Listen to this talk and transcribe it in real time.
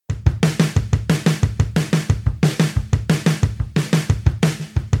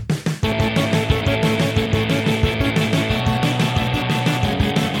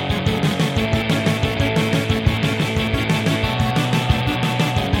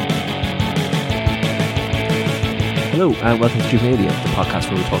Hello and welcome to Juvenalia, the podcast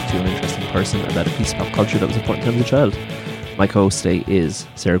where we talk to an interesting person about a piece of pop culture that was important to them as a child. My co-host today is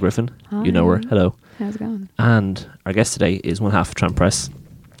Sarah Griffin. Hi. You know her. Hello. How's it going? And our guest today is one half of Tramp Press,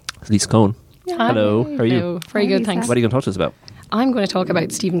 Lisa Cohen. Hi. Hello. How are you? Hello. Very good, thanks. What are you going to talk to us about? I'm going to talk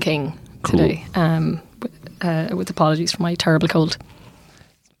about Stephen King Cool. today, with apologies for my terrible cold.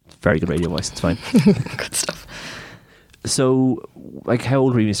 Very good radio voice. It's fine. Good stuff. So, like, how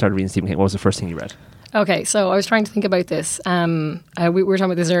old were you when you started reading Stephen King? What was the first thing you read? Okay, so I was trying to think about this. We were talking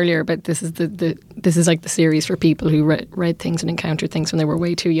about this earlier, but this is this is like the series for people who read things and encountered things when they were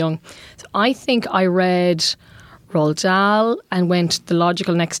way too young. So I think I read Roald Dahl and went the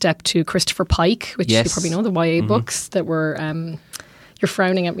logical next step to Christopher Pike, which Yes. you probably know, the YA books that were. You're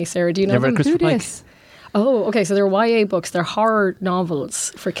frowning at me, Sarah. Do you know Never them? read Christopher Pike? This? Oh, okay. So they're YA books. They're horror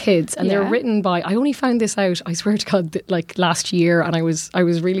novels for kids, and they're Yeah. written by. I only found this out, I swear to God, like last year, and I was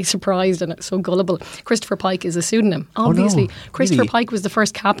really surprised and so gullible. Christopher Pike is a pseudonym. Obviously, Christopher Really? Pike was the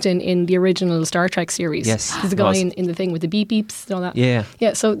first captain in the original Star Trek series. Yes, he's the he guy was. in the thing with the beep beeps and all that. Yeah.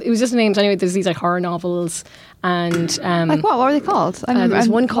 yeah. So it was just the names. Anyway, there's these like horror novels, and Like what? What were they called? there's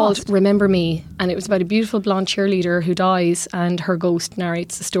one called lost. Remember Me, and it was about a beautiful blonde cheerleader who dies, and her ghost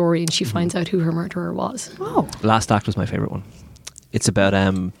narrates the story, and she finds out who her murderer was. Oh, Last Act was my favourite one. It's about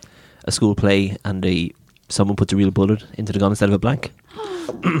a school play and someone puts a real bullet into the gun instead of a blank.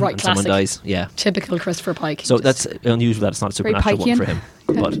 Right, And someone classic. dies. Yeah. Typical Christopher Pike. So Just- that's unusual that it's not a Very supernatural one Pikean. for him.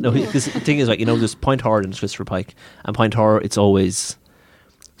 But no, because the thing is, like, there's Point Horror and Christopher Pike, and Point Horror, it's always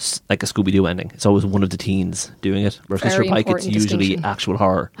like a Scooby-Doo ending. It's always one of the teens doing it. Whereas Very Christopher Pike, it's important usually distinction. actual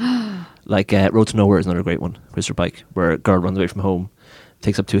horror. Like Road to Nowhere is another great one, Christopher Pike, where a girl runs away from home,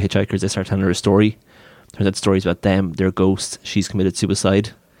 takes up two hitchhikers, they start telling her a story. Turns out the story's about them, they're ghosts, she's committed suicide,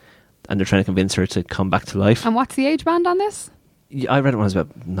 and they're trying to convince her to come back to life. and what's the age band on this? Yeah, I read it when I was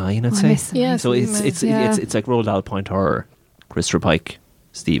about 9, I'd Oh, I say. missed it. Yeah, So same, yeah. it's like Roald Dahl, Point Horror, Christopher Pike,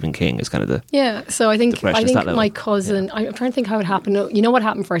 Stephen King is kind of the... Yeah, so I think Depression is that level. my cousin. I'm trying to think how it happened. No, you know what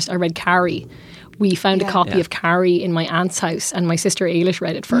happened first? I read Carrie. We found a copy Yeah. of Carrie in my aunt's house, and my sister Ailish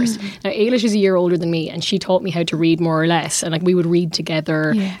read it first. Now Ailish is a year older than me, and she taught me how to read more or less. And like we would read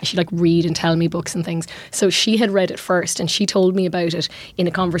together. Yeah. And she'd like read and tell me books and things. So she had read it first, and she told me about it in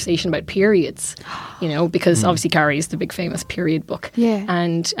a conversation about periods. Because obviously Carrie is the big famous period book. Yeah.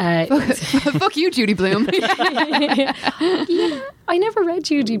 And Fuck you, Judy Bloom. I never read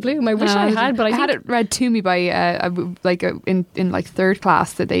Judy Bloom. I wish I had, but I had think it read to me by in like third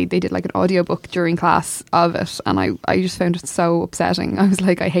class that they did like an audiobook during class of it, and I just found it so upsetting. I was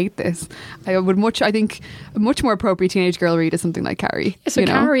like, I hate this. I think a much more appropriate teenage girl read is something like Carrie. So you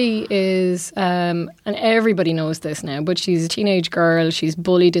know? Carrie is, and everybody knows this now, but she's a teenage girl. She's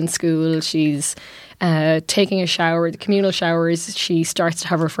bullied in school. She's taking a shower, the communal showers. She starts to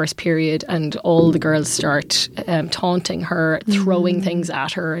have her first period, and all the girls start taunting her, throwing things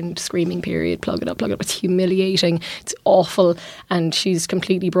at her, and screaming, "Period! Plug it up! Plug it up!" It's humiliating. It's awful, and she's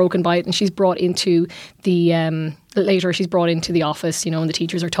completely broken by it. And she's brought into the. Later, she's brought into the office, and the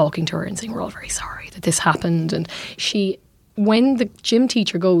teachers are talking to her and saying, "We're all very sorry that this happened." And when the gym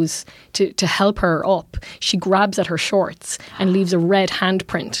teacher goes to help her up, she grabs at her shorts and leaves a red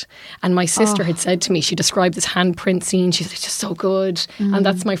handprint. And my sister had said to me, she described this handprint scene. She said, "It's just so good." And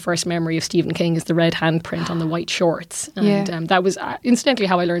that's my first memory of Stephen King, is the red handprint on the white shorts. And Yeah. that was incidentally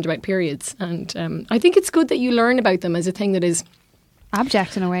how I learned about periods. And I think it's good that you learn about them as a thing that is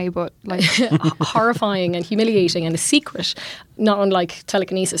Abject in a way, but like horrifying and humiliating and a secret, not unlike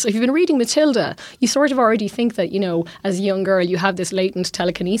telekinesis. So if you've been reading Matilda, you sort of already think that, as a young girl, you have this latent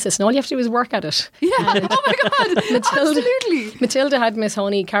telekinesis, and all you have to do is work at it. yeah. Oh my god, absolutely. Matilda had Miss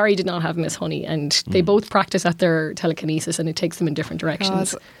Honey, Carrie did not have Miss Honey, and they both practice at their telekinesis, and it takes them in different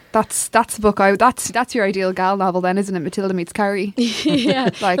directions. God. That's the book. That's your ideal gal novel, then, isn't it? Matilda meets Carrie. Yeah,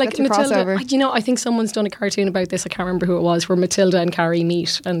 Like, that's your crossover. I think someone's done a cartoon about this. I can't remember who it was, where Matilda and Carrie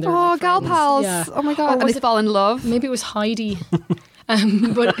meet, and they're Oh, like gal friends. pals. Yeah. Oh my god. Or And was they fall in love. Maybe it was Heidi.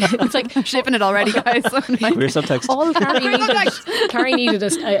 But it's like Shipping it already, guys. We're subtext. all Carrie needed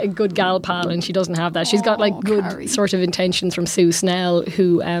a good gal pal, and she doesn't have that. She's got like good Carrie. sort of intentions from Sue Snell,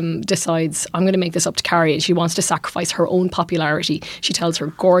 who decides, I'm going to make this up to Carrie, and she wants to sacrifice her own popularity. She tells her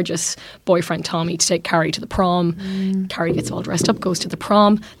gorgeous boyfriend Tommy to take Carrie to the prom. Carrie gets all dressed up, goes to the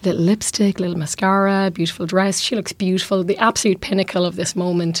prom, little lipstick, little mascara, beautiful dress. She looks beautiful, the absolute pinnacle of this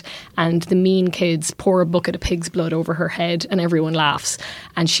moment. And the mean kids pour a bucket of pig's blood over her head, and everyone laughs.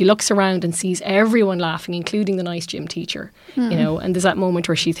 And she looks around and sees everyone laughing, including the nice gym teacher. And there's that moment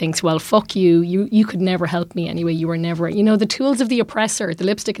where she thinks, well, fuck you. You could never help me anyway. You were never, the tools of the oppressor, the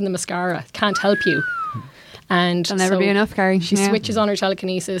lipstick and the mascara, can't help you. And There'll never so be enough, Carrie. She Yeah. switches on her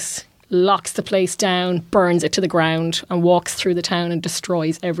telekinesis, locks the place down, burns it to the ground, and walks through the town and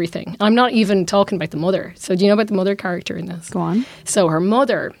destroys everything. I'm not even talking about the mother. So do you know about the mother character in this? Go on. So her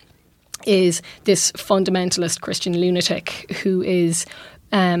mother is this fundamentalist Christian lunatic who is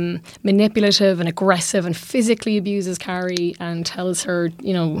manipulative and aggressive and physically abuses Carrie and tells her,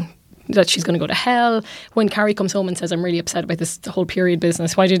 that she's going to go to hell. When Carrie comes home and says, I'm really upset about this whole period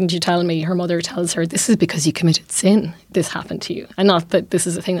business, why didn't you tell me? Her mother tells her, this is because you committed sin. This happened to you. And not that this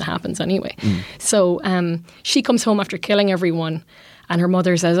is a thing that happens anyway. So she comes home after killing everyone and her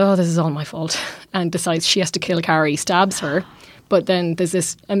mother says, oh, this is all my fault, and decides she has to kill Carrie, stabs her. But then there's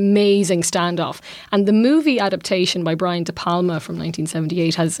this amazing standoff. And the movie adaptation by Brian De Palma from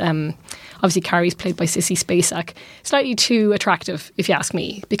 1978 has, obviously Carrie's played by Sissy Spacek, slightly too attractive, if you ask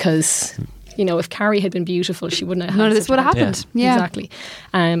me, because, if Carrie had been beautiful, she wouldn't have had none of this would have happened. Yeah. Exactly.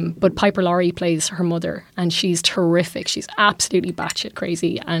 But Piper Laurie plays her mother, and she's terrific. She's absolutely batshit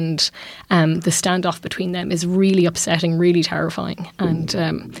crazy. And the standoff between them is really upsetting, really terrifying. And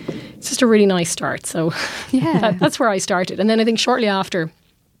it's just a really nice start. So Yeah. that's where I started. And then I think shortly after,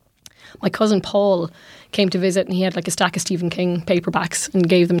 my cousin Paul came to visit, and he had like a stack of Stephen King paperbacks and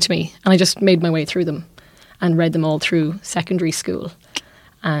gave them to me. And I just made my way through them and read them all through secondary school.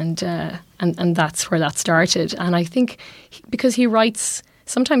 And that's where that started. And I think because he writes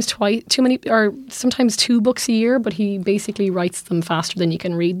sometimes sometimes 2 books a year, but he basically writes them faster than you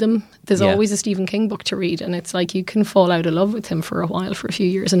can read them. There's always a Stephen King book to read, and it's like you can fall out of love with him for a while, for a few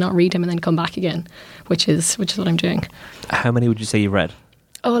years, and not read him, and then come back again, which is what I'm doing. How many would you say you read?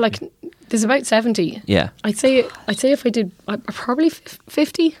 Oh, there's about 70. Yeah. I'd say if I did, probably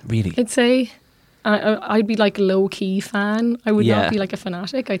 50. Really? I'd say. I'd be like a low-key fan. I would not be like a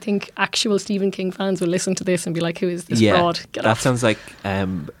fanatic. I think actual Stephen King fans will listen to this and be like, who is this fraud? Get that off. sounds like, I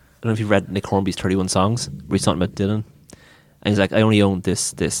don't know if you've read Nick Hornby's 31 Songs, where he's talking about Dylan. And he's like, I only own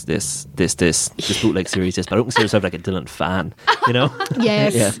this bootleg series, but I don't consider myself like a Dylan fan,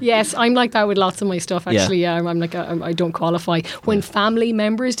 Yes. I'm like that with lots of my stuff, actually. Yeah, I'm like, I don't qualify. When family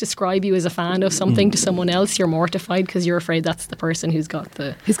members describe you as a fan of something to someone else, you're mortified because you're afraid that's the person who's got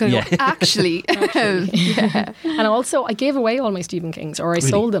the... Who's going to go, actually. Yeah. And also, I gave away all my Stephen Kings, or I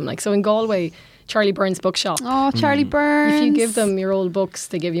sold them. So in Galway, Charlie Burns Bookshop. Oh, Charlie Burns. If you give them your old books,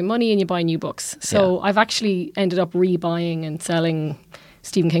 they give you money and you buy new books. So I've actually ended up rebuying and selling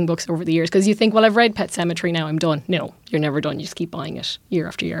Stephen King books over the years, because you think, well, I've read Pet Sematary now, I'm done. No, you're never done. You just keep buying it year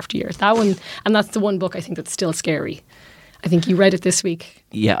after year after year. That one, and that's the one book I think that's still scary. I think you read it this week.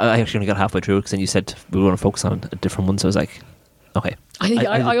 Yeah, I actually only got halfway through, because then you said we were going to focus on a different one, so I was like, okay. I think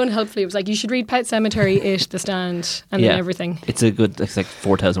I unhelpfully was like, you should read Pet Sematary, The Stand, and then everything. It's a good, it's like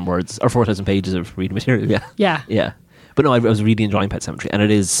 4,000 words or 4,000 pages of reading material. Yeah. But no, I was really enjoying Pet Sematary, and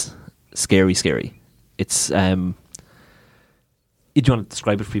it is scary. It's do you want to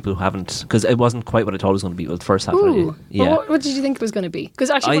describe it for people who haven't? Because it wasn't quite what I thought it was going to be. Well, the first half. Ooh. Well, what did you think it was going to be? Because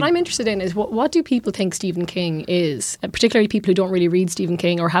actually, what I'm interested in is what do people think Stephen King is? Particularly people who don't really read Stephen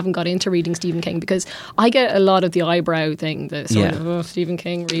King or haven't got into reading Stephen King. Because I get a lot of the eyebrow thing, the sort of, Stephen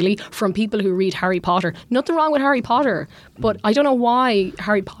King, really, from people who read Harry Potter. Nothing wrong with Harry Potter, but I don't know why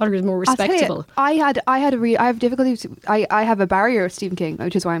Harry Potter is more respectable. I have difficulties. I have a barrier with Stephen King,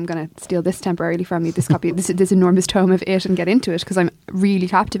 which is why I'm going to steal this temporarily from you. This copy, this enormous tome of it, and get into it, because I'm really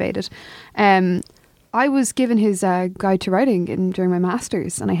captivated. I was given his guide to writing during my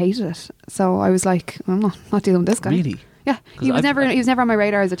masters, and I hated it. So I was like, I'm not dealing with this guy. Really? Yeah, he was never on my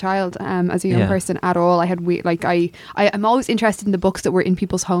radar as a child, as a young person at all. I had I'm always interested in the books that were in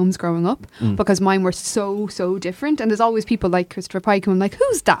people's homes growing up, because mine were so different. And there's always people like Christopher Pike who I'm like,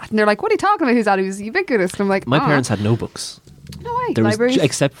 who's that? And they're like, what are you talking about? Who's that? Who's ubiquitous? And I'm like, my parents had no books. No way. There Libraries? was,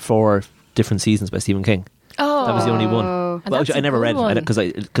 except for Different Seasons by Stephen King. Oh, that was the only one. Well, I never read it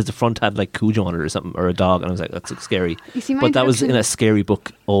because the front had like Cujo on it or something, or a dog, and I was like, that's scary. You see, but that was in a scary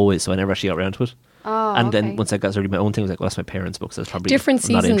book always, so I never actually got around to it. Oh, and then once I got started my own thing, I was like, well, that's my parents' books. That's probably Different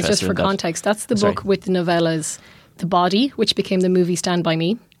not Seasons, just for in that. context. That's the book with the novellas The Body, which became the movie Stand By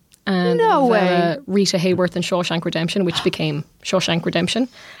Me. And no way. Rita Hayworth and Shawshank Redemption, which became Shawshank Redemption.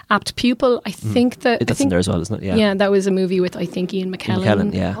 Apt Pupil, I think that... That's in there as well, isn't it? Yeah, that was a movie with, I think, Ian McKellen.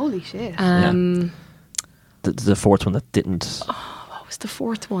 Ian McKellen, yeah. Holy shit. The fourth one that didn't... Oh, what was the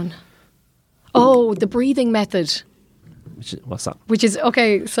fourth one? Oh, The Breathing Method. What's that? Which is,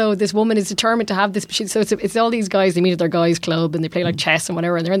 okay, so this woman is determined to have this... So it's all these guys, they meet at their guys' club and they play like chess and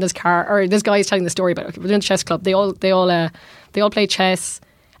whatever, and they're in this car... Or this guy is telling the story about, okay, we're doing a chess club. They all play chess,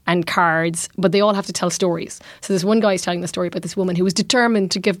 and cards, but they all have to tell stories. So this one guy is telling the story about this woman who was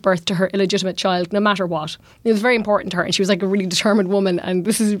determined to give birth to her illegitimate child no matter what. It was very important to her, and she was like a really determined woman, and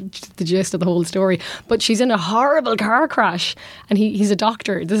this is just the gist of the whole story. But she's in a horrible car crash, and he's a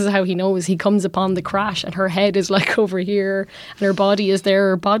doctor. This is how he knows. He comes upon the crash, and her head is like over here, and her body is there.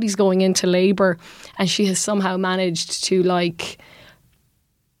 Her body's going into labour, and she has somehow managed to like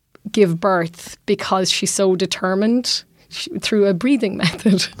give birth because she's so determined through a breathing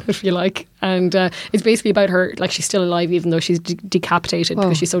method, if you like. And it's basically about her, like she's still alive even though she's decapitated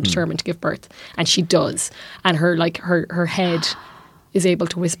because she's so determined to give birth. And she does. And her head is able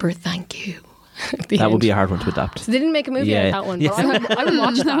to whisper, "Thank you." That would be a hard one to adapt. So they didn't make a movie out of that one, but I would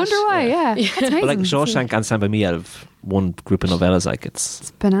watch that. I wonder why, yeah. That's amazing. But like Shawshank and Stand By Me out of one group of novellas, like it's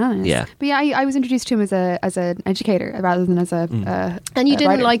bananas. Yeah. But yeah, I was introduced to him as an educator rather than as a and you didn't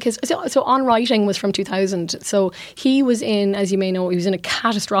writer. like his so On Writing was from 2000. So he was in, as you may know, he was in a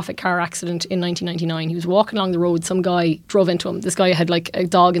catastrophic car accident in 1999. He was walking along the road, some guy drove into him. This guy had like a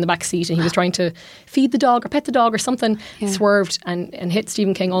dog in the back seat and he was trying to feed the dog or pet the dog or something, swerved and hit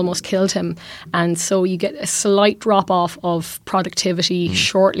Stephen King, almost killed him. And so you get a slight drop off of productivity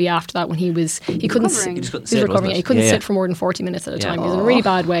shortly after that when he couldn't Recovering. He just couldn't he was sit, recovering. wasn't it? He couldn't Yeah, sit for more than 40 minutes at a time. Yeah. He was in a really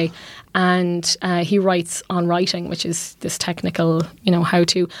bad way. And he writes On Writing, which is this technical, how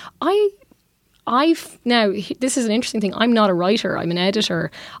to. This is an interesting thing. I'm not a writer. I'm an editor.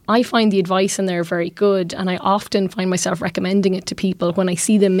 I find the advice in there very good, and I often find myself recommending it to people when I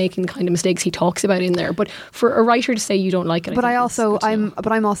see them making the kind of mistakes he talks about in there. But for a writer to say you don't like it, But I think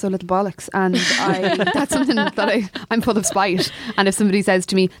I'm also a little bollocks, and that's something that I'm full of spite. And if somebody says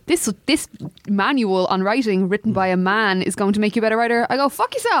to me, this manual on writing written by a man is going to make you a better writer, I go,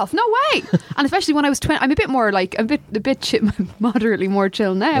 fuck yourself, no way. And especially when I was 20, I'm a bit more like a bit moderately more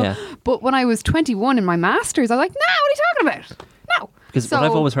chill now. Yeah. But when I was 21 in my masters, I was like, nah, what are you talking about? No. Because what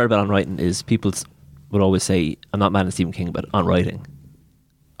I've always heard about On Writing is people would always say, I'm not mad at Stephen King, but On Writing.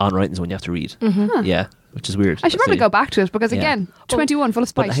 On Writing is when you have to read. Mm-hmm. Yeah, which is weird. I should probably go back to it because, again, 21, full of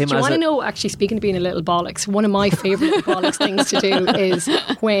spite. him Do you as want to a- know, actually, speaking of being a little bollocks, one of my favourite little bollocks things to do is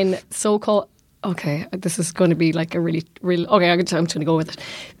when so-called... Okay, this is going to be like a really, really... Okay, I'm just going to go with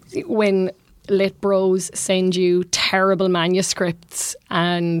it. When lit bros send you terrible manuscripts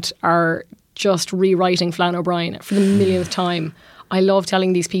and are just rewriting Flann O'Brien for the millionth time. I love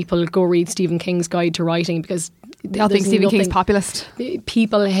telling these people, go read Stephen King's Guide to Writing, because They all think Stephen King's populist.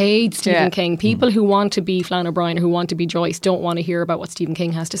 People hate Stephen Yeah. King. People who want to be Flann O'Brien, who want to be Joyce, don't want to hear about what Stephen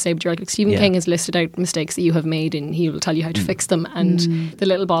King has to say. But you're like, Stephen Yeah. King has listed out mistakes that you have made, and he will tell you how to fix them. And the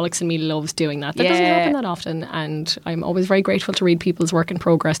little bollocks in me loves doing that. That doesn't Yeah. happen that often, and I'm always very grateful to read people's work in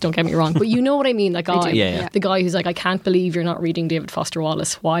progress. Don't get me wrong, but you know what I mean. That guy, do. Yeah. the guy who's like, I can't believe you're not reading David Foster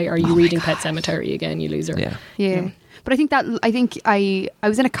Wallace. Why are you reading Pet Sematary again, you loser? Yeah. Yeah. But I think I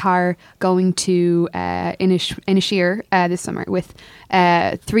was in a car going to Inisheer this summer with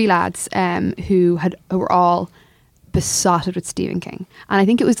three lads who were all besotted with Stephen King, and I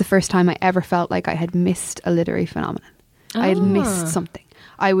think it was the first time I ever felt like I had missed a literary phenomenon. I had missed something.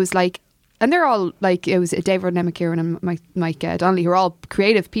 I was like, and they're all like, it was David Nemekieran and Mike Donnelly, who are all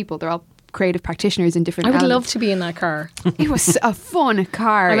creative people. They're all creative practitioners in different I would elements. love to be in that car. It was a fun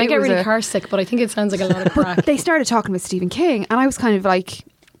car. I might It get was really car sick, but I think it sounds like a lot of crack. They started talking about Stephen King, and I was kind of like,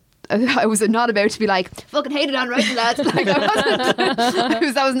 I was not about to be like, fucking hated on writing, lads. Like, I wasn't.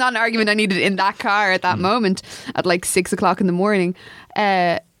 That was not an argument I needed in that car at that moment at like 6 o'clock in the morning.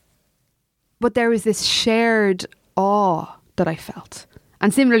 But there was this shared awe that I felt.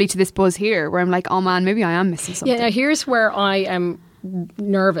 And similarly to this buzz here, where I'm like, oh man, maybe I am missing something. Yeah, now here's where I am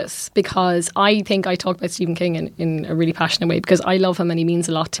nervous, because I think I talk about Stephen King in a really passionate way, because I love him and he means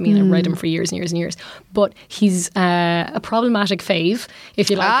a lot to me and I've read him for years and years and years. But he's a problematic fave, if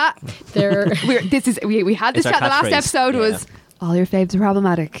you like. We had this It's our chat. The last catchphrase. episode was, all your faves are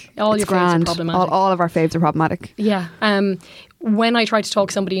problematic. All It's your faves are grand. problematic. All of our faves are problematic. Yeah. When I try to talk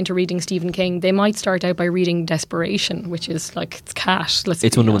somebody into reading Stephen King, they might start out by reading Desperation, which is like, it's cat.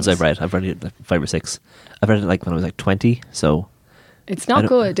 It's one of the ones I've read. I've read it like 5 or 6. I've read it like when I was like 20, so... It's not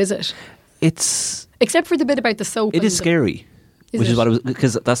good, is it? It's... Except for the bit about the soap. It is scary, which is it? what I was...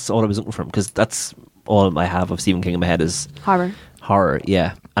 Because that's all I was looking for, because that's all I have of Stephen King in my head is... Horror.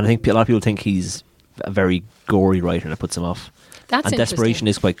 Yeah. And I think a lot of people think he's a very gory writer and it puts him off. That's and interesting. Desperation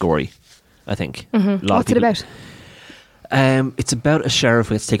is quite gory, I think. A lot of What's it people- about? It's about a sheriff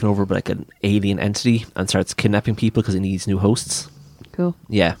who gets taken over by like an alien entity and starts kidnapping people because he needs new hosts. Cool.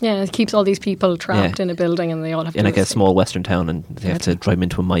 Yeah. Yeah, it keeps all these people trapped Yeah. in a building and they all have to In like do a the same. small western town, and they have to drive him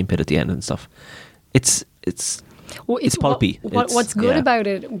into a mine pit at the end and stuff. It's Well, it's pulpy. What's good about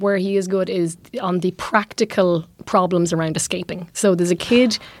it, where he is good, is on the practical problems around escaping. So there's a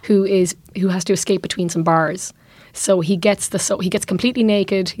kid who has to escape between some bars. So he gets completely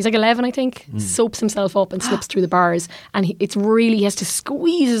naked. He's like 11, I think. Soaps himself up and slips through the bars, and he has to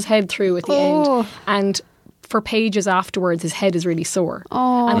squeeze his head through at the end. And for pages afterwards, his head is really sore.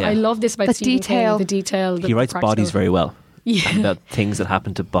 And I love this about Stephen King, the detail. He writes bodies very well. And about things that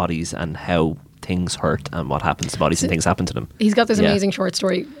happen to bodies and how things hurt and what happens to bodies and things happen to them. He's got this amazing short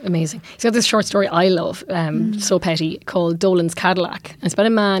story. He's got this short story I love, so petty, called Dolan's Cadillac. And it's about a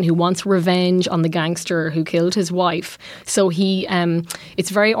man who wants revenge on the gangster who killed his wife. So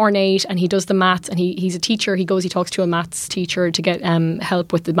it's very ornate, and he does the maths, and he's a teacher. He talks to a maths teacher to get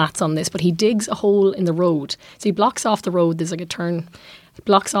help with the maths on this, but he digs a hole in the road. So he blocks off the road. There's like a turn.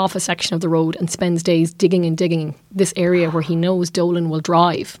 Blocks off a section of the road and spends days digging this area where he knows Dolan will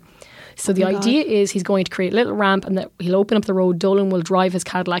drive. So the idea is he's going to create a little ramp, and that he'll open up the road, Dolan will drive his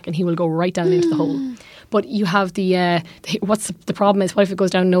Cadillac, and he will go right down into the hole. But you have the problem is, what if it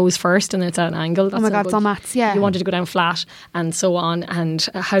goes down nose first and it's at an angle? That's it's on maths, yeah. You wanted to go down flat and so on, and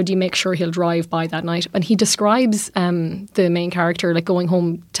how do you make sure he'll drive by that night? And he describes the main character like going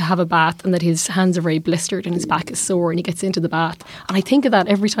home to have a bath, and that his hands are very blistered and his back is sore, and he gets into the bath. And I think of that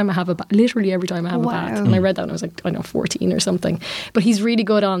every time I have a bath, literally every time I have a bath. And I read that when I was like, I don't know, 14 or something. But he's really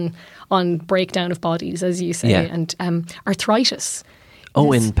good on breakdown of bodies, as you say, and arthritis.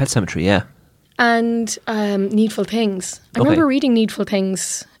 In Pet Sematary, yeah. And Needful Things. I remember reading Needful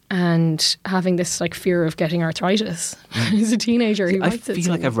Things and having this like fear of getting arthritis as a teenager. I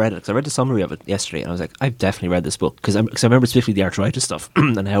feel like I've read it, because I read the summary of it yesterday, and I was like, I've definitely read this book, because I remember specifically the arthritis stuff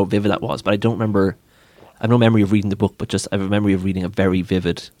and how vivid that was, but I don't remember. I have no memory of reading the book, but just I have a memory of reading a very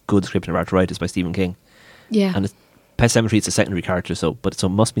vivid, good description of arthritis by Stephen King. Yeah. And Pet Sematary, it's a secondary character, so it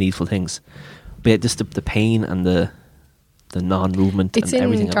must be Needful Things. But yeah, just the pain and the non-movement and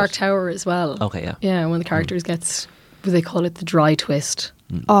everything. It's in Dark Tower as well. Okay, yeah. Yeah, one of the characters gets, they call it the dry twist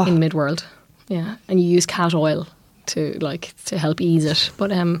in Midworld. Yeah, and you use cat oil to help ease it.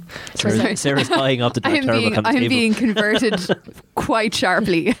 But Sarah's buying up the Dark Tower. I'm being converted quite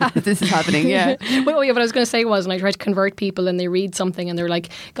sharply as this is happening. Yeah. Well, what I was going to say was, when I try to convert people and they read something and they're like,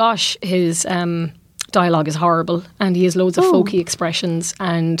 "Gosh, his dialogue is horrible, and he has loads of folky expressions."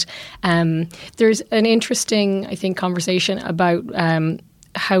 And there's an interesting, I think, conversation about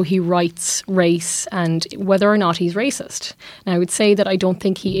how he writes race and whether or not he's racist. And I would say that I don't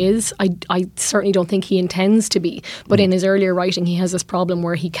think he is. I certainly don't think he intends to be. But in his earlier writing, he has this problem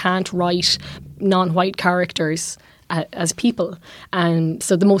where he can't write non-white characters as people. And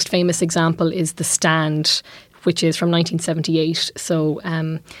so the most famous example is The Stand, which is from 1978. So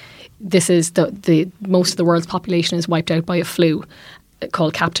this is the most of the world's population is wiped out by a flu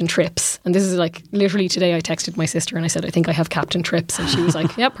called Captain Trips. And this is like, literally today I texted my sister and I said, I think I have Captain Trips. And she was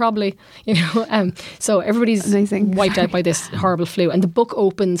like, yeah, probably. So everybody's wiped out by this horrible flu. And the book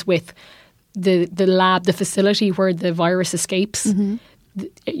opens with the lab, the facility where the virus escapes. Mm-hmm.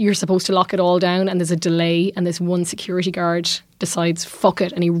 You're supposed to lock it all down, and there's a delay, and this one security guard decides, fuck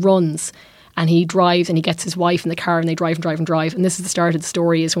it, and he runs. And he drives, and he gets his wife in the car, and they drive and drive and drive. And this is the start of the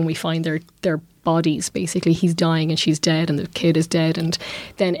story, is when we find their bodies. Basically, he's dying and she's dead and the kid is dead. And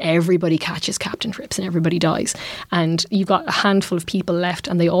then everybody catches Captain Trips and everybody dies. And you've got a handful of people left,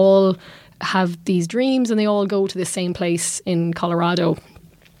 and they all have these dreams, and they all go to the same place in Colorado.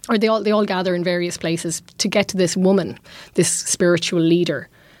 Or they all gather in various places to get to this woman, this spiritual leader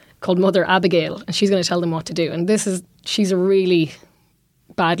called Mother Abigail. And she's going to tell them what to do. And she's a really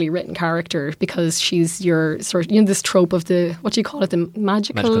badly written character, because she's your sort of, this trope of the, what do you call it, the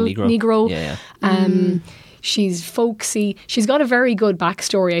magical Negro. Yeah. She's folksy. She's got a very good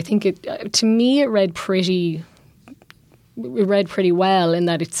backstory. I think to me it read pretty well, in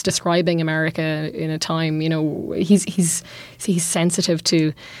that it's describing America in a time, he's sensitive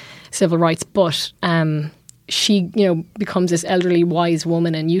to civil rights, but she, becomes this elderly, wise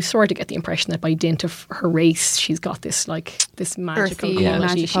woman, and you sort of get the impression that by dint of her race, she's got this magical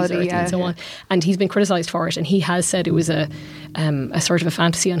quality, she's earthy and so on. And he's been criticised for it, and he has said it was a sort of a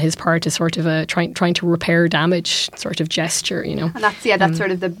fantasy on his part, a sort of a trying to repair damage sort of gesture, And that's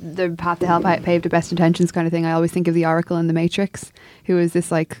sort of the path to hell paved with best intentions kind of thing. I always think of the Oracle in The Matrix, who is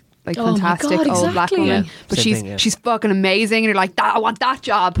this like fantastic old black woman, but she's fucking amazing, and you're like, I want that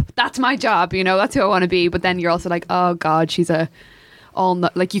job, that's my job, that's who I want to be. But then you're also like, oh god, she's you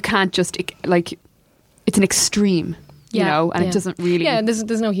can't just, like, it's an extreme. you Yeah, know, and yeah. it doesn't really. Yeah,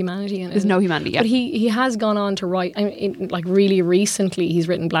 there's no humanity in it. There's no humanity. Yeah. But he has gone on to write, like really recently, he's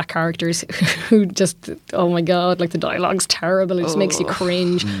written black characters who just, oh my God, like the dialogue's terrible. It just makes you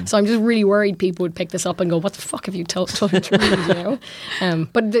cringe. So I'm just really worried people would pick this up and go, what the fuck have you told to read, you know?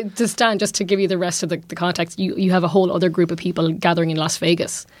 But just to give you the rest of the context, you have a whole other group of people gathering in Las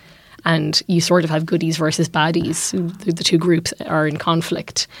Vegas. And you sort of have goodies versus baddies. The two groups are in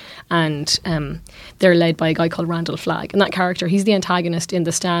conflict. And they're led by a guy called Randall Flagg. And that character, he's the antagonist in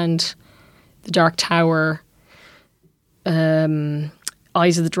The Stand, The Dark Tower,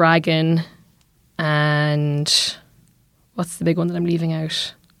 Eyes of the Dragon, and what's the big one that I'm leaving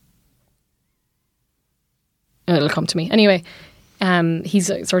out? It'll come to me. Anyway,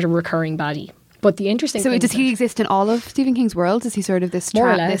 he's a sort of recurring baddie. But the interesting thing, does he exist in all of Stephen King's worlds? Is he sort of this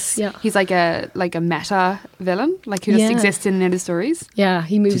more or less? Yeah, he's like a meta villain, like who just exists in his stories. Yeah,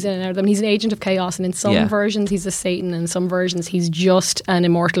 he moves in and out of them. He's an agent of chaos, and in some versions he's a Satan, and in some versions he's just an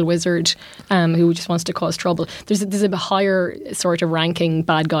immortal wizard who just wants to cause trouble. There's a higher sort of ranking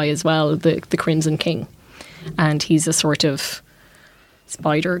bad guy as well, the Crimson King, and he's a sort of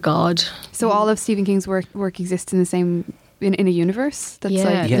spider god. So all of Stephen King's work exists in the same. In a universe that's the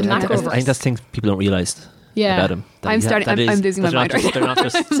I think that's things people don't realise about him. I'm losing my mind right now. They're not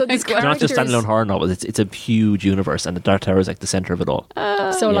just standalone horror novels. It's a huge universe, and the Dark Tower is like the centre of it all.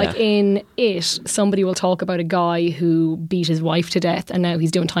 Like in It, somebody will talk about a guy who beat his wife to death, and now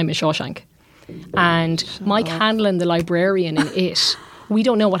he's doing time in Shawshank. And Mike Hanlon, the librarian in It, we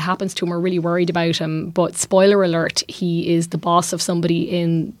don't know what happens to him. We're really worried about him. But spoiler alert, he is the boss of somebody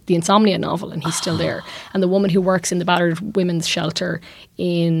in the Insomnia novel, and he's still there. And the woman who works in the battered women's shelter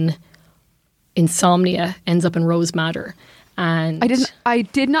in Insomnia ends up in Rose Madder. And I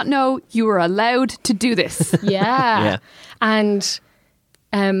did not know you were allowed to do this. Yeah. And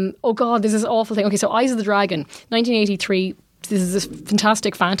oh God, this is an awful thing. Okay, so Eyes of the Dragon, 1983. This is this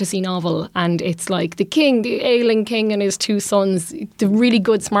fantastic fantasy novel, and it's like the ailing king and his two sons, the really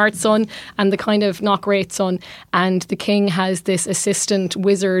good smart son and the kind of not great son, and the king has this assistant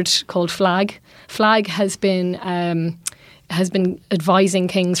wizard called Flagg. Flagg has been advising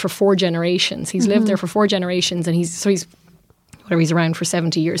kings for 4 generations. He's lived there for 4 generations, and he's around for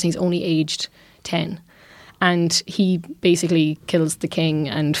 70 years, and he's only aged 10. And he basically kills the king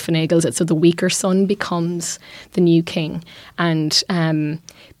and finagles it. So the weaker son becomes the new king. And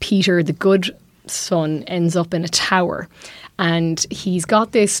Peter, the good son, ends up in a tower. And he's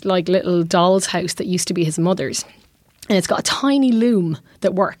got this like little doll's house that used to be his mother's. And it's got a tiny loom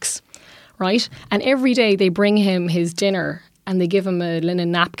that works, right? And every day they bring him his dinner and they give him a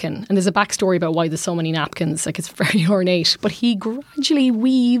linen napkin. And there's a backstory about why there's so many napkins. Like, it's very ornate. But he gradually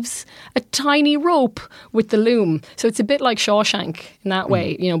weaves a tiny rope with the loom. So it's a bit like Shawshank in that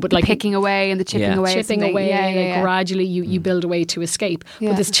way, you know, but like picking away and the chipping away. Chipping away, gradually you build a way to escape.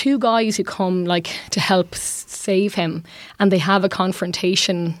 But there's 2 guys who come like to help save him, and they have a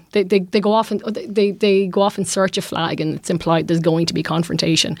confrontation. They go off and they go off in search of Flagg, and it's implied there's going to be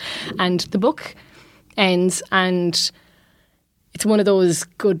confrontation. And the book ends, and it's one of those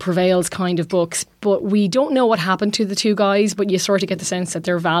good prevails kind of books, but we don't know what happened to the 2 guys, but you sort of get the sense that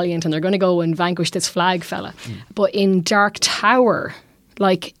they're valiant and they're going to go and vanquish this Flagg fella. But in Dark Tower,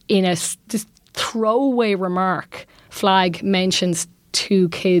 like in this throwaway remark, Flagg mentions 2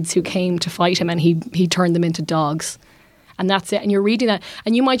 kids who came to fight him, and he turned them into dogs. And that's it. And you're reading that,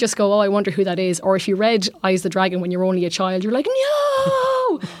 and you might just go, oh, I wonder who that is. Or if you read Eyes of the Dragon when you're only a child, you're like,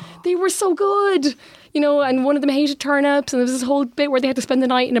 no, they were so good. You know, and one of them hated turnips, and there was this whole bit where they had to spend the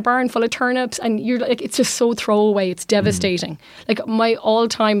night in a barn full of turnips, and you're like, it's just so throwaway. It's devastating. Like, my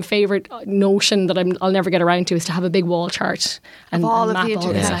all-time favourite notion that I'll never get around to is to have a big wall chart and map all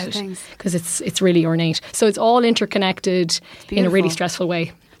this out, because it's really ornate. So it's all interconnected in a really stressful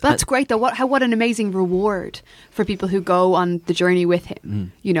way. That's great, though. What an amazing reward for people who go on the journey with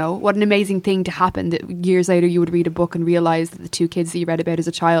him. You know, what an amazing thing to happen, that years later you would read a book and realise that the 2 kids that you read about as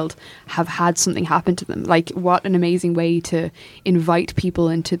a child have had something happen to them. Like, what an amazing way to invite people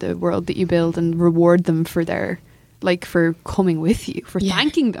into the world that you build and reward them for their... like, for coming with you, for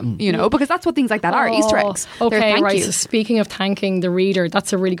thanking them, you know, because that's what things like that are, Easter eggs. Okay, right. So speaking of thanking the reader,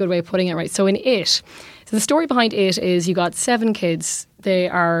 that's a really good way of putting it, right? So in It, so the story behind It is you got 7 kids. They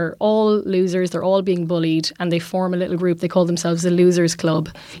are all losers. They're all being bullied, and they form a little group. They call themselves the Losers Club.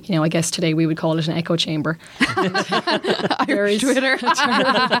 You know, I guess today we would call it an echo chamber. Irish Twitter.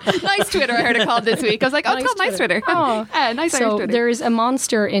 Nice Twitter, I heard it called this week. I was like, oh, it's called nice Twitter. Oh, nice so Irish Twitter. There is a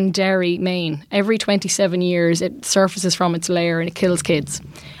monster in Derry, Maine. Every 27 years, it surfaces from its lair and it kills kids.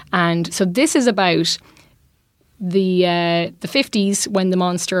 And so this is about the 50s when the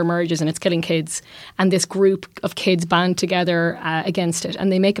monster emerges and it's killing kids, and this group of kids band together against it,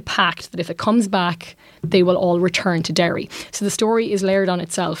 and they make a pact that if it comes back, they will all return to Derry. So the story is layered on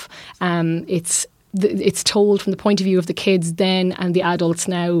itself. It's told from the point of view of the kids then and the adults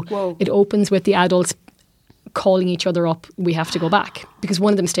now. Whoa. It opens with the adults calling each other up, we have to go back, because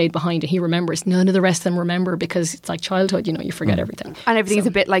one of them stayed behind and he remembers. None of the rest of them remember, because it's like childhood, you forget everything. And everything's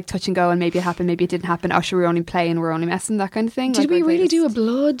a bit like touch and go, and maybe it happened, maybe it didn't happen. Oh, sure, we're only playing, we're only messing, that kind of thing. Did we really do a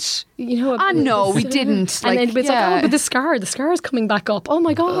blood? No, we didn't. And then it's like, but the scar is coming back up. Oh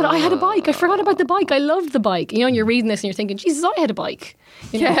my God, I had a bike. I forgot about the bike. I loved the bike. And you're reading this and you're thinking, Jesus, I had a bike.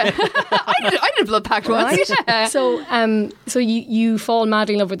 Yeah. I did a blood pact once. Yeah. So you fall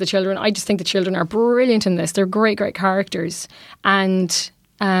madly in love with the children. I just think the children are brilliant in this. They're great characters. And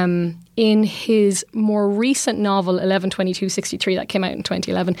in his more recent novel, 11/22/63, that came out in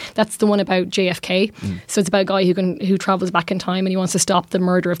 2011, that's the one about JFK. So it's about a guy who travels back in time and he wants to stop the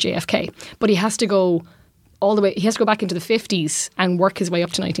murder of JFK. But he has to go all the way, he has to go back into the 50s and work his way up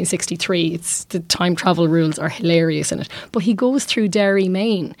to 1963. The time travel rules are hilarious in it. But he goes through Derry,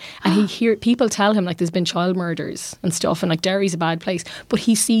 Maine, and he hear people tell him like there's been child murders and stuff, and like Derry's a bad place. But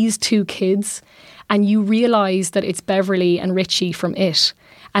he sees two kids, and you realise that it's Beverly and Richie from It.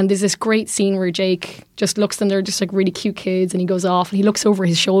 And there's this great scene where Jake just looks at them, they're just like really cute kids, and he goes off and he looks over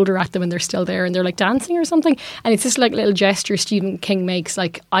his shoulder at them and they're still there and they're like dancing or something. And it's this like little gesture Stephen King makes,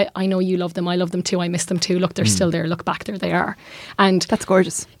 like, I know you love them, I love them too, I miss them too. Look, they're still there, look back, there they are. And that's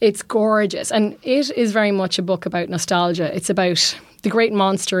gorgeous. It's gorgeous. And it is very much a book about nostalgia. It's about the great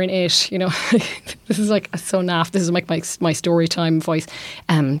monster in It, this is like so naff. This is like my story time voice.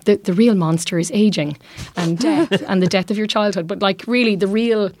 The real monster is aging and death and the death of your childhood. But like really the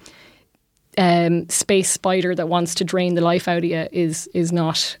real space spider that wants to drain the life out of you is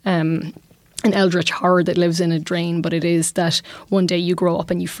not an eldritch horror that lives in a drain, but it is that one day you grow up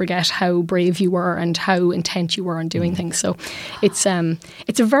and you forget how brave you were and how intent you were on doing things. So it's a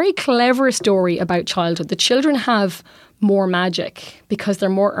very clever story about childhood. The children have more magic because they're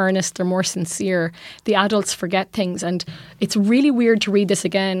more earnest, they're more sincere. The adults forget things, and it's really weird to read this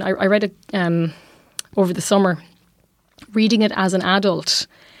again. I read it over the summer. Reading it as an adult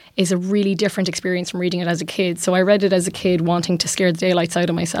is a really different experience from reading it as a kid. So I read it as a kid wanting to scare the daylights out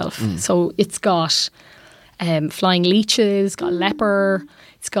of myself. So it's got flying leeches, got leper,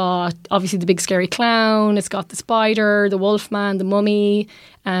 it's got obviously the big scary clown, it's got the spider, the wolfman, the mummy,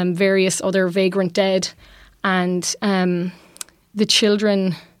 various other vagrant dead. And the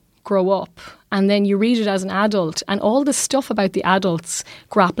children grow up, and then you read it as an adult, and all the stuff about the adults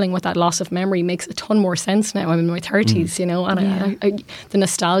grappling with that loss of memory makes a ton more sense now. I'm in my 30s, and I, the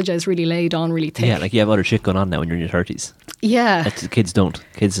nostalgia is really laid on really thick. Yeah, like you have other shit going on now when you're in your 30s. Yeah. The kids don't.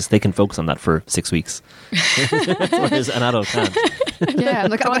 Kids, they can focus on that for 6 weeks. Whereas an adult can't. Yeah,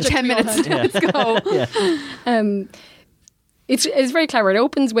 like I've got 10 minutes. Let's go. Yeah. It's very clever. It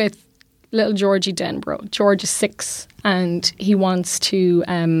opens with little Georgie Denbrough. George is 6 and he wants to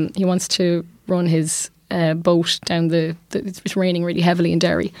run his boat down it's raining really heavily in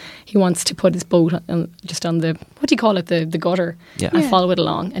Derry. He wants to put his boat just on the, what do you call it, the gutter, and follow it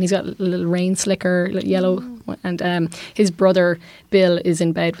along. And he's got a little rain slicker, yellow, and his brother Bill is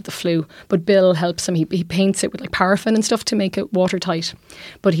in bed with the flu, but Bill helps him. He paints it with like paraffin and stuff to make it watertight.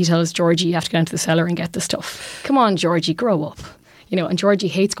 But he tells Georgie, you have to go into the cellar and get the stuff. Come on, Georgie, grow up. And Georgie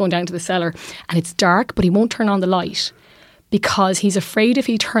hates going down to the cellar, and it's dark, but he won't turn on the light because he's afraid if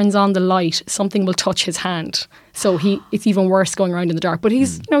he turns on the light, something will touch his hand. So it's even worse going around in the dark. But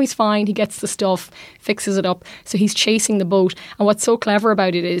he's fine. He gets the stuff, fixes it up. So he's chasing the boat. And what's so clever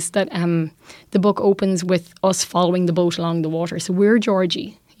about it is that the book opens with us following the boat along the water. So we're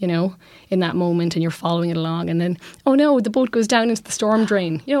Georgie, in that moment, and you're following it along. And then, oh no, the boat goes down into the storm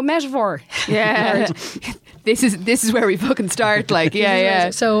drain. Metaphor. Yeah. This is where we fucking start. Like, yeah.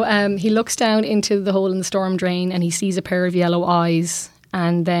 So he looks down into the hole in the storm drain and he sees a pair of yellow eyes.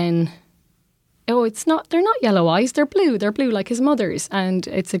 And then, they're not yellow eyes, they're blue. They're blue like his mother's. And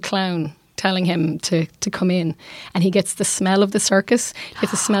it's a clown telling him to come in, and he gets the smell of the circus. He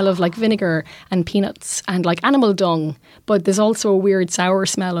gets the smell of like vinegar and peanuts and like animal dung, but there's also a weird sour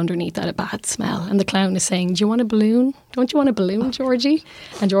smell underneath that, a bad smell. And the clown is saying, do you want a balloon? Don't you want a balloon, Georgie?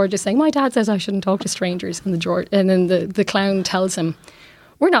 And George is saying, my dad says I shouldn't talk to strangers. And then the clown tells him,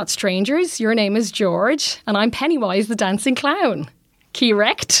 we're not strangers, your name is George and I'm Pennywise the dancing clown.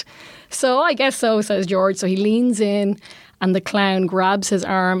 Correct? So I guess so, says George. So he leans in, and the clown grabs his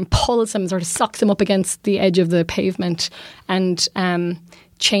arm, pulls him, sort of sucks him up against the edge of the pavement, and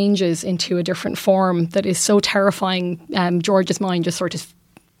changes into a different form that is so terrifying. George's mind just sort of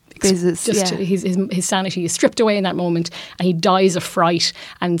Fizzes, just yeah. his sanity is stripped away in that moment, and he dies of fright,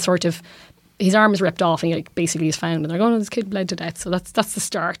 and sort of his arm is ripped off, and he like basically is found, and they're going, oh, this kid bled to death. So that's the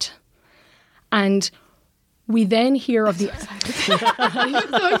start. And we then hear of the I'm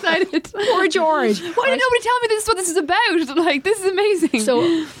so excited. poor George. Why did nobody tell me this is what this is about? Like, this is amazing.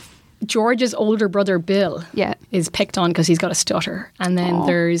 So George's older brother Bill yeah. is picked on because he's got a stutter, and then Aww.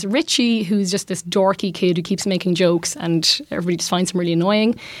 there's Richie, who's just this dorky kid who keeps making jokes, and everybody just finds him really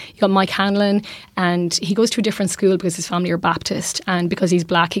annoying. You got Mike Hanlon, and he goes to a different school because his family are Baptist, and because he's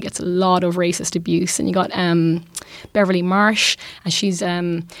black, he gets a lot of racist abuse. And you got Beverly Marsh, and she's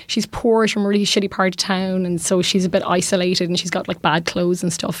poor, she's from a really shitty part of town, and so she's a bit isolated, and she's got like bad clothes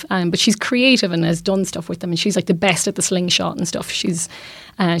and stuff. But she's creative and has done stuff with them, and she's like the best at the slingshot and stuff. She's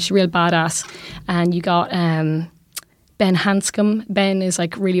real badass. And you got Ben Hanscom. Ben is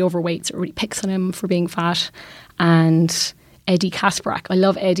like really overweight, so it really picks on him for being fat. And Eddie Kasprak. I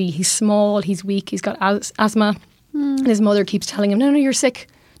love Eddie. He's small, he's weak, he's got asthma. And his mother keeps telling him, no, you're sick.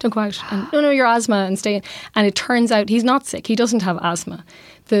 Don't go out. And, no, you're asthma, and stay in. And it turns out he's not sick. He doesn't have asthma.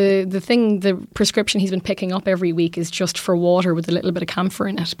 The prescription he's been picking up every week is just for water with a little bit of camphor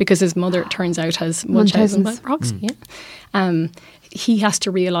in it, because his mother, it turns out, has Munchausen by proxy. Yeah. He has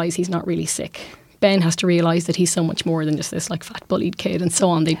to realise he's not really sick. Ben has to realise that he's so much more than just this like fat bullied kid, and so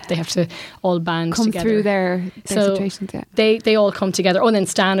on. They have to all band come together. through their situations. Yeah. They all come together. Oh, and then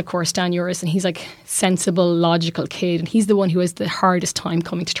Stan, of course, Stan Uris, and he's like sensible, logical kid, and he's the one who has the hardest time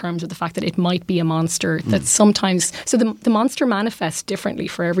coming to terms with the fact that it might be a monster. That sometimes, so the monster manifests differently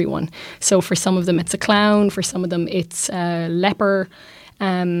for everyone. So for some of them, it's a clown. For some of them, it's a leper.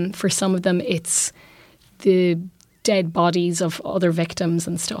 For some of them, it's the dead bodies of other victims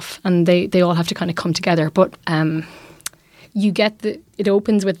and stuff, and they all have to kind of come together. But you get it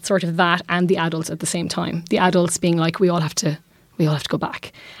opens with sort of that and the adults at the same time. The adults being like, we all have to go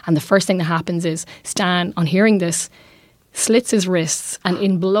back. And the first thing that happens is Stan, on hearing this, slits his wrists and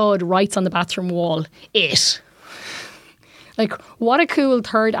in blood writes on the bathroom wall, "It." Like, what a cool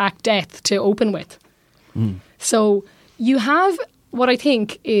third act death to open with. So you have what I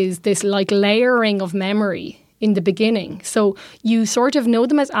think is this like layering of memory in the beginning. So you sort of know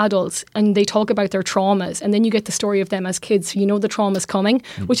them as adults and they talk about their traumas, and then you get the story of them as kids, so you know the trauma's coming,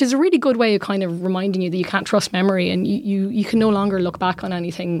 which is a really good way of kind of reminding you that you can't trust memory, and you can no longer look back on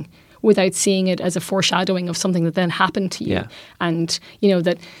anything without seeing it as a foreshadowing of something that then happened to you. Yeah. And you know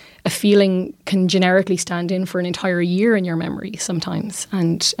that a feeling can generically stand in for an entire year in your memory sometimes.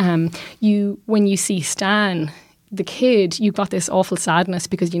 And when you see Stan, the kid, you've got this awful sadness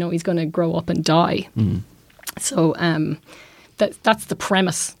because you know he's going to grow up and die. So that's the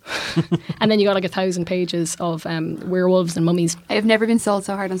premise. And then you got like 1,000 pages of werewolves and mummies. I have never been sold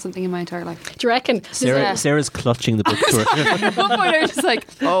so hard on something in my entire life. Do you reckon? Sarah's clutching the book to her. At one point I was just like,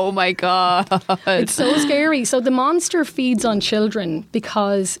 oh my God. It's so scary. So the monster feeds on children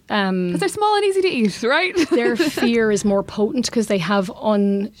because they're small and easy to eat, right? Their fear is more potent because they have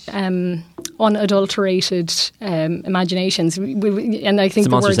unadulterated imaginations. And I think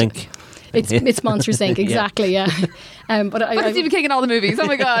it's Monsters Inc. It's Monsters Inc. Exactly, yeah. But it's Stephen King in all the movies. Oh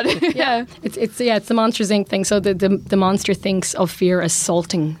my God! Yeah, it's the Monsters Inc. thing. So the monster thinks of fear as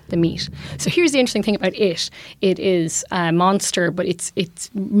salting the meat. So here's the interesting thing about it. It is a monster, but it's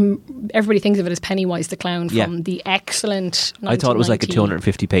everybody thinks of it as Pennywise the clown from the excellent. I thought it was like a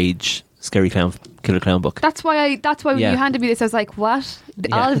 250-page scary clown, killer clown book. That's why when you handed me this, I was like, what?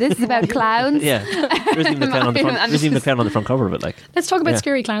 All of this is about clowns? Yeah. There's even the clown on the front. There's even the clown on the front cover of it. Like, let's talk about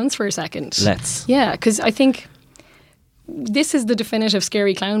scary clowns for a second. Let's. Yeah, because I think this is the definitive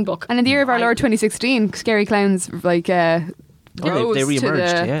scary clown book. And in the year of our Lord 2016, scary clowns like they re-emerged.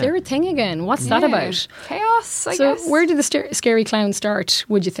 They're a thing again. What's that about? Chaos, I guess. So where did the scary clown start,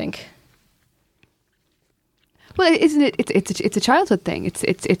 would you think? Well, isn't it? It's a childhood thing.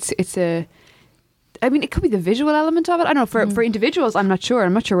 It's a. I mean, it could be the visual element of it. I don't know. For individuals, I'm not sure.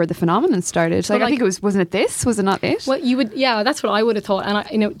 I'm not sure where the phenomenon started. Like, I think it was. Wasn't it this? Was it not it? Well, you would. Yeah, that's what I would have thought.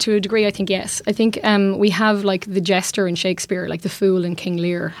 And to a degree, I think yes. I think we have like the jester in Shakespeare, like the fool in King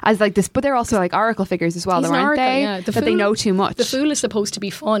Lear, as like this. But they're also like oracle figures as well, though, aren't they? Yeah. That they know too much. The fool is supposed to be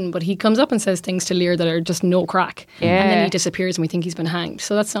fun, but he comes up and says things to Lear that are just no crack. Yeah. And then he disappears, and we think he's been hanged.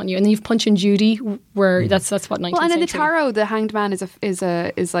 So that's not new. And then you've Punch and Judy, where that's what 19th Well, and in the century. tarot, the Hanged Man is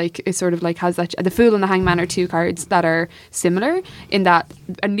sort of like has that. The Fool and the Hanged Man are two cards that are similar in that,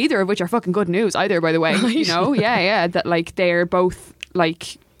 and neither of which are fucking good news either, by the way. Right. You know, that like they're both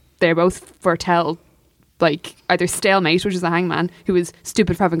foretell like either stalemate, which is the hangman who is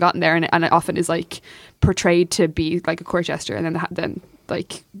stupid for having gotten there, and it often is like portrayed to be like a court jester, and then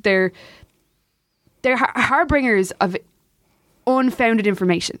like they're harbingers of unfounded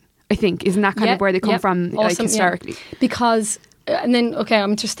information. I think isn't that kind of where they come from, like historically? Because. And then, okay,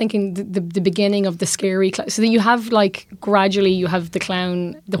 I'm just thinking the beginning of the scary clown. So that you have like gradually you have the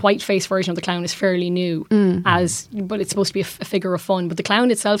clown, the white face version of the clown is fairly new but it's supposed to be a figure of fun. But the clown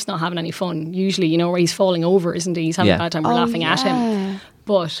itself's not having any fun usually, you know, where he's falling over, isn't he? He's having a bad time. We're laughing at him.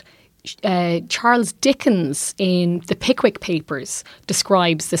 But Charles Dickens in the Pickwick Papers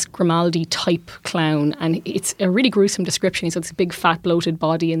describes this Grimaldi type clown, and it's a really gruesome description. He's got this big fat bloated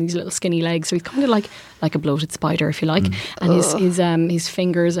body and these little skinny legs, so he's kind of like a bloated spider, if you like. And his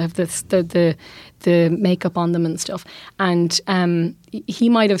fingers have the makeup on them and stuff. And he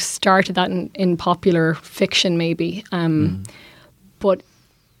might have started that in popular fiction, maybe, but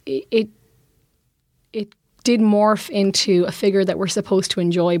it did morph into a figure that we're supposed to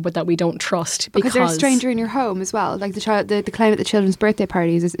enjoy but that we don't trust because there's a stranger in your home as well, like the clown at the children's birthday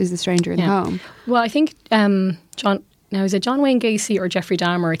parties is the stranger in the home. Well, I think is it John Wayne Gacy or Jeffrey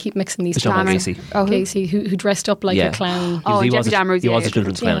Dahmer? I keep mixing these two. John Wayne Gacy. Gacy, who dressed up like a clown. Jeffrey Dahmer. He was a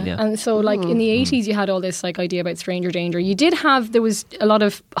children's clown, yeah. And so, like in the 80s, you had all this like idea about stranger danger. There was a lot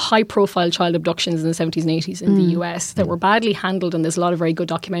of high-profile child abductions in the 70s and 80s in the US that were badly handled, and there's a lot of very good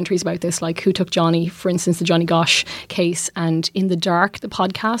documentaries about this, like Who Took Johnny, for instance, the Johnny Gosch case, and In the Dark, the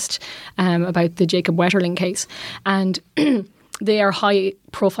podcast about the Jacob Wetterling case, and. They are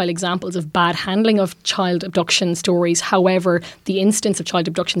high-profile examples of bad handling of child abduction stories. However, the instance of child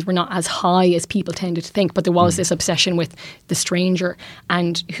abductions were not as high as people tended to think, but there was this obsession with the stranger.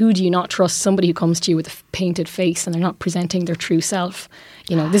 And who do you not trust? Somebody who comes to you with a painted face and they're not presenting their true self.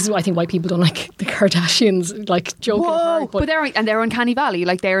 You know, this is I think why people don't like the Kardashians, like joking. Whoa, but they're uncanny valley.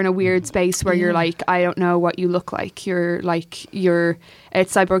 Like they're in a weird space where you're like, I don't know what you look like.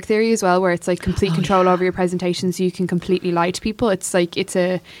 It's cyborg theory as well, where it's like complete control over your presentation, so you can completely lie to people. It's like it's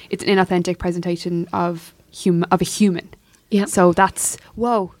an inauthentic presentation of a human. Yeah. So that's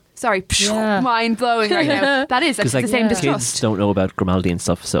sorry, mind blowing right now. That's the same distrust. Kids don't know about Grimaldi and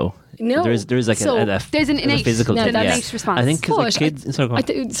stuff, so. No, there's like there's an innate physical thing. Innate response. I think because kids. But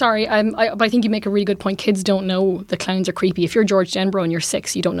I think you make a really good point. Kids don't know the clowns are creepy. If you're George Denbrough and you're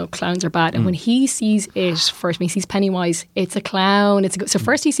 6, you don't know clowns are bad. And when he sees it first, when he sees Pennywise, it's a clown. So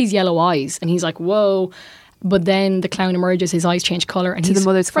first he sees yellow eyes, and he's like, "Whoa." But then the clown emerges, his eyes change colour, and he's the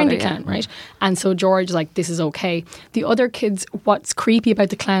mother's friendly clown, right? And so George is like, this is okay. The other kids, what's creepy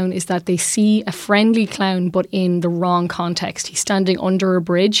about the clown is that they see a friendly clown, but in the wrong context. He's standing under a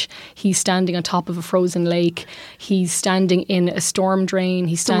bridge. He's standing on top of a frozen lake. He's standing in a storm drain.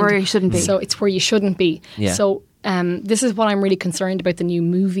 He's standing where you shouldn't be. So it's where you shouldn't be. Yeah. So this is what I'm really concerned about the new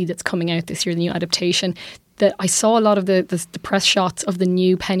movie that's coming out this year, the new adaptation. That I saw a lot of the press shots of the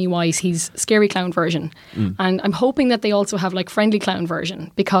new Pennywise, he's scary clown version. And I'm hoping that they also have like friendly clown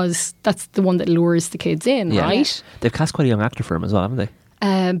version, because that's the one that lures the kids in, right? They've cast quite a young actor for him as well, haven't they?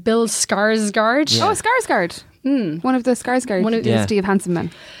 Bill Skarsgård. Yeah. Oh, Skarsgård. One of the Skarsgård, Steve Handsome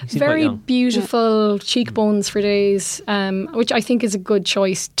men. Very beautiful cheekbones for days, which I think is a good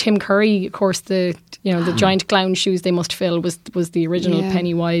choice. Tim Curry, of course, the giant clown shoes they must fill was the original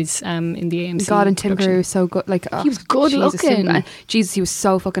Pennywise in the AMC. God, and Tim Curry was so good. Like he was good looking. Jesus, he was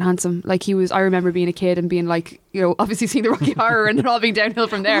so fucking handsome. Like he was. I remember being a kid and being like, obviously seeing the Rocky Horror and then all being downhill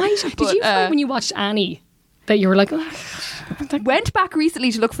from there. Right. Did you find when you watched Annie that you were like? Went back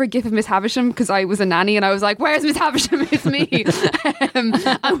recently to look for a gif of Miss Havisham because I was a nanny and I was like, where's Miss Havisham? It's me.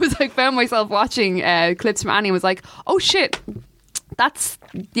 I was like, found myself watching clips from Annie and was like, oh shit, that's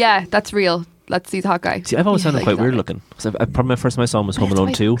real. Let's see the hot guy. See, I've always found him quite weird looking. Probably my first time I saw him was Home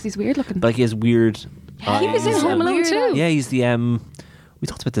Alone 2. He's weird looking. But like he has weird. He was in Home Alone 2. Yeah, he's the. We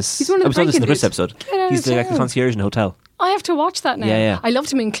talked about this. He's one of the I saw this in the first episode. He's the concierge in a hotel. I have to watch that now. Yeah. I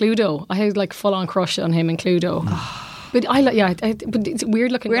loved him in Cluedo. I had like full on crush on him in Cluedo. But but it's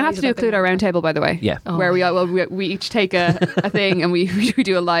weird looking. We're gonna have to do a Cluedo roundtable, by the way. Yeah, where we each take a thing and we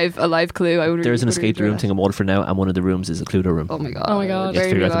do a live Clue. There's an escape room thing in Waterford now, and one of the rooms is a Cluedo room. Oh my god! You have to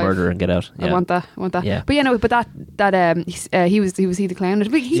figure out the murder and get out. Yeah. I want that. Yeah. But he was the clown.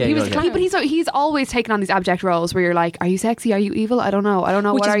 But he was the clown. But he's always taken on these abject roles where you're like, are you sexy? Are you evil? I don't know.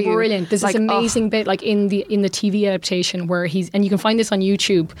 Which what are you? Which is brilliant. There's this amazing bit like in the TV adaptation where and you can find this on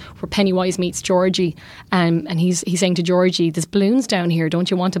YouTube, where Pennywise meets Georgie, and he's saying to Georgie, "There's balloons down here. Don't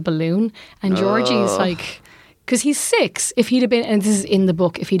you want a balloon?" And Georgie's like, because he's 6. If he'd have been, and this is in the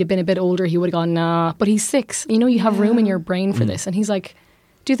book, if he'd have been a bit older, he would have gone, nah. But he's 6. You have room in your brain for this. And he's like,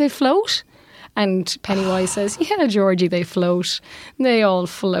 do they float? And Pennywise says, yeah, Georgie, they float. They all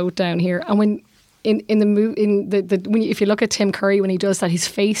float down here. And when in the movie, if you look at Tim Curry when he does that, his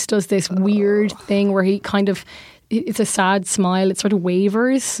face does this weird thing where he kind of it's a sad smile. It sort of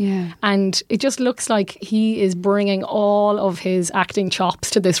wavers. Yeah. And it just looks like he is bringing all of his acting chops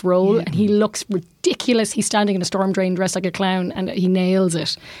to this role, and he looks ridiculous. He's standing in a storm drain dressed like a clown, and he nails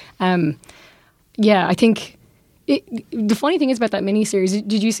it. I think the funny thing is about that miniseries,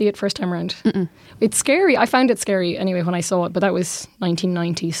 did you see it first time around? Mm-mm. It's scary. I found it scary anyway when I saw it, but that was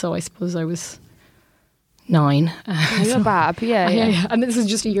 1990, so I suppose I was 9. Bab, yeah. And this is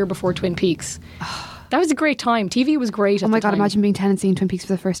just a year before Twin Peaks. That was a great time. TV was great. Oh my God, imagine being 10 and seeing Twin Peaks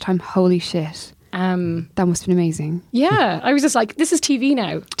for the first time. Holy shit. That must have been amazing. Yeah, I was just like, this is TV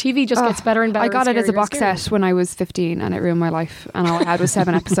now. TV just gets better and better. I got it as a box set when I was 15 and it ruined my life. And all I had was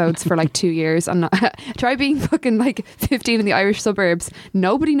 7 episodes for like 2 years. And try being fucking like 15 in the Irish suburbs.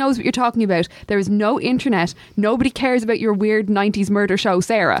 Nobody knows what you're talking about. There is no internet. Nobody cares about your weird 90s murder show,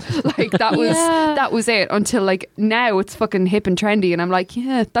 Sarah. Like that was it until like now it's fucking hip and trendy. And I'm like,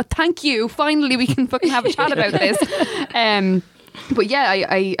 thank you. Finally we can fucking have a chat about this. But yeah,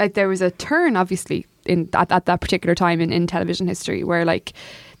 I there was a turn obviously at that particular time in television history where like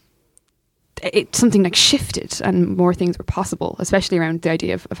something like shifted and more things were possible, especially around the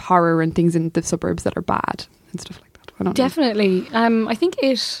idea of horror and things in the suburbs that are bad and stuff like that. I don't know. Definitely. I think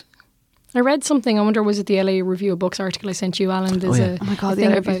I read something, I wonder was it the LA Review of Books article I sent you, Alan? Oh my God,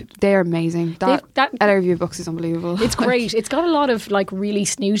 they're amazing. That LA Review of Books is unbelievable. It's great. It's got a lot of like really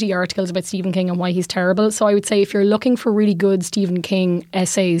snooty articles about Stephen King and why he's terrible. So I would say if you're looking for really good Stephen King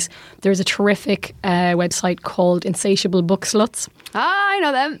essays, there's a terrific website called Insatiable Book Sluts. I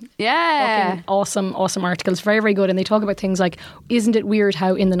know them. Yeah. Fucking awesome articles. Very, very good. And they talk about things like, isn't it weird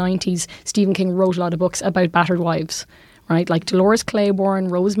how in the 90s Stephen King wrote a lot of books about battered wives? Right, like Dolores Claiborne,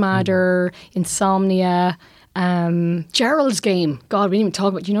 Rose Madder, Insomnia, Gerald's Game. God, we didn't even talk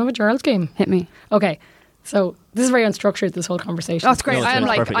about. Do you know about Gerald's Game? Hit me. Okay, so this is very unstructured. This whole conversation. Oh, it's great. I am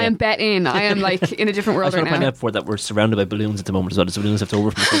like perfect, I am bet in. I am like in a different world right now. I find out before that we're surrounded by balloons at the moment as well. There's balloons left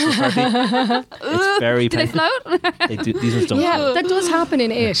over from the Christmas party. It's very painful. Do they float? These ones don't. Yeah, that does happen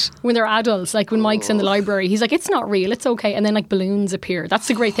in it when they're adults. Like when Mike's in the library, he's like, "It's not real. It's okay." And then like balloons appear. That's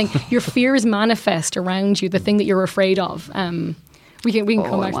the great thing. Your fears manifest around you. The thing that you're afraid of. We can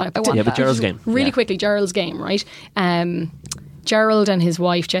come back to that. Yeah, but Gerald's Game. Really quickly, Gerald's Game, right? Gerald and his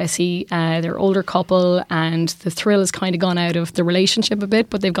wife Jessie, they're an older couple, and the thrill has kind of gone out of the relationship a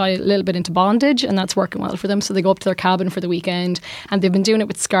bit, but they've got a little bit into bondage, and that's working well for them. So they go up to their cabin for the weekend, and they've been doing it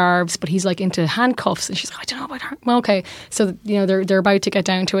with scarves, but he's like into handcuffs, and she's like, I don't know about her. Well, okay, so they're about to get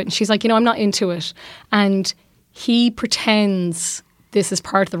down to it, and she's like, I'm not into it, and he pretends this is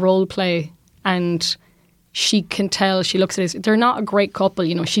part of the role play, and she can tell, she looks at they're not a great couple,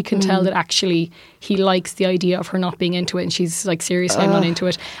 she can tell that actually he likes the idea of her not being into it, and she's like, seriously, I'm not into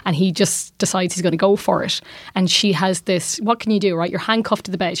it, and he just decides he's going to go for it. And she has this, what can you do, right? You're handcuffed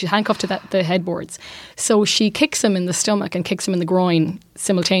to the bed, she's handcuffed to the headboards, so she kicks him in the stomach and kicks him in the groin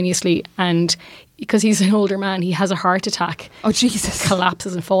simultaneously, and because he's an older man, he has a heart attack. Oh Jesus.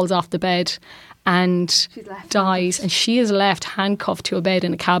 Collapses and falls off the bed and dies, and she is left handcuffed to a bed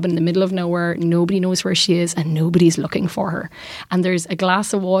in a cabin in the middle of nowhere. Nobody knows where she is, and nobody's looking for her. And there's a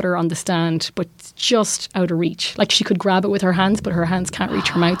glass of water on the stand, but just out of reach. Like she could grab it with her hands, but her hands can't reach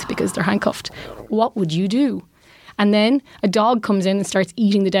her mouth because they're handcuffed. What would you do? And then a dog comes in and starts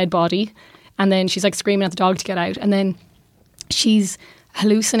eating the dead body, and then she's like screaming at the dog to get out, and then she's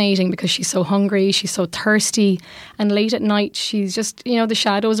hallucinating because she's so hungry, she's so thirsty, and late at night she's just, the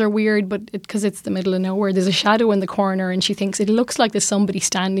shadows are weird, but because it's the middle of nowhere, there's a shadow in the corner, and she thinks it looks like there's somebody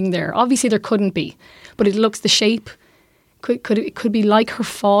standing there. Obviously there couldn't be, but it looks, the shape could be like her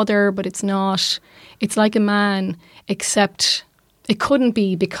father, but it's not. It's like a man, except it couldn't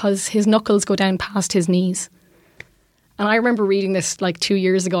be because his knuckles go down past his knees. And I remember reading this like 2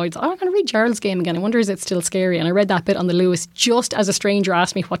 years ago. I thought, I'm going to read Gerald's Game again. I wonder, is it still scary? And I read that bit on the Lewis just as a stranger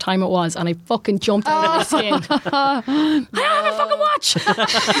asked me what time it was, and I fucking jumped out of my skin. I don't have a fucking watch.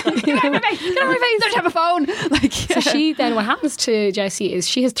 Get out of my face. I don't have a phone. So she then, what happens to Jessie is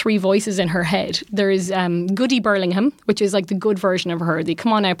she has 3 voices in her head. There is Goody Burlingham, which is like the good version of her. The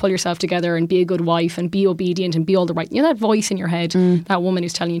come on now, pull yourself together and be a good wife and be obedient and be all the right. That voice in your head, that woman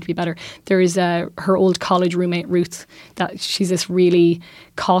who's telling you to be better. There is her old college roommate, Ruth, that she's this really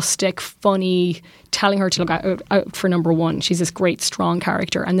caustic, funny, telling her to look out for number one. She's this great, strong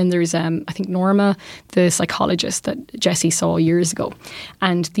character. And then there's, I think, Norma, the psychologist that Jessie saw years ago.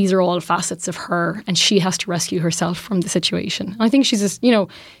 And these are all facets of her, and she has to rescue herself from the situation. And I think she's this,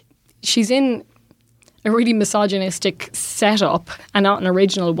 she's in a really misogynistic setup and not an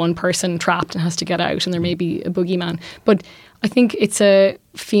original one person trapped and has to get out, and there may be a boogeyman. But I think it's a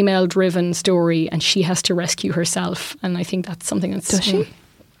female-driven story, and she has to rescue herself, and I think that's something that's... Does she?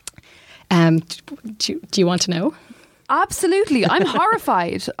 Do you want to know? Absolutely. I'm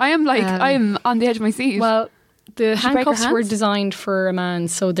horrified. I am I'm on the edge of my seat. Well, the She break her handcuffs were hands? designed for a man,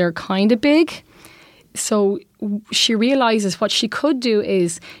 so they're kind of big. So she realizes what she could do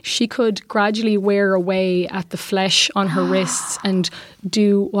is she could gradually wear away at the flesh on her wrists and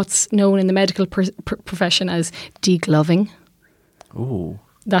do what's known in the medical profession as degloving. Ooh.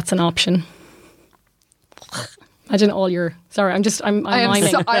 That's an option. Imagine all your... Sorry, I'm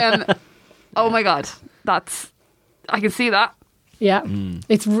miming. I am. Oh my God. I can see that. Yeah.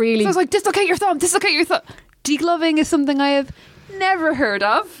 It's really... So I was like, dislocate your thumb. Degloving is something I have never heard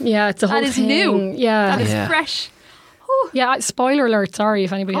of. Yeah, it's a whole That is thing. new. Yeah. That is Yeah. fresh. Yeah, spoiler alert, sorry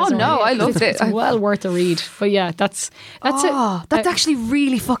if anybody hasn't no, read I loved It's it. well worth a read. But yeah, that's it. That's actually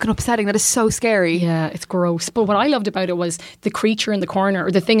really fucking upsetting. That is so scary. Yeah, it's gross. But what I loved about it was the creature in the corner,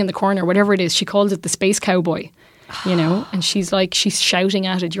 or the thing in the corner, whatever it is, she called it the space cowboy. You know, and she's shouting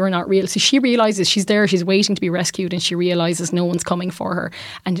at it, you're not real. So she realizes she's there, she's waiting to be rescued, and she realizes no one's coming for her.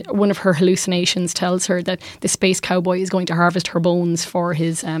 And one of her hallucinations tells her that the space cowboy is going to harvest her bones for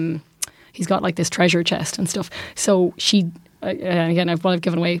his, he's got like this treasure chest and stuff. So she, again, I've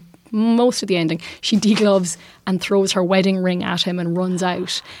given away most of the ending. She degloves and throws her wedding ring at him and runs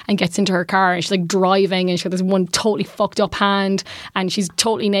out and gets into her car, and she's like driving, and she's got this one totally fucked up hand, and she's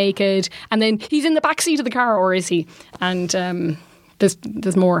totally naked, and then he's in the back seat of the car, or is he? And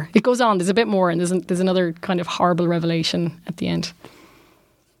there's more. It goes on. There's a bit more, and there's another kind of horrible revelation at the end.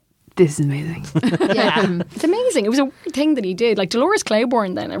 This is amazing. Yeah, it's amazing. It was a weird thing that he did. Like Dolores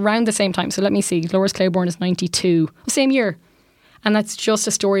Claiborne then, around the same time. So let me see. Dolores Claiborne is 92. Same year. And that's just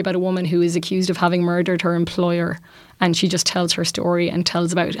a story about a woman who is accused of having murdered her employer. And she just tells her story and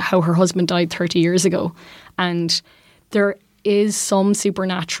tells about how her husband died 30 years ago. And there is some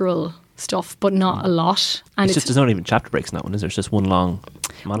supernatural stuff, but not a lot. And It's just, there's not even chapter breaks in that one, is there? It's just one long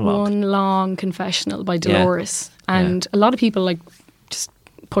monologue. one long confessional by Dolores. Yeah. And a lot of people just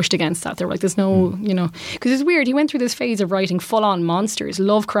pushed against that. They were like, there's no, because it's weird. He went through this phase of writing full-on monsters,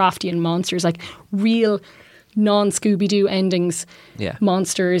 Lovecraftian monsters, like real non-Scooby-Doo endings,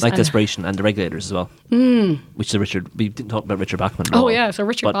 monsters. Like Desperation and The Regulators as well. Which is we didn't talk about Richard Bachman at all. Oh yeah, so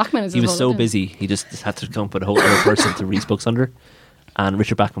Richard Bachman is... He was so busy, he just had to come up with a whole other person to read his books under. And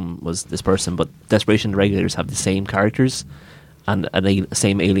Richard Bachman was this person, but Desperation and The Regulators have the same characters and the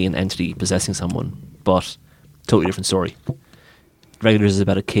same alien entity possessing someone, but totally different story. Regulators is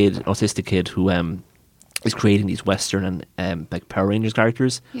about a autistic kid who is creating these Western and like Power Rangers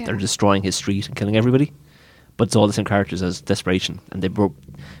characters that are destroying his street and killing everybody. But it's all the same characters as Desperation, and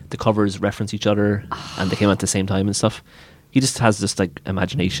the covers reference each other, and they came out at the same time and stuff. He just has this like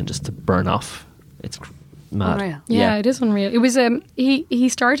imagination just to burn off. It's mad. Unreal. Yeah, it is unreal. It was he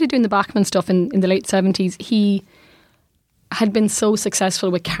started doing the Bachman stuff in the late 70s. He had been so successful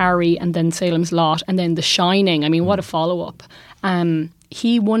with Carrie and then Salem's Lot and then The Shining. I mean, what a follow-up.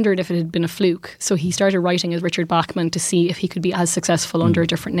 He wondered if it had been a fluke, so he started writing as Richard Bachman to see if he could be as successful under a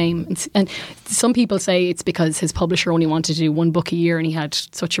different name. And some people say it's because his publisher only wanted to do one book a year and he had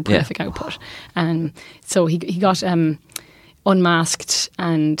such a prolific output. So he got unmasked,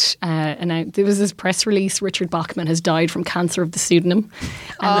 and there was this press release: Richard Bachman has died from cancer of the pseudonym.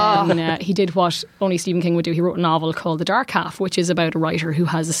 And then he did what only Stephen King would do. He wrote a novel called The Dark Half, which is about a writer who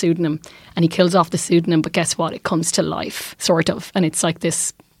has a pseudonym, and he kills off the pseudonym, but guess what? It comes to life, sort of, and it's like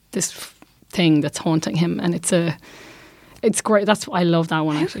this thing that's haunting him, and it's great. I love that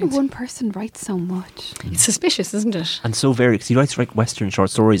one. How Actually, can one person write so much? it's suspicious, isn't it? And so varied, because he writes like Western short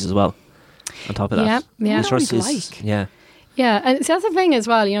stories as well. On top of that, Yeah. His short What stories- like? yeah. Yeah, and that's the thing as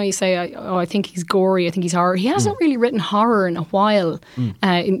well. You say, I think he's gory, I think he's horror. He hasn't really written horror in a while.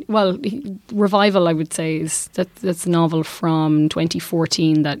 Revival, I would say, that's a novel from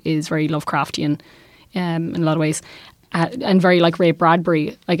 2014 that is very Lovecraftian in a lot of ways. And very like Ray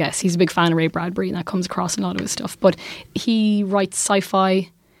Bradbury, I guess. He's a big fan of Ray Bradbury, and that comes across in a lot of his stuff. But he writes sci-fi,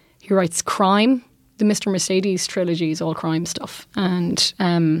 he writes crime. The Mr. Mercedes trilogy is all crime stuff, and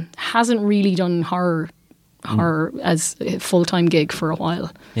hasn't really done horror as a full-time gig for a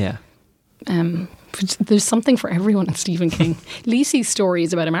while. Yeah. There's something for everyone in Stephen King. Lisi's story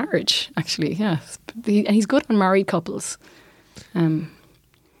is about a marriage, actually. Yeah, and he's good on married couples. Yeah,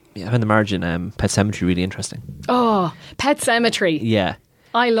 I found the marriage in Pet Sematary really interesting. Oh, Pet Sematary. Yeah.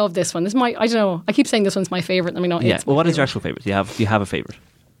 I love this one. This is I don't know. I keep saying this one's my favourite. Let me know. Yeah. Well, what is your actual favourite? Do you have a favourite?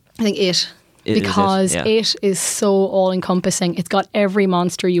 I think It. It is Because yeah. it is so all-encompassing. It's got every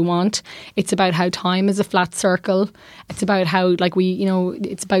monster you want. It's about how time is a flat circle. It's about how,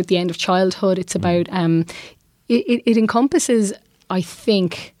 it's about the end of childhood. It's about, it encompasses I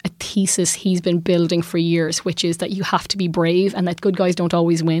think, a thesis he's been building for years, which is that you have to be brave and that good guys don't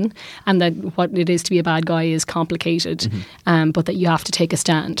always win, and that what it is to be a bad guy is complicated, but that you have to take a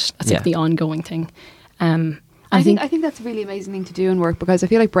stand. That's like the ongoing thing. I think that's a really amazing thing to do in work, because I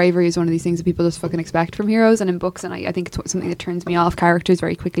feel like bravery is one of these things that people just fucking expect from heroes and in books, and I think it's something that turns me off characters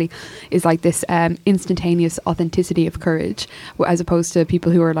very quickly, is like this instantaneous authenticity of courage, as opposed to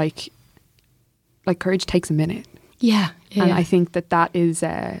people who are like courage takes a minute. Yeah. And I think that is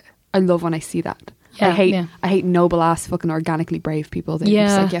I love when I see that. Yeah, I hate noble ass fucking organically brave people. They're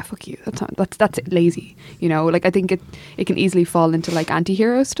just like, fuck you. That's lazy. You know, like I think it can easily fall into like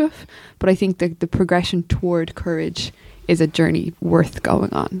anti-hero stuff, but I think the progression toward courage is a journey worth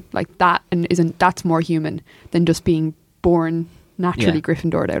going on. Like that, and that's more human than just being born naturally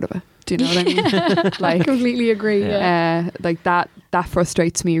Gryffindored out of it. Do you know what I mean? Like, I completely agree. Like that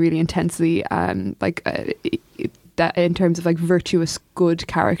frustrates me really intensely. That in terms of like virtuous good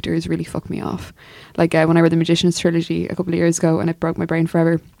characters really fuck me off. Like when I read the Magician's trilogy a couple of years ago, and it broke my brain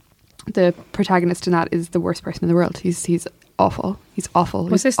forever. The protagonist in that is the worst person in the world. He's awful. He's awful.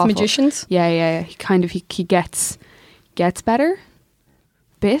 Was this awful. The Magicians? Yeah. He gets better,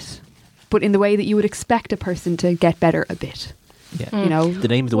 bit, but in the way that you would expect a person to get better a bit. Yeah. You know, the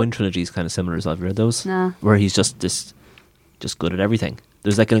Name of the Wind trilogy is kind of similar as well. Have you read those? Nah. Where he's just good at everything.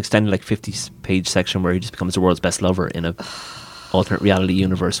 There's like an extended 50-page section where he just becomes the world's best lover in a alternate reality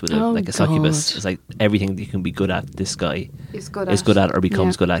universe with a succubus. It's like everything that you can be good at, this guy is good at or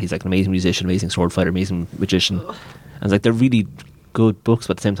becomes good at. He's like an amazing musician, amazing sword fighter, amazing magician. And it's like they're really good books,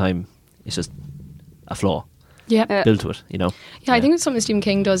 but at the same time it's just a flaw. Yeah. Built to it, you know. Yeah, I think something Stephen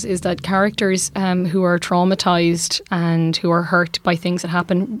King does is that characters who are traumatized and who are hurt by things that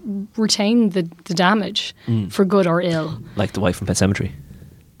happen retain the damage for good or ill. Like the wife from Pet Sematary.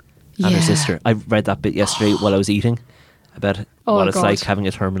 And her sister. I read that bit yesterday while I was eating about what it's like having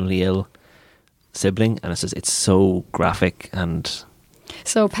a terminally ill sibling, and it's so graphic and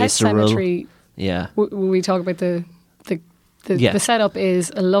so Pet Sematary. Yeah. We talk about the setup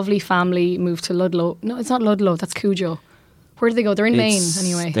is a lovely family moved to Ludlow. No, it's not Ludlow. That's Cujo. Where do they go? They're in Maine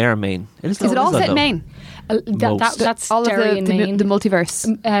anyway. They're in Maine. Is it all set in Maine? That's all Derry of in Maine. The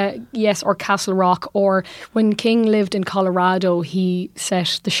multiverse. Yes, or Castle Rock. Or when King lived in Colorado, he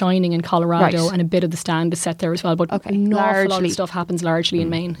set The Shining in Colorado, and a bit of The Stand is set there as well. But an awful lot of stuff happens largely in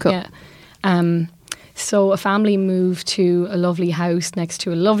Maine. Cool. Yeah. So a family moved to a lovely house next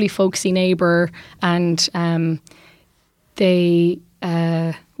to a lovely folksy neighbour, and they...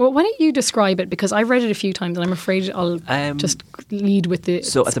 well, why don't you describe it? Because I've read it a few times and I'm afraid I'll just lead with the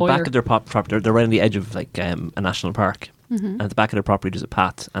So at spoiler. the back of their property, they're right on the edge of like a national park. And at the back of their property there's a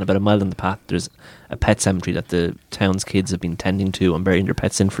path, and about a mile on the path there's a pet cemetery that the town's kids have been tending to and burying their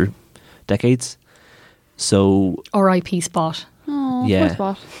pets in for decades. So R.I.P. Spot. Oh, yeah,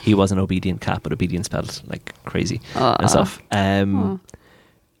 poor Spot. he was an obedient cat, but obedient spelled like crazy and stuff. And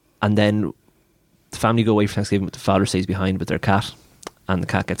then the family go away for Thanksgiving, but the father stays behind with their cat, and the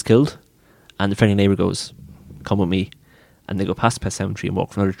cat gets killed, and the friendly neighbour goes, come with me, and they go past the pet cemetery and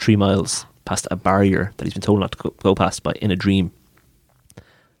walk for another 3 miles past a barrier that he's been told not to go past in a dream,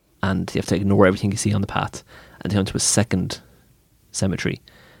 and you have to ignore everything you see on the path, and they come to a second cemetery,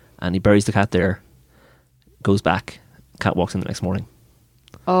 and he buries the cat there, goes back, cat walks in the next morning.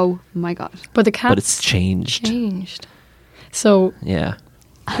 Oh my god. But the cat... But it's changed. So... Yeah.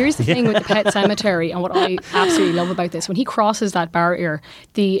 Here's the thing with the pet cemetery, and what I absolutely love about this. When he crosses that barrier,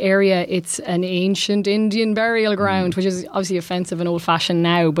 the area, it's an ancient Indian burial ground, which is obviously offensive and old-fashioned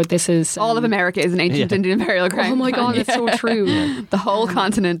now, but this is... all of America is an ancient Indian burial ground. Oh my God, that's so true. The whole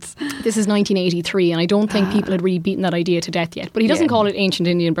continent. This is 1983, and I don't think people had really beaten that idea to death yet. But he doesn't call it ancient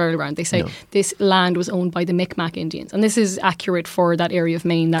Indian burial ground. They say this land was owned by the Micmac Indians, and this is accurate for that area of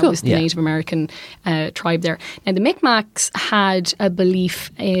Maine. That was the Native American tribe there. Now, the Micmacs had a belief,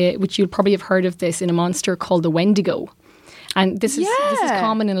 which you'll probably have heard of this, in a monster called the Wendigo. And this is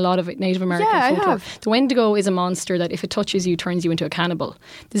common in a lot of Native American folklore. The Wendigo is a monster that, if it touches you, turns you into a cannibal.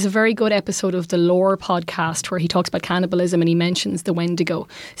 There's a very good episode of the Lore podcast where he talks about cannibalism and he mentions the Wendigo.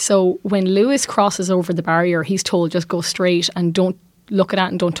 So when Lewis crosses over the barrier, he's told just go straight and don't look at that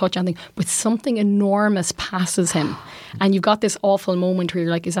and don't touch anything. But something enormous passes him. And you've got this awful moment where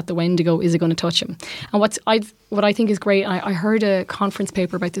you're like, is that the Wendigo? Is it going to touch him? And what I think is great, I heard a conference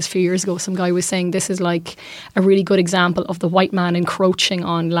paper about this a few years ago. Some guy was saying this is like a really good example of the white man encroaching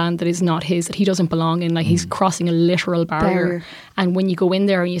on land that is not his, that he doesn't belong in. Like he's crossing a literal barrier. And when you go in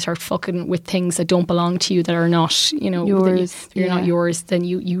there and you start fucking with things that don't belong to you, that are not, yours, you're not yours, then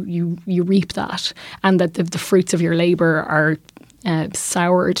you reap that. And that the fruits of your labour are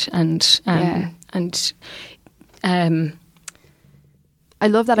I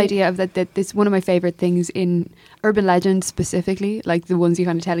love that idea of that this one of my favorite things in urban legends specifically, like the ones you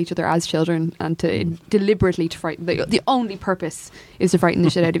kind of tell each other as children, and to deliberately to frighten. The only purpose is to frighten the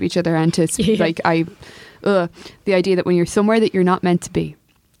shit out of each other, and to the idea that when you're somewhere that you're not meant to be,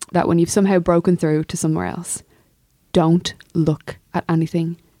 that when you've somehow broken through to somewhere else, don't look at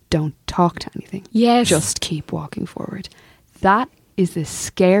anything, don't talk to anything. Yes. Just keep walking forward. That is the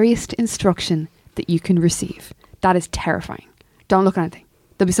scariest instruction that you can receive. That is terrifying. Don't look at anything.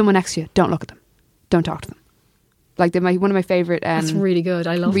 There'll be someone next to you. Don't look at them. Don't talk to them. Like one of my favourite that's really good.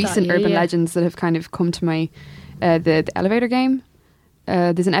 I love recent that. urban legends that have kind of come to my the elevator game.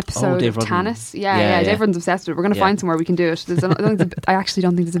 There's an episode of Tanis. Yeah. Dave Rudden's obsessed with it. We're going to find somewhere we can do it. I actually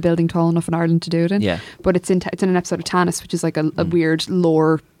don't think there's a building tall enough in Ireland to do it in. Yeah. But it's in an episode of Tanis, which is like a weird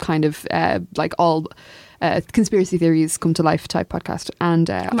lore kind of like all conspiracy theories come to life type podcast. And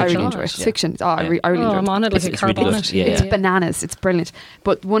I really enjoy it. It's fiction. I really enjoy it. I'm on it like a carp on it. It's bananas. It's brilliant.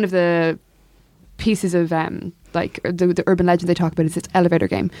 But one of the pieces of the urban legend they talk about is this elevator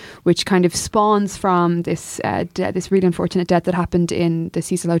game, which kind of spawns from this this really unfortunate death that happened in the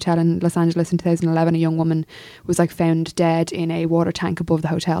Cecil Hotel in Los Angeles in 2011. A young woman was found dead in a water tank above the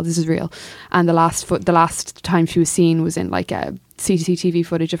hotel. This is real, and the last time she was seen was in CCTV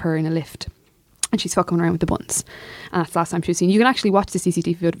footage of her in a lift. And she's fucking around with the buttons, and that's the last time she was seen. You can actually watch the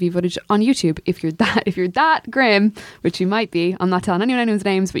CCTV footage on YouTube if you're that grim, which you might be. I'm not telling anyone's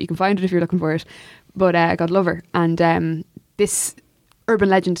names, but you can find it if you're looking for it. But God love her, and this urban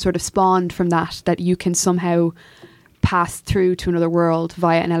legend sort of spawned from that you can somehow pass through to another world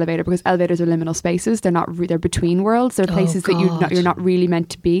via an elevator, because elevators are liminal spaces. They're not. They're between worlds. They're places that you're not really meant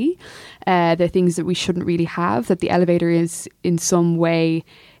to be. They're things that we shouldn't really have. That the elevator is in some way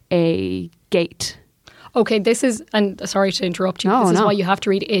a gate. Okay, this is, and sorry to interrupt you, this is why you have to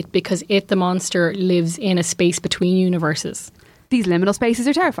read It, because It, the monster, lives in a space between universes. These liminal spaces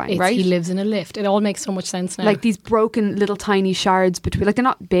are terrifying, right? He lives in a lift. It all makes so much sense now. Like these broken little tiny shards between, they're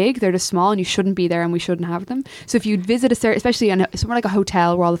not big, they're just small, and you shouldn't be there and we shouldn't have them. So if you'd visit especially somewhere like a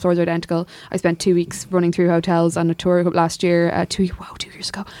hotel where all the floors are identical. I spent 2 weeks running through hotels on a tour last year, 2 years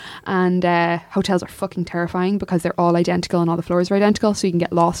ago. And hotels are fucking terrifying because they're all identical and all the floors are identical, so you can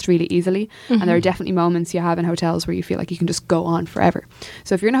get lost really easily. Mm-hmm. And there are definitely moments you have in hotels where you feel like you can just go on forever.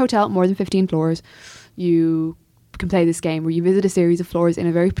 So if you're in a hotel more than 15 floors, you can play this game where you visit a series of floors in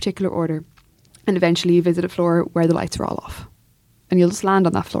a very particular order, and eventually you visit a floor where the lights are all off, and you'll just land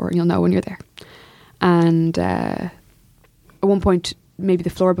on that floor and you'll know when you're there. And at one point, maybe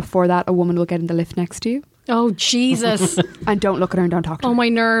the floor before that, a woman will get in the lift next to you. Oh Jesus! And don't look at her and don't talk to her. Oh, my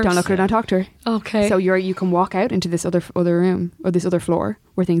nerves! Don't look at her, don't talk to her. Okay. So you can walk out into this other room or this other floor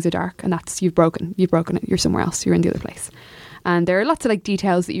where things are dark, and that's you've broken it. You're somewhere else. You're in the other place. And there are lots of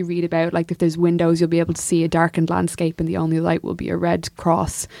details that you read about, like if there's windows, you'll be able to see a darkened landscape, and the only light will be a red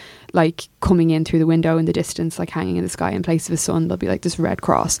cross, coming in through the window in the distance, hanging in the sky in place of a sun. There'll be this red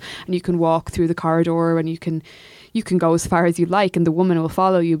cross, and you can walk through the corridor, and you can go as far as you like, and the woman will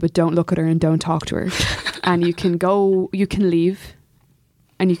follow you, but don't look at her and don't talk to her. And you can leave,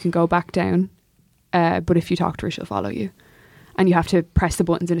 and you can go back down, but if you talk to her, she'll follow you, and you have to press the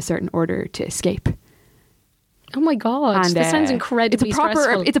buttons in a certain order to escape. Oh my God, this sounds incredibly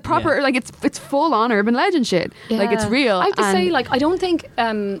stressful. It's a proper, it's full on urban legend shit. Yeah. It's real. I have to say, I don't think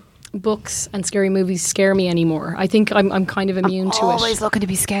books and scary movies scare me anymore. I think I'm kind of immune to it. I'm always looking to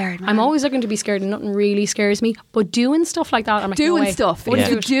be scared, man. I'm always looking to be scared, and nothing really scares me. But doing stuff like that, I'm like, doing no way. stuff. What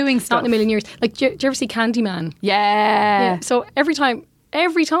It's doing stuff. Not in a million years. Do you ever see Candyman? Yeah. So every time,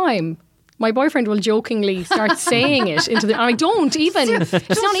 my boyfriend will jokingly start saying it into the... And I don't even...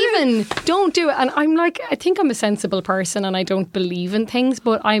 It's not even... Don't do it. And I'm like, I think I'm a sensible person and I don't believe in things,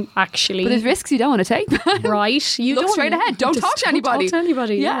 but I'm actually... But there's risks you don't want to take. Right. You look straight ahead. Don't talk to anybody. Don't talk to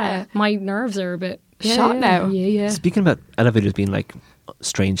anybody. Yeah. My nerves are a bit... shot now. Yeah. Speaking about elevators being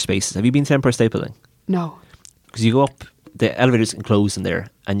strange spaces, have you been to Empire State Building? No. Because you go up, the elevator's enclosed in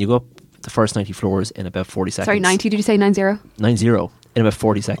there, and you go up the first 90 floors in about 40 seconds. Sorry, 90, did you say 90? 90 in about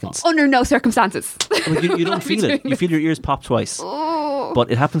 40 seconds. Under no circumstances. You don't feel it. You feel your ears pop twice. Oh. But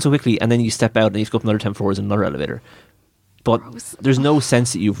it happens so quickly, and then you step out and you have to go up another 10 floors in another elevator. But there's no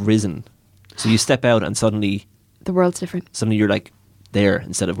sense that you've risen. So you step out and suddenly... The world's different. Suddenly you're there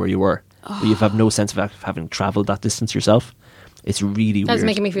instead of where you were. Oh. But you have no sense of having travelled that distance yourself. It's really weird. That's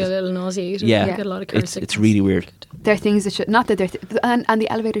making me feel a little nauseated. Yeah. I get a lot of cursing. It's really weird. There are things that should... Not that they're... and the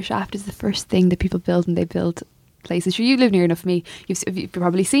elevator shaft is the first thing that people build when they build places. Sure, you live near enough for me. You've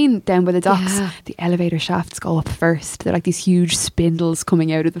probably seen down by the docks, the elevator shafts go up first. They're like these huge spindles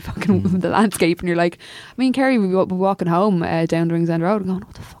coming out of the fucking the landscape, and you're like, Kerry, we were walking home down Ringsend Road and going,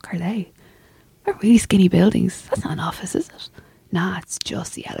 what the fuck are they? They're really skinny buildings. That's not an office, is it? nah, it's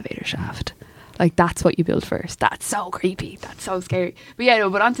just the elevator shaft. Like, that's what you build first. That's so creepy. That's so scary. But yeah,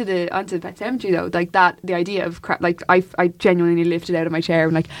 no, but onto Pet Sematary though, like that, the idea of like I genuinely lifted out of my chair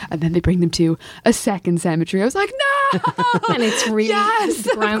and then they bring them to a second cemetery. I was like, no. And it's really, yes,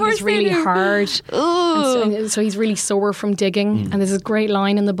 the ground is really hard. And so he's really sore from digging. And there's a great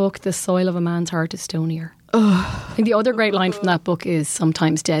line in the book: "The soil of a man's heart is stonier." I think the other great line from that book is,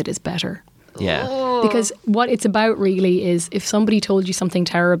 "Sometimes dead is better." Yeah. Because what it's about really is, if somebody told you something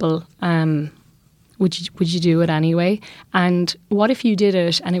terrible, would you do it anyway? And what if you did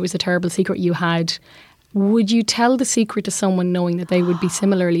it and it was a terrible secret you had? Would you tell the secret to someone knowing that they would be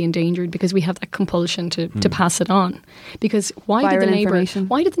similarly endangered? Because we have that compulsion to pass it on. Because why did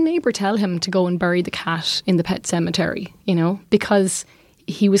the neighbour tell him to go and bury the cat in the pet cemetery? You know, because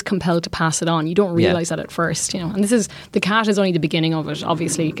he was compelled to pass it on. You don't realise that at first, you know. And the cat is only the beginning of it.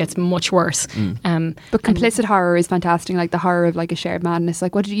 Obviously, it gets much worse. But complicit horror is fantastic. Like the horror of like a shared madness.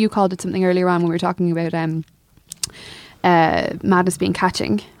 Like, what did you called it something earlier on when we were talking about madness being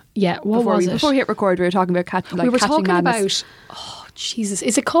catching? Yeah, what was it? Before we hit record, we were talking about catching madness. We were talking about, oh Jesus,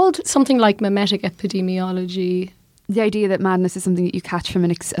 is it called something like mimetic epidemiology? The idea that madness is something that you catch from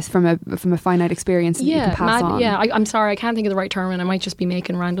a finite experience and you can pass on. Yeah, I'm sorry, I can't think of the right term, and I might just be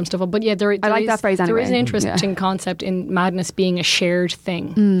making random stuff up. But yeah, there I like that phrase anyway. There is an interesting concept in madness being a shared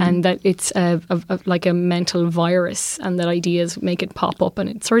thing, and that it's like a mental virus, and that ideas make it pop up, and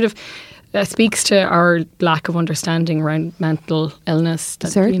it sort of speaks to our lack of understanding around mental illness.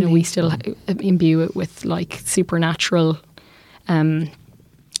 That Certainly. You know, we still imbue it with like supernatural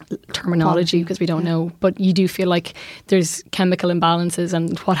terminology because we don't know, but you do feel like there's chemical imbalances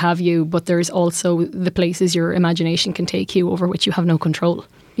and what have you, but there's also the places your imagination can take you over which you have no control.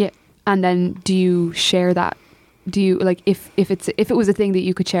 Yeah. And then do you share that? Do you, like, if it was a thing that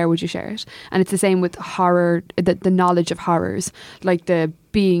you could share, would you share it? And it's the same with horror, the knowledge of horrors, like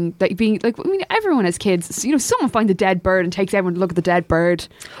being like, I mean, everyone has kids, you know, someone finds a dead bird and takes everyone to look at the dead bird.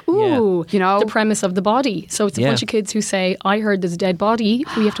 Ooh, you know, the premise of the body. So it's a bunch of kids who say, I heard there's a dead body,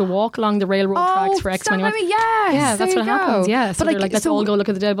 we have to walk along the railroad tracks for X many months. Yeah, that's what happens. Yeah, so but they're like, let's all go look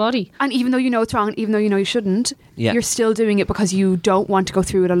at the dead body. And even though you know it's wrong, even though you know you shouldn't, you're still doing it because you don't want to go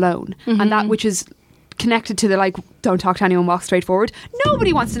through it alone. And that which is connected to the, like, don't talk to anyone, walk straight forward.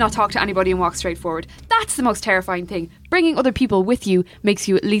 Nobody wants to not talk to anybody and walk straight forward. That's the most terrifying thing. Bringing other people with you makes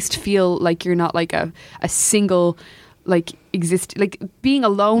you at least feel like you're not like a single, like, like being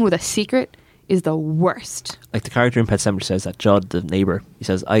alone with a secret is the worst. Like the character in Pet Sematary says that Judd, the neighbour, he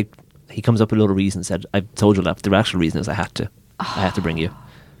says, he comes up with a load of reasons, said, I told you that the actual reason is I had to bring you.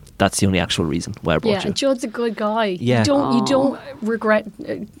 That's the only actual reason why I brought you. Yeah, Judd's a good guy. Yeah. You don't regret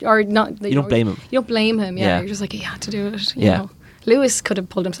or not. You don't blame him. You don't blame him. Yeah, you're just like, he had to do it. You know. Lewis could have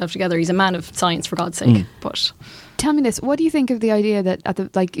pulled himself together. He's a man of science, for God's sake. But tell me this: what do you think of the idea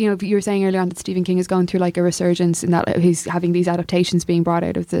that you were saying earlier on that Stephen King is going through like a resurgence in that he's having these adaptations being brought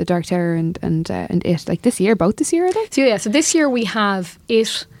out of the Dark Tower and It, like this year, both this year, are they? So this year we have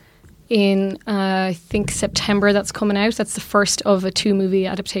It. In I think September, that's coming out. That's the first of a 2-movie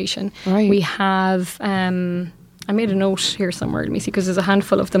adaptation. Right. We have I made a note here somewhere, let me see, because there's a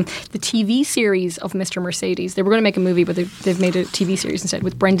handful of them. The TV series of Mr. Mercedes. They were going to make a movie, but they've made a TV series instead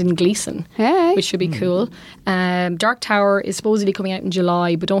with Brendan Gleeson, which should be cool. Dark Tower is supposedly coming out in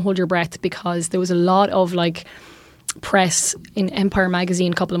July, but don't hold your breath because there was a lot of like press in Empire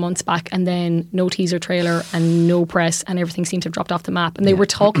magazine a couple of months back, and then no teaser trailer and no press, and everything seemed to have dropped off the map. And they were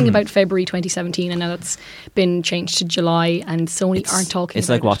talking about February 2017, and now that's been changed to July, and Sony aren't talking it's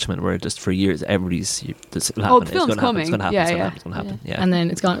about like Watchmen, where just for years everybody's this will happen, the film's coming. It's going to happen. Yeah. And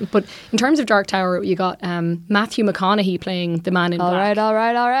then it's gone. But in terms of Dark Tower, you got Matthew McConaughey playing the Man in Black. All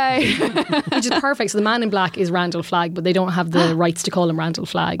right. Which is perfect. So the Man in Black is Randall Flagg, but they don't have the rights to call him Randall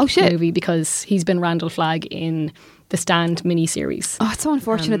Flagg movie because he's been Randall Flagg in the Stand miniseries. Oh, it's so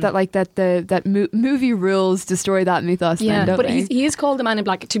unfortunate that movie rules destroy that mythos. Yeah, then, but he is called the Man in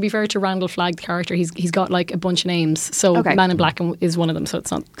Black. To be fair to Randall Flagg, the character, he's got like a bunch of names. So Man in Black is one of them. So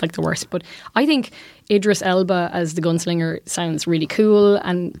it's not like the worst. But I think Idris Elba as the gunslinger sounds really cool,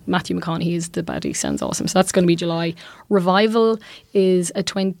 and Matthew McConaughey as the baddie sounds awesome. So that's going to be July. Revival is a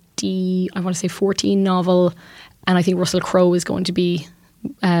 14 novel, and I think Russell Crowe is going to be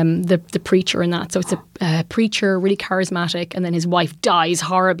the preacher in that. So it's a preacher, really charismatic, and then his wife dies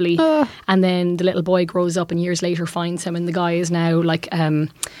horribly, and then the little boy grows up and years later finds him, and the guy is now like an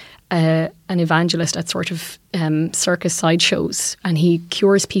evangelist at sort of circus sideshows, and he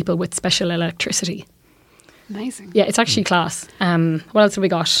cures people with special electricity. Amazing. Yeah, it's actually class. What else have we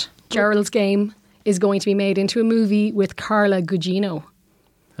got? Gerald's Game is going to be made into a movie with Carla Gugino.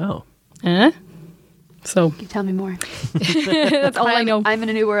 Oh. So Tell me more. that's all I know. I'm in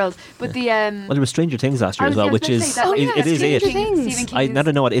a new world. But the Well, there was Stranger Things last year I as was well, just which gonna is say that, like, it is Stranger it. Things. Stephen I King's-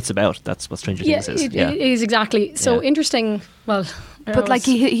 don't know what it's about. That's what Stranger Things is. it is exactly. So Yeah. interesting. Well, But like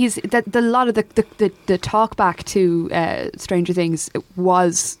he's that the lot of the talk back to Stranger Things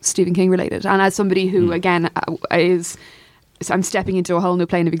was Stephen King related, and as somebody who again is. So I'm stepping into a whole new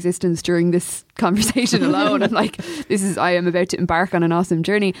plane of existence during this conversation alone. And like, I am about to embark on an awesome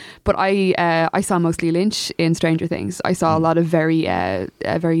journey. But I saw mostly Lynch in Stranger Things. I saw a lot of very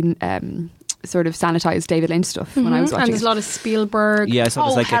sort of sanitized David Lynch stuff when I was watching and there's it. a lot of Spielberg. Yeah, so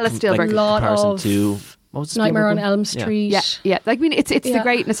there's Oh, like hella Spielberg. a Lot comparison of to what was the Nightmare on Spielberg one? Elm Street. Yeah. Like, I mean, it's the Yeah.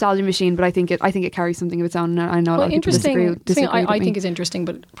 great nostalgia machine, but I think it carries something of its own. And I know a lot Well, of people interesting disagree thing with I me. think is interesting,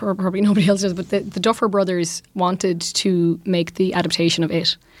 but probably nobody else does. But the Duffer Brothers wanted to make the adaptation of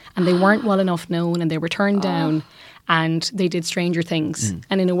it, and they weren't well enough known, and they were turned down. And they did Stranger Things,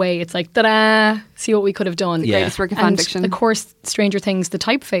 and in a way, it's like, ta-da! See what we could have done. Yeah. Greatest work of fan And fiction. of course, Stranger Things, the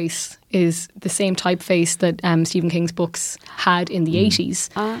typeface is the same typeface that Stephen King's books had in the 80s.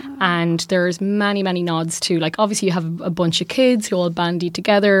 And there's many, many nods to, like, obviously you have a bunch of kids who all bandy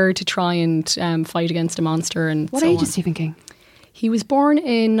together to try and fight against a monster and What so age on. is Stephen King? He was born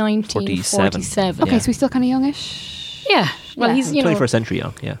in 1947. Okay, Yeah. so he's still kind of youngish. Yeah. Well, Yeah. he's, you know, 21st century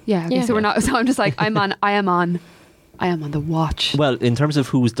young, yeah. Yeah. Okay, Yeah. so we're not. So I'm just like I am on the watch. Well, in terms of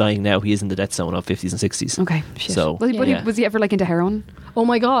who's dying now, he is in the death zone of 50s and 60s. Okay. Shit. So, Yeah. Was he ever like into heroin? oh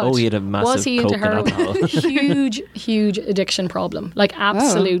my God. Oh, he had a massive Was he into coke and heroin? alcohol. huge addiction problem. Like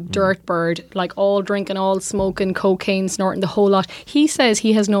absolute dirt bird. Like all drinking, all smoking, cocaine, snorting, the whole lot. He says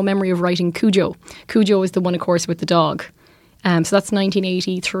he has no memory of writing Cujo. Cujo is the one, of course, with the dog. So that's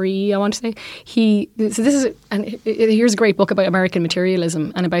 1983, I want to say. Here's a great book about American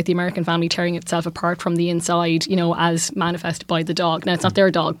materialism and about the American family tearing itself apart from the inside, you know, as manifested by the dog. Now, it's not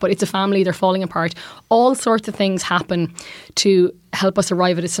their dog, but it's a family, they're falling apart. All sorts of things happen to help us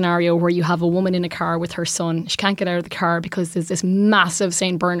arrive at a scenario where you have a woman in a car with her son. She can't get out of the car because there's this massive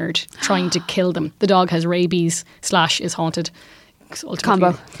St. Bernard trying to kill them. The dog has rabies / is haunted.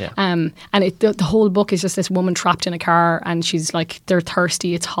 Combo. Yeah. And the whole book is just this woman trapped in a car, and she's like, they're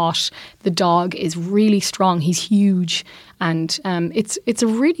thirsty, it's hot. The dog is really strong, he's huge, and it's a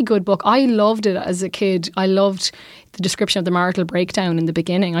really good book. I loved it as a kid. I loved the description of the marital breakdown in the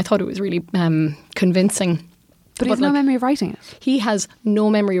beginning. I thought it was really convincing. But he has no like, memory of writing it. He has no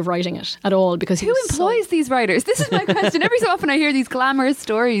memory of writing it at all because he Who was employs these writers? This is my question. Every so often I hear these glamorous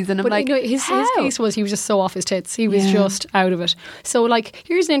stories and I'm But like, you know, his case was he was just so off his tits. He was Yeah. just out of it. So like,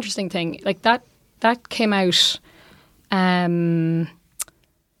 here's an interesting thing. Like that came out.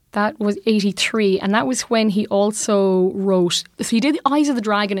 That was 83, and that was when he also wrote. So he did Eyes of the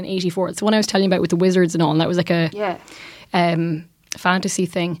Dragon in 84. It's the one I was telling you about with the wizards and all. And that was like a fantasy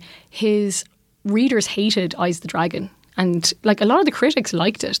thing. His readers hated Eyes of the Dragon. And like a lot of the critics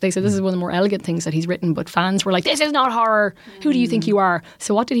liked it. They said this is one of the more elegant things that he's written, but fans were like, this is not horror. Who do you think you are?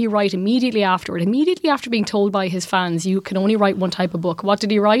 So what did he write immediately afterward? Immediately after being told by his fans, you can only write one type of book. What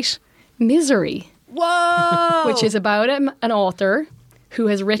did he write? Misery. whoa! Which is about an author who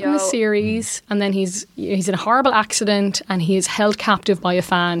has written a series, and then he's in a horrible accident, and he is held captive by a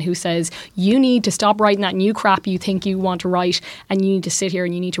fan who says, you need to stop writing that new crap you think you want to write, and you need to sit here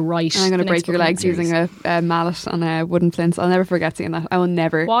and you need to write. I'm going to the break next your book in legs the series. using a mallet on a wooden flint. I'll never forget seeing that. I will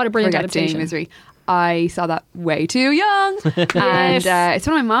never What a brilliant forget seeing adaptation. Misery. I saw that way too young. And it's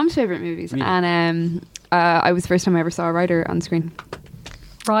one of my mom's favourite movies. Really? And I was the first time I ever saw a writer on screen.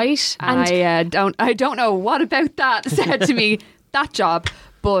 Right. And I don't know what about that said to me that job,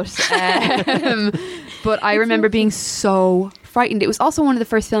 but I remember being so frightened. It was also one of the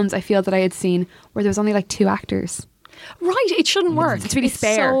first films I feel that I had seen where there was only like two actors. Right, it shouldn't work. It's really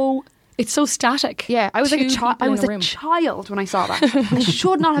spare. It's so static. Yeah, I was like Two I people was in a room. child when I saw that. I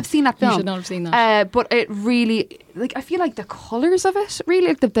should not have seen that film. You should not have seen that. But it really, like, I feel like the colours of it, really,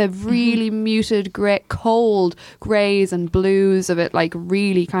 like the really muted, grey, cold greys and blues of it, like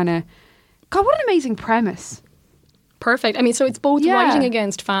really kind of. God, what an amazing premise! Perfect. I mean, so it's both Yeah. writing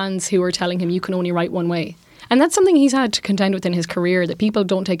against fans who are telling him you can only write one way. And that's something he's had to contend with in his career, that people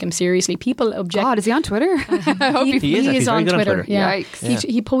don't take him seriously. People object. God, is he on Twitter? I hope He is actually very on good on Twitter. Twitter. Yeah. Yikes.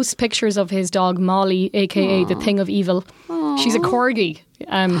 He posts pictures of his dog Molly, aka the Thing of Evil. She's a corgi,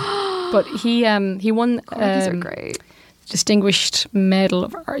 but he won Corgis are great. distinguished medal.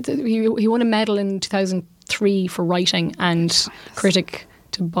 He won a medal in 2003 for writing, and critic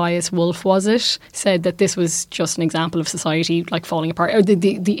Tobias Wolff, was it, said that this was just an example of society like falling apart, or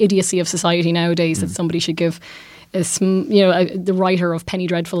the idiocy of society nowadays, that somebody should give the writer of Penny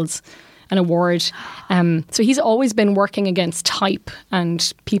Dreadfuls an award. So he's always been working against type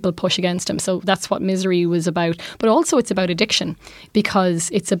and people push against him. So that's what Misery was about. But also it's about addiction, because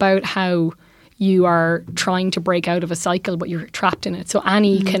it's about how you are trying to break out of a cycle, but you're trapped in it. So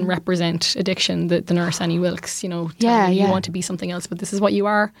Annie can represent addiction, the nurse Annie Wilkes, telling you want to be something else, but this is what you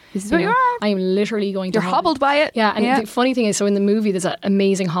are. This is what you are. I am literally going to You're hobbled by it. Yeah, and the funny thing is, so in the movie, there's an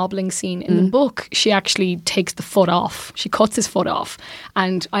amazing hobbling scene. In the book, she actually takes the foot off. She cuts his foot off.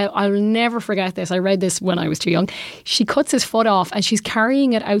 And I'll never forget this. I read this when I was too young. She cuts his foot off and she's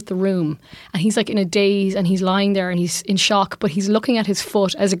carrying it out the room. And he's like in a daze and he's lying there and he's in shock, but he's looking at his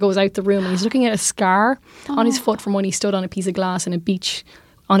foot as it goes out the room, and he's looking at a scar on his foot from when he stood on a piece of glass on a beach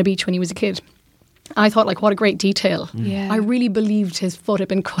when he was a kid. I thought, like, what a great detail. Yeah. I really believed his foot had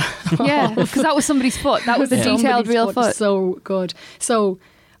been cut off. Yeah, because that was somebody's foot. That was a detailed real foot. So good. So,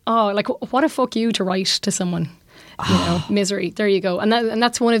 like, what a fuck you to write to someone. Misery. There you go. And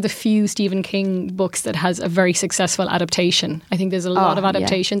that's one of the few Stephen King books that has a very successful adaptation. I think there's a lot of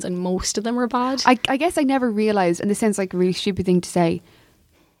adaptations and most of them are bad. I guess I never realised, and this sounds like a really stupid thing to say,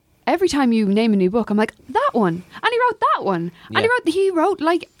 every time you name a new book, I'm like, that one. And he wrote that one. Yeah. And he wrote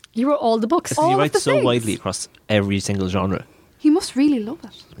You wrote all the books. all He of writes the so things. widely across every single genre. He must really love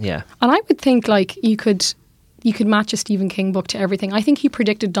it. Yeah. And I would think, like, you could match a Stephen King book to everything. I think he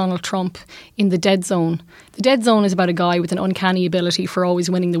predicted Donald Trump in The Dead Zone. The Dead Zone is about a guy with an uncanny ability for always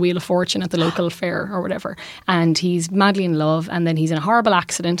winning the Wheel of Fortune at the local fair or whatever. And he's madly in love, and then he's in a horrible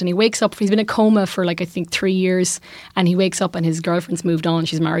accident, and he wakes up. He's been in a coma for, like, I think 3 years, and he wakes up and his girlfriend's moved on.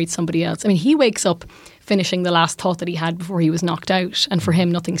 She's married somebody else. I mean, he wakes up finishing the last thought that he had before he was knocked out, and for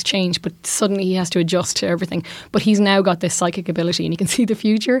him nothing's changed, but suddenly he has to adjust to everything. But he's now got this psychic ability and he can see the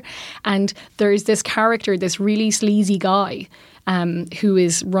future, and there's this character, this really sleazy guy who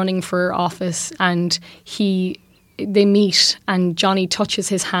is running for office, and they meet and Johnny touches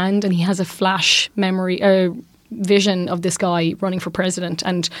his hand and he has a flash vision of this guy running for president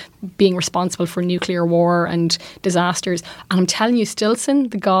and being responsible for nuclear war and disasters. And I'm telling you, Stilson,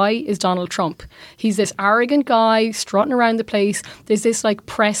 the guy, is Donald Trump. He's this arrogant guy strutting around the place. There's this like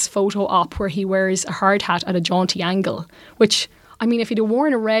press photo op where he wears a hard hat at a jaunty angle, which, I mean, if he'd have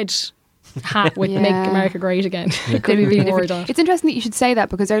worn a red hat would make America great again. It could be really different. It's interesting that you should say that,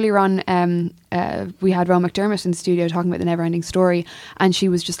 because earlier on we had Ro McDermott in the studio talking about The Neverending Story, and she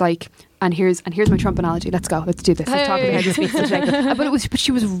was just like, and here's my Trump analogy. Let's go. Let's do this. Let's talk about how this speaks today. But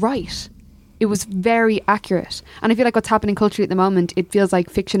she was right. It was very accurate. And I feel like what's happening culturally at the moment, it feels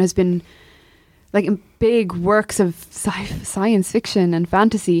like fiction has been, like, in big works of science fiction and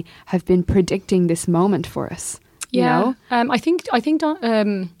fantasy have been predicting this moment for us. You know? I think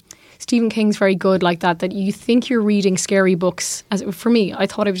Stephen King's very good like that you think you're reading scary books. For me, I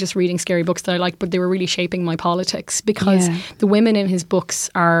thought I was just reading scary books that I liked, but they were really shaping my politics, because the women in his books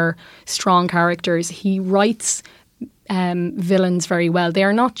are strong characters. He writes villains very well. They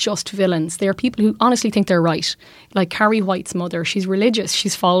are not just villains. They are people who honestly think they're right. Like Carrie White's mother, she's religious.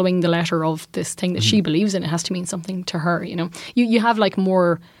 She's following the letter of this thing that she believes in. It has to mean something to her, you know. You have like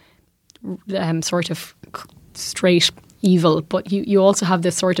more sort of straight evil, but you also have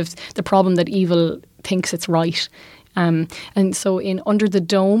this sort of the problem that evil thinks it's right. And so in Under the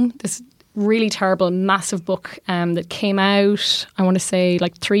Dome, this really terrible, massive book that came out, I want to say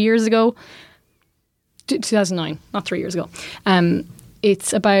like 3 years ago, 2009, not 3 years ago.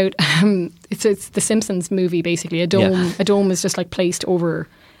 It's about it's the Simpsons movie basically. A dome is just like placed over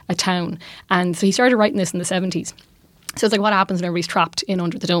a town, and so he started writing this in the 70s. So it's like, what happens when everybody's trapped in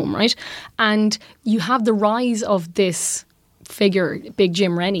Under the Dome, right? And you have the rise of this figure, Big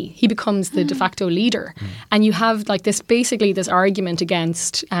Jim Rennie. He becomes the de facto leader. And you have like this argument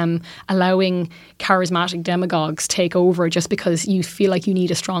against allowing charismatic demagogues take over just because you feel like you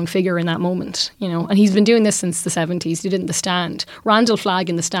need a strong figure in that moment, you know. And he's been doing this since the 70s. He did it in The Stand. Randall Flagg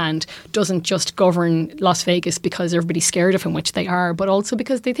in The Stand doesn't just govern Las Vegas because everybody's scared of him, which they are, but also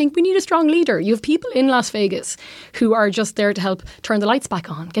because they think we need a strong leader. You have people in Las Vegas who are just there to help turn the lights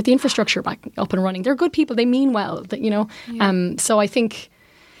back on, get the infrastructure back up and running. They're good people. They mean well, you know. So I think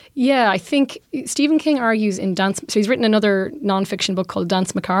Stephen King argues in Dance. So he's written another non-fiction book called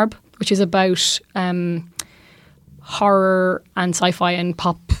Dance Macabre, which is about horror and sci-fi and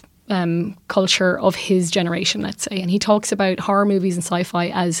pop culture of his generation, let's say. And he talks about horror movies and sci-fi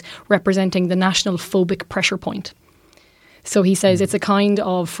as representing the national phobic pressure point. So he says it's a kind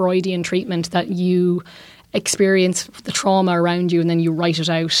of Freudian treatment that you experience the trauma around you and then you write it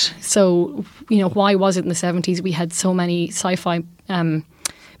out. So, you know, why was it in the 70s we had so many sci-fi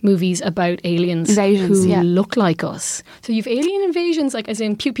movies about aliens who look like us? So you've alien invasions, like as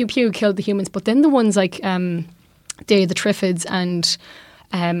in pew pew pew killed the humans, but then the ones like Day of the Triffids and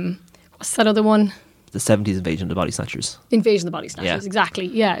What's that other one? The 70s Invasion of the Body Snatchers. Invasion of the Body Snatchers, Yeah. exactly.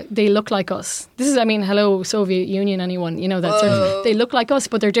 Yeah, they look like us. This is, I mean, hello, Soviet Union, anyone, you know, that sort of, they look like us,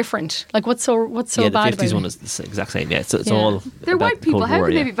 but they're different. Like, what's so Yeah, bad the about 50s it? one is the exact same. Yeah, it's Yeah. all. They're about white the people. Cold How War,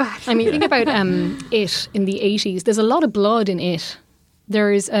 can yeah. they be bad? I mean, think about It in the 80s. There's a lot of blood in It.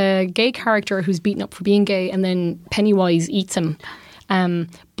 There's a gay character who's beaten up for being gay, and then Pennywise eats him.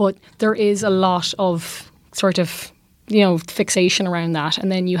 But there is a lot of sort of, you know, fixation around that.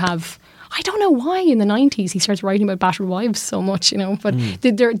 And then you have, I don't know why in the 90s he starts writing about battered wives so much, you know, but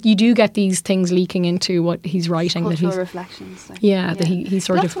you do get these things leaking into what he's writing. That Cultural he's, reflections. Like, that he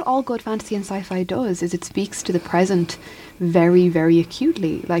sort But that's of... what all good fantasy and sci-fi does, is it speaks to the present very, very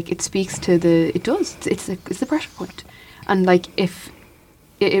acutely. Like, it speaks to the... It does. It's the pressure point. And, like, if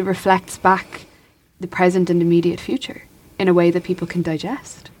it reflects back the present and immediate future in a way that people can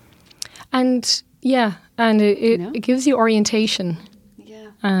digest. And, yeah, and it, You know? it gives you orientation. Yeah.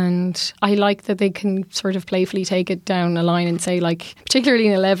 And I like that they can sort of playfully take it down a line and say, like, particularly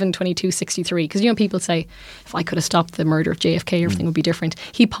in 11/22/63, because, you know, people say, if I could have stopped the murder of JFK, everything would be different.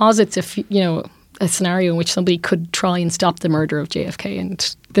 He posits a scenario in which somebody could try and stop the murder of JFK,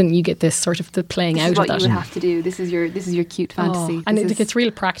 and then you get this sort of the playing This out is what of you that. would have to do. This is your cute fantasy. Oh, and This it is- gets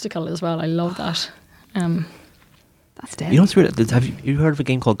real practical as well. I love that. That's dead. You know what's weird? Have you heard of a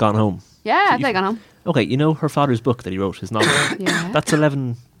game called Gone Home? Yeah, I've gone home. Okay, you know her father's book that he wrote, his novel. Yeah. That's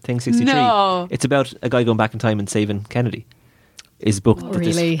 11/63. No. It's about a guy going back in time and saving Kennedy. His book that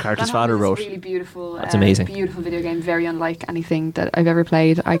really? this Carter's Gone father Home is wrote. Really beautiful. That's amazing. Beautiful video game. Very unlike anything that I've ever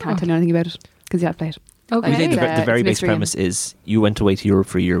played. I can't tell you anything about it because you have played. Okay. I think It's, the very it's base mystery. premise is you went away to Europe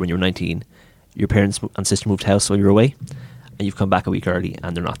for a year when you were 19. Your parents and sister moved house while you were away, and you've come back a week early,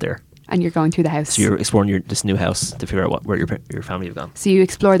 and they're not there. And you're going through the house. So you're exploring this new house to figure out where your family have gone. So you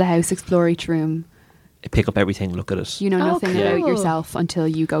explore the house, explore each room. Pick up everything, look at it. You know Oh, nothing cool. about yourself until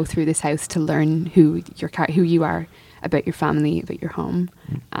you go through this house to learn who you are, about your family, about your home,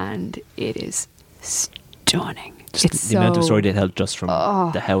 and it is stunning. Just It's the amount of so- story they tell just from Oh.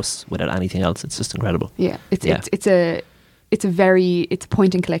 the house without anything else. It's just incredible. Yeah, it's Yeah. it's a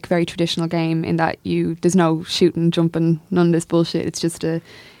point and click, very traditional game in that there's no shooting, jumping, none of this bullshit. It's just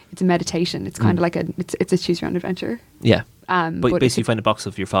it's a meditation. It's kind of like it's a choose your own adventure. Yeah. But But it's basically, you find a box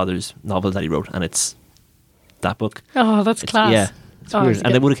of your father's novel that he wrote, and it's that book. Oh, that's It's- class. Yeah. It's Oh, weird. it's And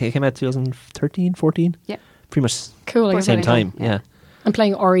good. it would have came out 2013, 14. Yeah. Pretty much Cool. I Or guess same Really time. cool, Yeah. yeah. I'm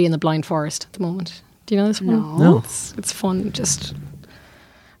playing Ori in the Blind Forest at the moment. Do you know this one? No. No. It's fun. Just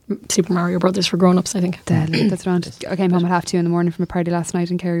Super Mario Brothers for grown-ups, I think. Deadly. That's around. I came home at 2:30 in the morning from a party last night,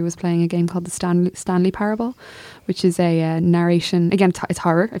 and Kerry was playing a game called the Stanley Parable, which is a narration. Again, it's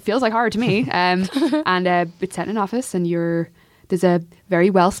horror. It feels like horror to me. And it's set in an office, and there's a very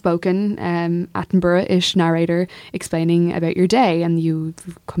well-spoken Attenborough-ish narrator explaining about your day, and you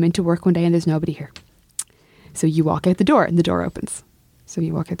come into work one day and there's nobody here. So you walk out the door, and the door opens. So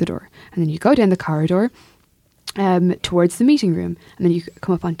you walk out the door, and then you go down the corridor towards the meeting room, and then you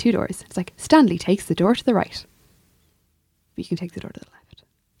come up on 2 doors. It's like Stanley takes the door to the right, but you can take the door to the left,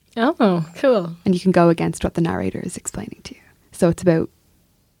 Oh, cool. and you can go against what the narrator is explaining to you. So it's about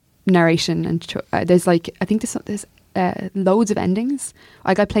narration, and there's like, I think there's loads of endings.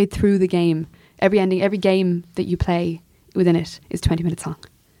 Like, I played through the game. Every game that you play within it is 20 minutes long,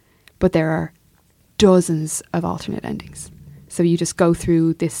 but there are dozens of alternate endings. So you just go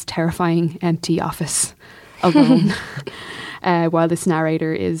through this terrifying empty office alone while this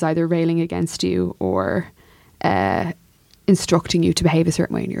narrator is either railing against you or instructing you to behave a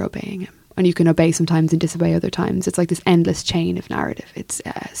certain way, and you're obeying him. And you can obey sometimes and disobey other times. It's like this endless chain of narrative. It's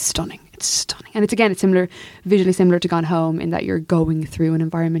stunning. It's stunning. And it's visually similar to Gone Home in that you're going through an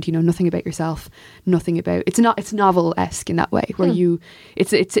environment, you know nothing about yourself, nothing about... It's novel-esque in that way, where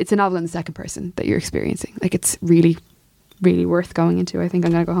it's a novel in the second person that you're experiencing. Like, it's really, really worth going into. I think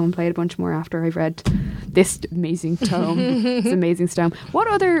I'm going to go home and play it a bunch more after I've read this amazing tome. This amazing tome.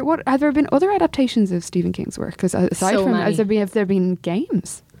 Have there been other adaptations of Stephen King's work? Because aside So from, many. have there been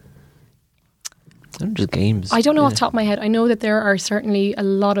games? They're just games. I don't know Yeah. off the top of my head. I know that there are certainly a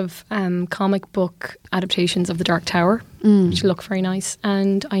lot of comic book adaptations of The Dark Tower, which look very nice.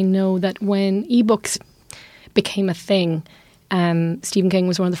 And I know that when ebooks became a thing, Stephen King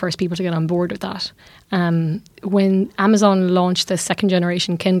was one of the first people to get on board with that. When Amazon launched the second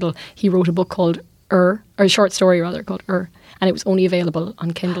generation Kindle, he wrote a book called or a short story rather called and it was only available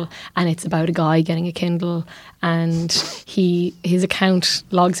on Kindle, and it's about a guy getting a Kindle, and his account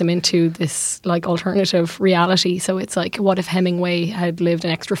logs him into this like alternative reality. So it's like, what if Hemingway had lived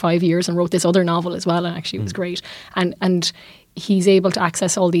an extra 5 years and wrote this other novel as well, and actually it was great, and he's able to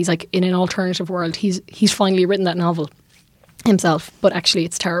access all these like in an alternative world. He's finally written that novel. himself, but actually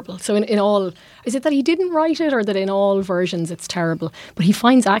it's terrible. So in all, is it that he didn't write it, or that in all versions it's terrible? But he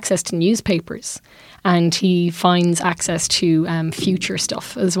finds access to newspapers, and he finds access to future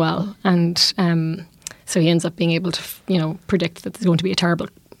stuff as well. And so he ends up being able to, predict that there's going to be a terrible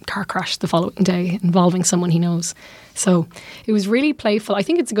car crash the following day involving someone he knows. So it was really playful. I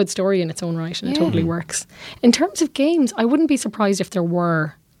think it's a good story in its own right, and it totally works. In terms of games, I wouldn't be surprised if there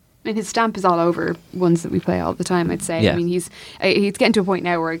were. And his stamp is all over ones that we play all the time, I'd say. Yeah. I mean, he's getting to a point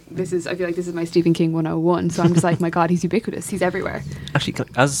now where I feel like this is my Stephen King 101. So I'm just like, my God, he's ubiquitous. He's everywhere. Actually,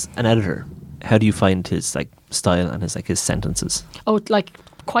 as an editor, how do you find his style and his sentences? Oh,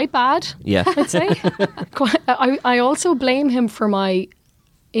 quite bad. Yeah. I'd say. I also blame him for my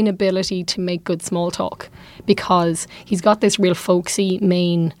inability to make good small talk, because he's got this real folksy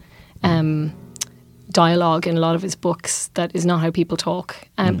main dialogue in a lot of his books that is not how people talk.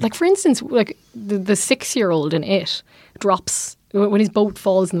 Like, for instance, the 6-year-old in It drops, when his boat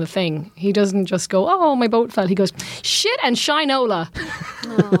falls in the thing, he doesn't just go, "Oh, my boat fell." He goes, "Shit and shinola."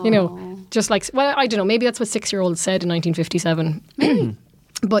 Just like, well, I don't know, maybe that's what 6-year-olds said in 1957.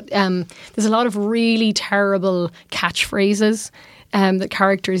 But there's a lot of really terrible catchphrases that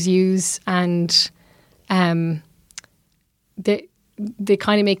characters use, and they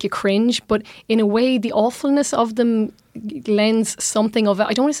kind of make you cringe, but in a way the awfulness of them lends something of it.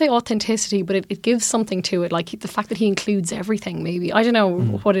 I don't want to say authenticity, but it gives something to it, like the fact that he includes everything. Maybe, I don't know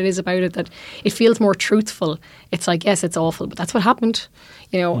what it is about it, that it feels more truthful. It's like, yes, it's awful, but that's what happened.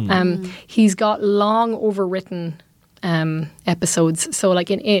 He's got long overwritten episodes. So like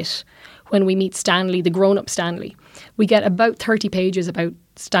in It, when we meet Stanley, the grown-up Stanley, we get about 30 pages about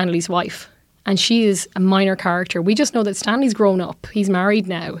Stanley's wife. And she is a minor character. We just know that Stanley's grown up. He's married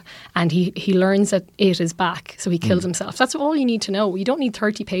now. And he learns that It is back. So he kills himself. That's all you need to know. You don't need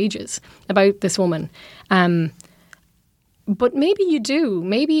 30 pages about this woman. But maybe you do.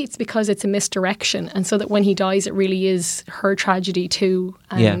 Maybe it's because it's a misdirection. And so that when he dies, it really is her tragedy too.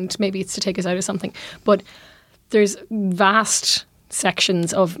 And maybe it's to take us out of something. But there's vast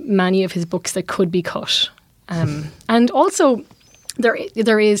sections of many of his books that could be cut. And also,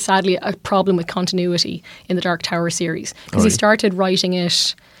 there is sadly a problem with continuity in the Dark Tower series, because he started writing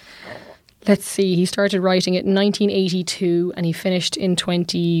it. Let's see, he started writing it in 1982 and he finished in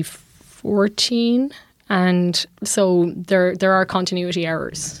 2014, and so there are continuity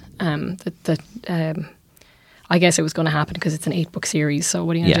errors. That I guess it was going to happen because it's an 8-book series. So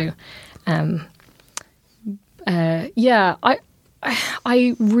what are you going to do?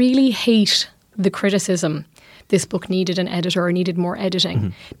 I really hate the criticism this book needed an editor or needed more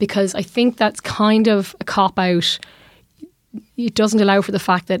editing, because I think that's kind of a cop-out. It doesn't allow for the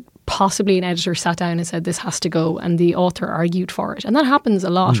fact that possibly an editor sat down and said this has to go, and the author argued for it. And that happens a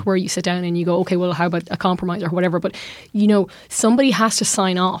lot, where you sit down and you go, okay, well, how about a compromise or whatever? But, somebody has to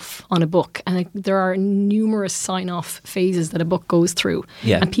sign off on a book, and there are numerous sign-off phases that a book goes through.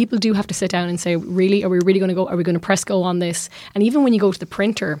 Yeah. And people do have to sit down and say, really, are we really going to go? Are we going to press go on this? And even when you go to the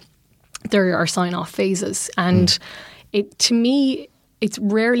printer, there are sign-off phases. And to me, it's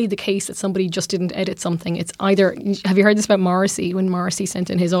rarely the case that somebody just didn't edit something. It's either, have you heard this about Morrissey? When Morrissey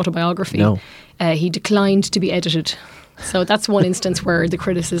sent in his autobiography, No. He declined to be edited. So that's one instance where the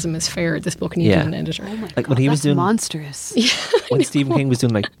criticism is fair. This book needed an editor. Oh my Like God, when he was that's doing monstrous. when Stephen King was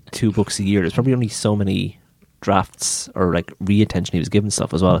doing 2 books a year, there's probably only so many drafts or re-attention he was given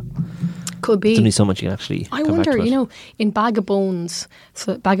stuff as well. Could be. There's only so much you can actually I come back wonder, to it. in Bag of Bones,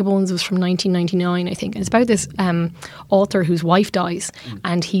 so Bag of Bones was from 1999, I think, and it's about this author whose wife dies,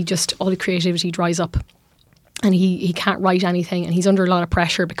 and all the creativity dries up, and he can't write anything, and he's under a lot of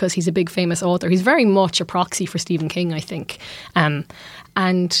pressure because he's a big famous author. He's very much a proxy for Stephen King, I think.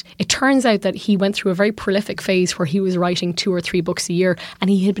 And it turns out that he went through a very prolific phase where he was writing 2 or 3 books a year, and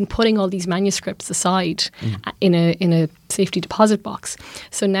he had been putting all these manuscripts aside in a safety deposit box.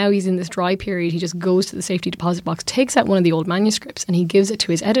 So now he's in this dry period. He just goes to the safety deposit box, takes out one of the old manuscripts, and he gives it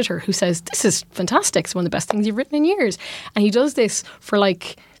to his editor, who says, "This is fantastic. It's one of the best things you've written in years." And he does this for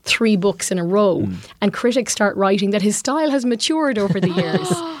 3 books in a row, and critics start writing that his style has matured over the years.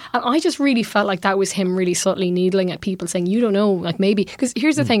 And I just really felt like that was him really subtly needling at people, saying, you don't know, maybe, because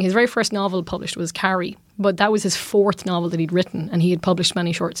here's the thing, his very first novel published was Carrie, but that was his 4th novel that he'd written, and he had published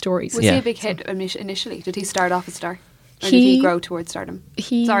many short stories. Was he a big hit initially? Did he start off a star? Or did he grow towards stardom?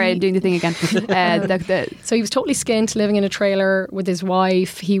 Sorry, I'm doing the thing again. So he was totally skint, living in a trailer with his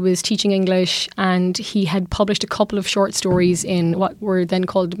wife. He was teaching English, and he had published a couple of short stories in what were then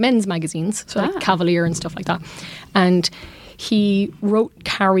called men's magazines, so like Cavalier and stuff like that. And he wrote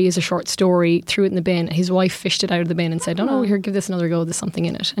Carrie as a short story, threw it in the bin. His wife fished it out of the bin and said, "Oh no, here, give this another go. There's something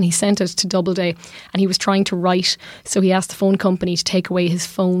in it." And he sent it to Doubleday, and he was trying to write, so he asked the phone company to take away his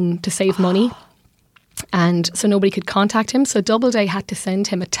phone to save money, and so nobody could contact him. So Doubleday had to send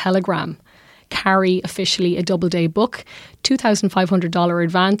him a telegram. Carrie, officially a Doubleday book, $2,500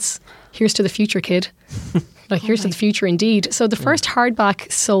 advance. Here's to the future, kid. Like, here's to the future indeed. So the first hardback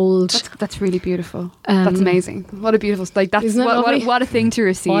sold. That's really beautiful. That's amazing. What a beautiful, like, that's Isn't it lovely? what a thing to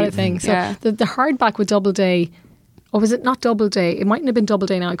receive. What a thing. So the hardback with Doubleday, or was it not Doubleday? It mightn't have been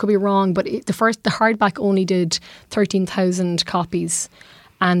Doubleday now. I could be wrong, but the hardback only did 13,000 copies,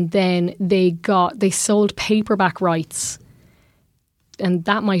 and then they sold paperback rights. And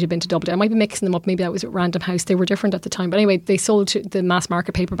that might have been to Doubleday. I might be mixing them up. Maybe that was at Random House. They were different at the time. But anyway, they sold the mass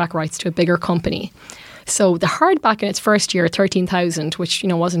market paperback rights to a bigger company. So the hardback in its first year, 13,000, which,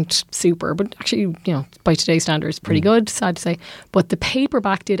 wasn't super, but actually, by today's standards, pretty good, sad to say. But the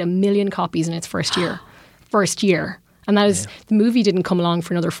paperback did 1 million copies in its first year. And that is, the movie didn't come along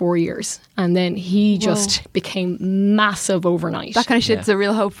for another 4 years. And then he just became massive overnight. That kind of shit's a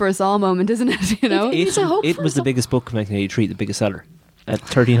real hope for us all moment, isn't it? It was the biggest book in 1983, the biggest seller. A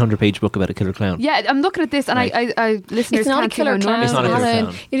 1,300-page book about a killer clown. Yeah, I'm looking at this, and I listeners it's not can't a killer clown. It's not a killer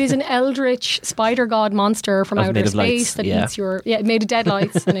clown. It is an eldritch spider god monster from outer space that eats your made of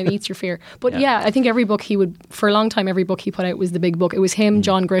deadlights and it eats your fear. But I think every book for a long time, every book he put out was the big book. It was him,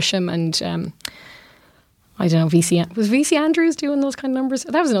 John Grisham, and I don't know, was VC Andrews doing those kind of numbers?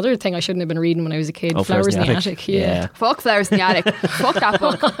 That was another thing I shouldn't have been reading when I was a kid. Flowers in the Attic. Yeah. Fuck Flowers in the Attic. Fuck that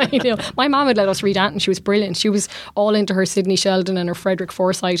book. I know. My mum would let us read Ant, and she was brilliant. She was all into her Sidney Sheldon and her Frederick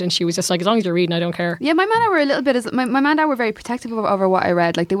Forsyth, and she was just like, as long as you're reading, I don't care. Yeah, my man and I were a little bit, my man and I were very protective over what I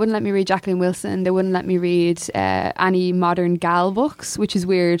read. Like, they wouldn't let me read Jacqueline Wilson. They wouldn't let me read any modern gal books, which is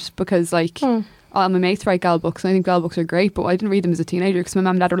weird because, like... my mates write gal books, and I think gal books are great, but I didn't read them as a teenager because my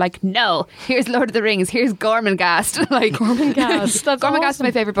mum and dad were like, no, here's Lord of the Rings, here's Gormenghast. Like, Gormenghast. That's Gormenghast awesome. is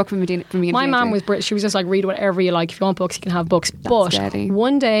my favourite book from being My mum was British. She was just like, read whatever you like. If you want books, you can have books. But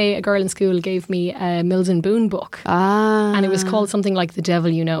one day, a girl in school gave me a Mills and Boon book. And it was called something like The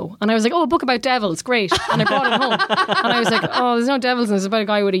Devil You Know. And I was like, oh, a book about devils, great. And I brought it home. And I was like, oh, there's no devils in this. It's about a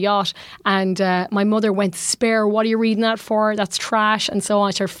guy with a yacht. And my mother went, spare, what are you reading that for? That's trash. And so on.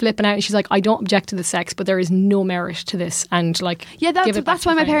 I started flipping out. And she's like, I don't object to the sex, but there is no merit to this, and like that's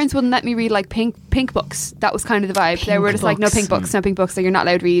why my parents wouldn't let me read like pink books. That was kind of the vibe. They were just like, no pink books, so you're not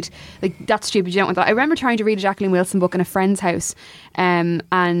allowed to read, like, that's stupid, you don't want that. I remember trying to read a Jacqueline Wilson book in a friend's house and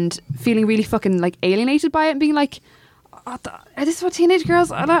feeling really fucking like alienated by it and being like, this is what teenage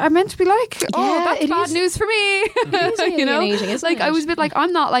girls are meant to be like. That's bad news for me. Like, I was a bit like,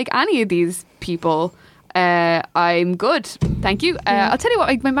 I'm not like any of these people. I'm good, thank you. I'll tell you what,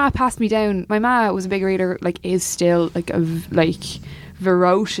 like, my ma passed me down. My ma was a big reader, like, is still like a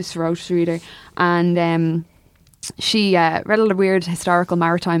ferocious reader, and she read a lot of weird historical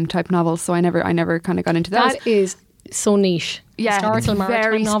maritime type novels, so I never kind of got into those. That is so niche. Yeah, historical maritime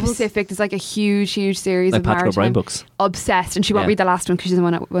very novels. Specific. There's like a huge series like of Patrick maritime O'Brien books. Obsessed, and she won't read the last one because she doesn't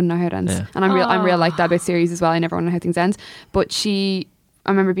want to know how it ends. And I'm real like that about series as well. I never want to know how things ends. But I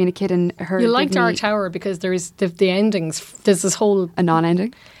remember being a kid and her. You like Dark Tower because there's the endings. There's this whole a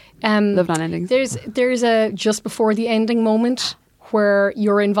non-ending. Love non-endings. There's a just before the ending moment where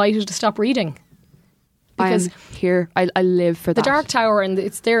you're invited to stop reading. Because I live for that. The Dark Tower, and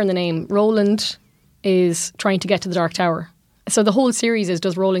it's there in the name. Roland is trying to get to the Dark Tower. So the whole series is,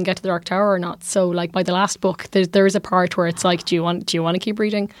 does Roland get to the Dark Tower or not? So like by the last book, there is a part where it's like, do you want to keep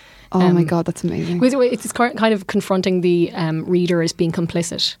reading? Oh my God, that's amazing. It's kind of confronting the reader as being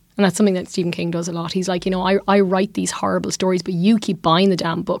complicit. And that's something that Stephen King does a lot. He's like, I write these horrible stories, but you keep buying the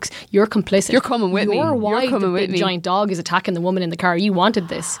damn books. You're complicit. You're coming with me. You're why the big giant dog is attacking the woman in the car. You wanted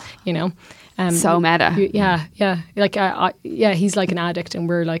this, so meta. Yeah. He's like an addict, and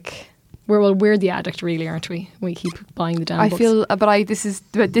we're like... We're the addict, really, aren't we? We keep buying the damn books. This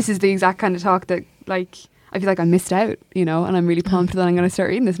is the exact kind of talk that, like, I feel like I missed out, and I'm really pumped that I'm going to start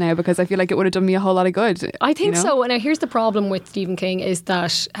reading this now because I feel like it would have done me a whole lot of good. I think so. And here's the problem with Stephen King is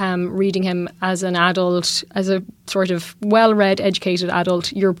that reading him as an adult, as a sort of well-read, educated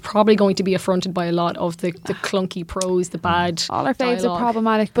adult, you're probably going to be affronted by a lot of the clunky prose, the bad all our faves dialogue. Are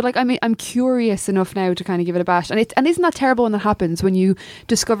problematic. But like, I mean, I'm curious enough now to kind of give it a bash. And isn't that terrible when that happens, when you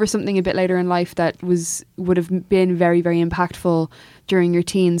discover something a bit later in life that would have been very, very impactful during your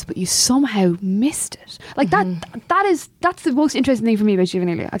teens, but you somehow missed it. Like that's the most interesting thing for me about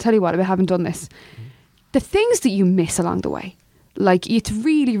Juvenilia. I'll tell you what, about having done this. The things that you miss along the way. Like, it's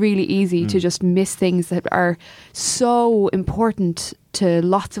really, really easy to just miss things that are so important to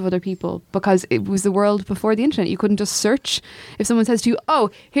lots of other people, because it was the world before the internet. You couldn't just search. If someone says to you, oh,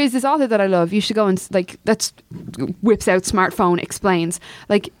 here's this author that I love, you should go and, like, that's whips out smartphone, explains.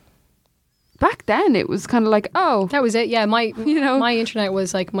 Like, back then it was kind of like, oh, That was it. Yeah, my my internet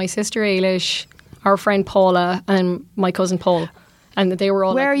was like my sister Ailish, our friend Paula, and my cousin Paul, and they were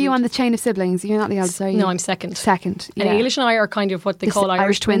all. where like, are you on the chain of siblings? You're not the eldest, are you? No, I'm second. Second. And Yeah. Ailish and I are kind of what they This call Irish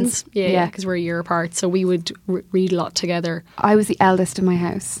Irish twins. twins. Yeah, Yeah. because we're a year apart, so we would read a lot together. I was the eldest in my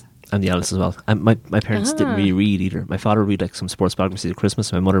house. I'm the eldest as well. And my parents didn't really read either. My father would read like some sports biographies at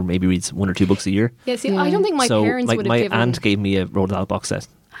Christmas. My mother maybe reads 1 or 2 books a year. Yeah, see, I don't think my so parents like would have my given. aunt gave me a Roald Dahl box set.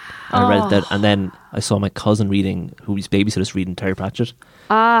 And I read that, and then I saw my cousin reading, who's babysitters, reading Terry Pratchett.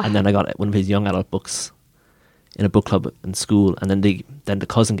 And then I got one of his young adult books in a book club in school, and then the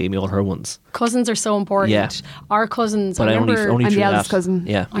cousin gave me all her ones. Cousins are so important. Yeah. Our cousins. But I only I'm through the eldest that. cousin.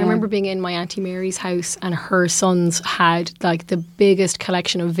 Yeah. I remember being in my Auntie Mary's house, and her sons had like the biggest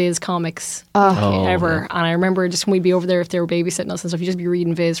collection of Viz comics Oh, ever. And I remember just when we'd be over there, if they were babysitting us and stuff, you'd just be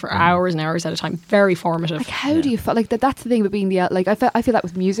reading Viz for hours and hours at a time. Very formative. Like, how do you feel like that? That's the thing about being the like. I feel that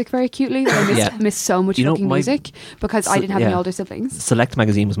with music very acutely. That I miss so much You know, fucking my- music because I didn't have any older siblings. Select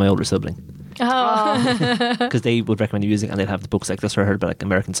magazine was my older sibling, Oh. because they would recommend music, and they'd have the books like this. I heard about like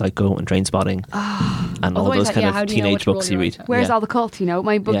American Psycho and Trainspotting, and all Otherwise, those kind how of do you know teenage which role books you're you read. into? Where's Yeah. all the cult? You know,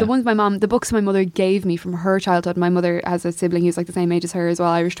 Yeah. the ones the books my mother gave me from her childhood. My mother has a sibling who's like the same age as her as well,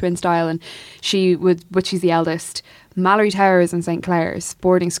 Irish twin style, and but she's the eldest. Mallory Towers and St Clair's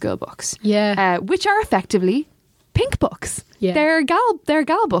boarding school books, Yeah. which are effectively pink books. Yeah. They're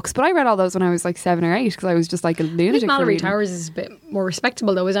gal books, but I read all those when I was like 7 or 8 because I was just like a I lunatic. think for Mallory reading. Towers is a bit more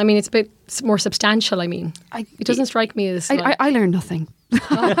respectable, though. I mean, it's a bit more substantial. I mean, it doesn't strike me as. Like, I learned nothing.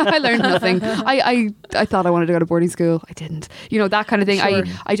 I learned nothing. I thought I wanted to go to boarding school. I didn't. You know, that kind of thing. Sure.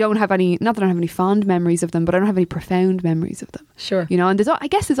 I don't have any, not that I don't have any fond memories of them, but I don't have any profound memories of them. Sure. You know, and I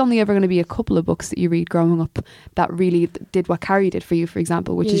guess there's only ever going to be a couple of books that you read growing up that really did what Carrie did for you, for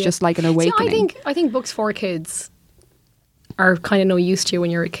example, which is Yeah. just like an See, awakening. I think books for kids are kind of no use to you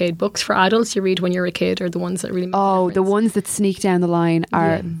when you're a kid. Books for adults you read when you're a kid are the ones that really make Oh, a the ones that sneak down the line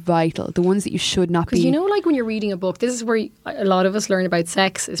are Yeah. vital. The ones that you should not be. Because you know, like when you're reading a book, this is where a lot of us learn about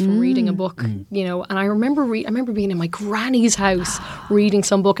sex is from reading a book. You know, and I remember being in my granny's house reading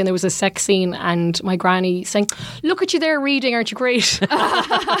some book, and there was a sex scene, and my granny saying, "Look at you there reading, aren't you great?"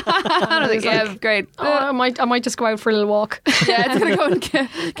 I was like, yeah, great. Oh, I might just go out for a little walk. Yeah, it's gonna go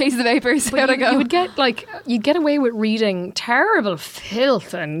in cases of vapors. But How'd I go? you would get you'd get away with reading terrible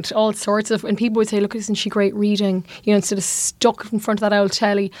filth and all sorts of, and people would say, "Look, isn't she great reading?" You know, instead of stuck in front of that old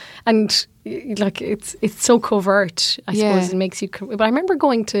telly, and like it's so covert. I Yeah. suppose it makes you. But I remember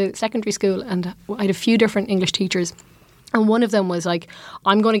going to secondary school, and I had a few different English teachers. And one of them was like,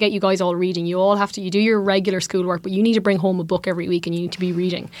 "I'm going to get you guys all reading. You all have to, you do your regular schoolwork, but you need to bring home a book every week and you need to be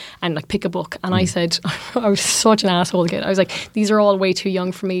reading and like pick a book." And I said, I was such an asshole kid. I was like, "These are all way too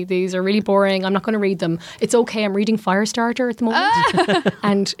young for me. These are really boring. I'm not going to read them. It's okay. I'm reading Firestarter at the moment."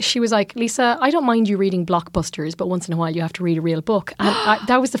 And she was like, "Lisa, I don't mind you reading blockbusters, but once in a while you have to read a real book." And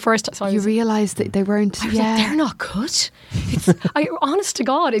that was the first. So I You was, realised that they weren't. I was like, "They're not good." Honest to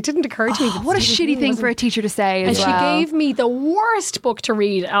God, it didn't occur to me. that What a Stephen shitty King thing wasn't- for a teacher to say. and As she well. gave me the worst book to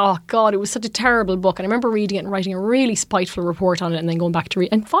read. Oh God, it was such a terrible book. And I remember reading it and writing a really spiteful report on it and then going back to read.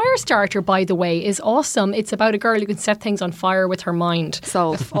 And Firestarter, by the way, is awesome. It's about a girl who can set things on fire with her mind.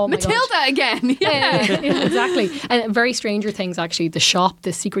 Sold. Oh my God. Matilda again. Yeah. Yeah, exactly. And very Stranger Things, actually. The Shop,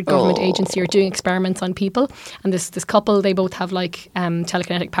 the secret government agency, are doing experiments on people. And this couple, they both have like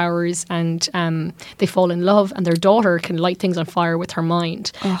telekinetic powers, and they fall in love, and their daughter can light things on fire with her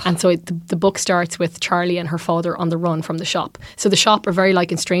mind. And so the book starts with Charlie and her father on the run from the Shop. So the Shop are very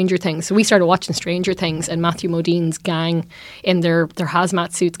like in Stranger Things. So we started watching Stranger Things, and Matthew Modine's gang in their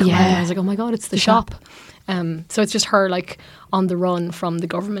hazmat suits come out, and I was like, oh my God, it's the Shop. So it's just her like on the run from the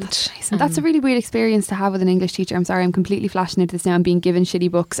government. And that's a really weird experience to have with an English teacher. I'm sorry, I'm completely flashing into this now. I'm being given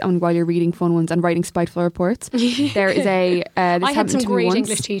shitty books and while you're reading fun ones and writing spiteful reports. There is a... I had some great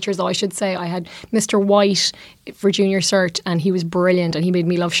English teachers, though, I should say. I had Mr. White for junior cert, and he was brilliant, and he made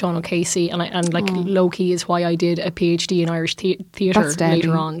me love Sean O'Casey, and low-key is why I did a PhD in Irish theatre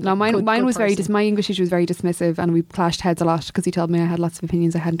later on. No, mine was person. my English teacher was very dismissive, and we clashed heads a lot because he told me I had lots of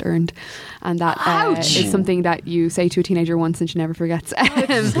opinions I hadn't earned, and that is something that you say to a teenager once and she never forgets.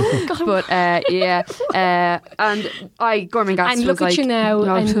 But yeah, and Gorman Gass and look was at you now,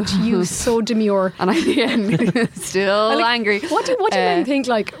 and you so demure. And I still angry. What do men think?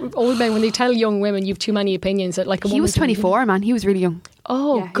 Like old men, when they tell young women you've too many opinions, that like a he woman was can- 24, man. He was really young.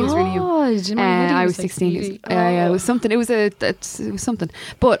 Oh Yeah, he God! was really young. In my head he I was like 16. really- Yeah, it was something. It was something.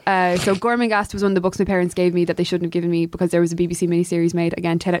 But so Gormenghast was one of the books my parents gave me that they shouldn't have given me because there was a BBC miniseries made.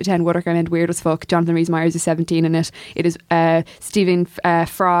 Again, 10 out of 10. Woodwork I meant weird as fuck. Jonathan Rhys-Meyers is 17 in it. It is Stephen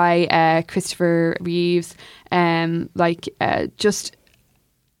Fry, Christopher Reeves, just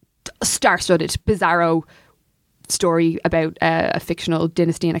star-studded, bizarro story about a fictional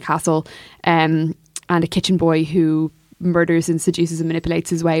dynasty in a castle, and a kitchen boy who murders and seduces and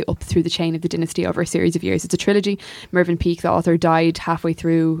manipulates his way up through the chain of the dynasty over a series of years. It's a trilogy. Mervyn Peake, the author, died halfway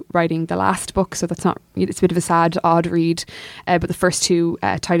through writing the last book, so it's a bit of a sad, odd read. But the first two,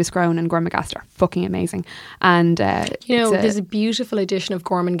 Titus Groan and Gormenghast, are fucking amazing. And there's a beautiful edition of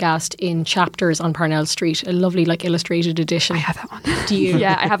Gormenghast in Chapters on Parnell Street, a lovely illustrated edition. I have that one. Do you?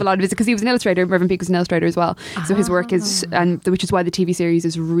 Yeah, I have a lot of it because he was an illustrator. Mervyn Peake was an illustrator as well. So his work is, which is why the TV series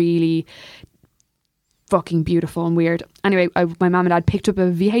is really fucking beautiful and weird. Anyway, my mum and dad picked up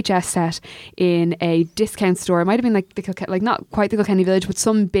a VHS set in a discount store. It might have been not quite the Kilkenny Village, but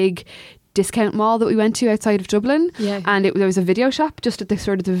some big discount mall that we went to outside of Dublin. Yeah. And there was a video shop just at the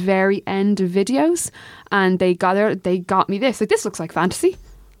sort of the very end of videos, and they got me this. Like, this looks like fantasy.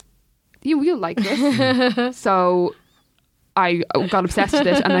 You'll like this. So I got obsessed with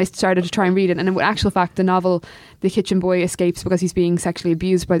it and I started to try and read it. And in actual fact, the novel, the kitchen boy escapes because he's being sexually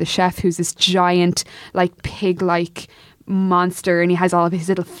abused by the chef, who's this giant, pig-like monster, and he has all of his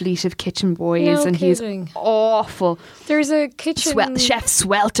little fleet of kitchen boys, and kidding. he's awful. There's a kitchen... Chef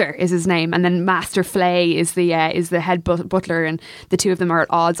Swelter is his name, and then Master Flay is the head butler, and the two of them are at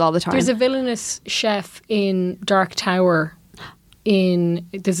odds all the time. There's a villainous chef in Dark Tower.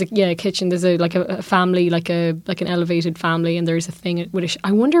 There's a kitchen. There's a family, like an elevated family, and there's a thing with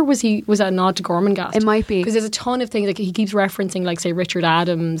I wonder was that a nod to Gormenghast? It might be, because there's a ton of things he keeps referencing, say Richard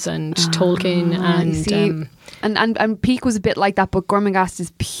Adams and Tolkien and Peake was a bit like that, but Gormenghast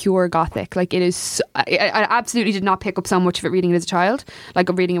is pure gothic. It is. I absolutely did not pick up so much of it reading it as a child.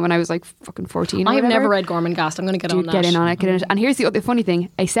 Reading it when I was fucking 14. I have never read Gormenghast. I'm going to get on that. Get in on it. And here's the other funny thing: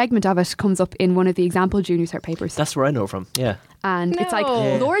 a segment of it comes up in one of the example junior cert papers. That's where I know from. Yeah. And it's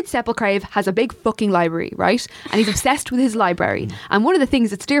Lord Sepulcrave has a big fucking library, right? And he's obsessed with his library. And one of the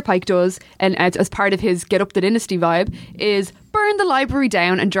things that Steerpike does, and as part of his Get Up the Dynasty vibe, is burn the library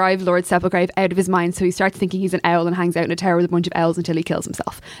down and drive Lord Sepulcrave out of his mind, so he starts thinking he's an owl and hangs out in a tower with a bunch of owls until he kills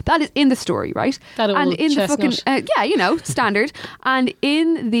himself. That is in the story, right? That old and in chestnut. the fucking standard. And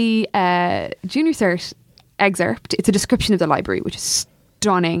in the junior cert excerpt, it's a description of the library, which is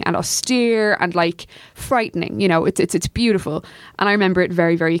stunning and austere and frightening. It's beautiful, and I remember it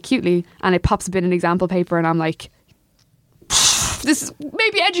very, very acutely. And it pops up in an example paper, and I'm like,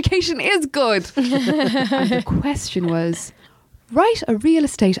 maybe education is good. And the question was, write a real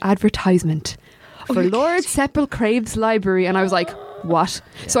estate advertisement for Lord Sepulcrave's library, and I was like, what?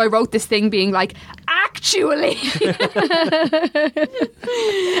 Yeah. So I wrote this thing being actually,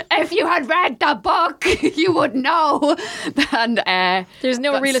 if you had read the book, you would know. And there's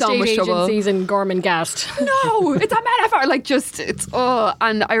no real estate agencies in Gormenghast. No, it's a metaphor.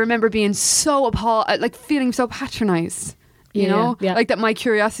 And I remember being so appalled, feeling so patronised. You know, that my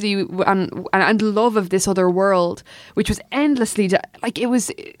curiosity and love of this other world, which was endlessly it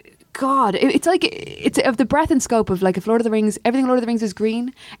was. God, it's of the breadth and scope of if Lord of the Rings, everything in Lord of the Rings is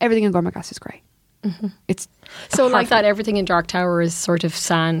green, everything in Gormenghast is grey. Mm-hmm. It's so that everything in Dark Tower is sort of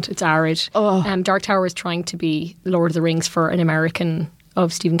sand, it's arid. Dark Tower is trying to be Lord of the Rings for an American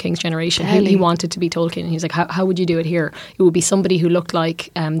of Stephen King's generation. He wanted to be Tolkien, and he's like, how would you do it here? It would be somebody who looked like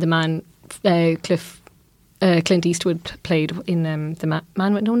the man Clint Eastwood played in the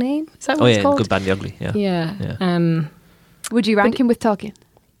Man with No Name. Is that what it's called? Good, Bad, and the Ugly. Yeah. Would you rank him with Tolkien?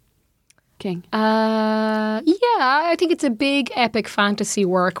 King? I think it's a big epic fantasy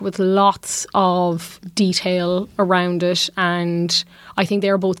work with lots of detail around it, and I think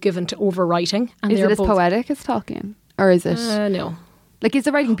they're both given to overwriting. And is it as poetic as Tolkien, or is it? No. Is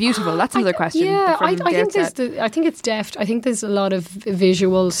the writing beautiful? That's another question. Yeah, I think it's deft. I think there's a lot of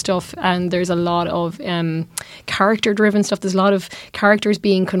visual stuff, and there's a lot of character-driven stuff. There's a lot of characters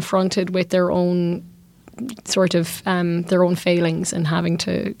being confronted with their own sort of their own failings and having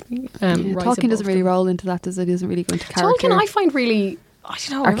to Tolkien doesn't really roll into that, does it? He doesn't really go into character. Tolkien I find really, I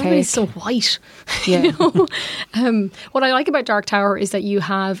don't know, everybody's so white. Yeah. What I like about Dark Tower is that you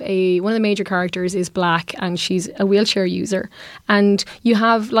have one of the major characters is black, and she's a wheelchair user, and you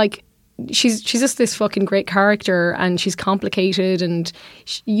have she's just this fucking great character, and she's complicated, and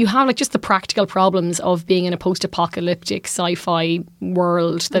you have just the practical problems of being in a post-apocalyptic sci-fi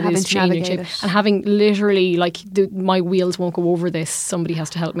world that is changing shape, and having literally my wheels won't go over this, somebody has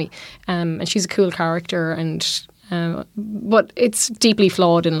to help me, and she's a cool character, and But it's deeply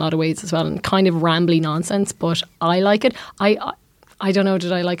flawed in a lot of ways as well, and kind of rambly nonsense. But I like it. I don't know,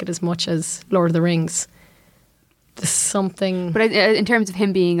 did I like it as much as Lord of the Rings? There's something. But in terms of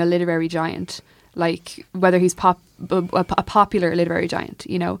him being a literary giant, like whether he's a popular literary giant,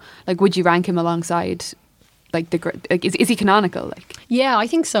 you know, like would you rank him alongside? Like is he canonical? Like, yeah, I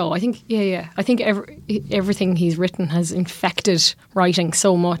think so. I think I think everything he's written has infected writing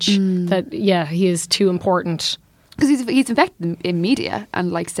so much that he is too important. Because he's infected in media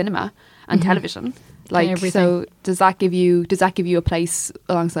and like cinema and television. Like, so does that give you a place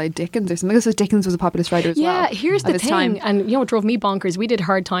alongside Dickens or something? Because Dickens was a populist writer as well. Yeah, here's the thing. Time. And you know what drove me bonkers? We did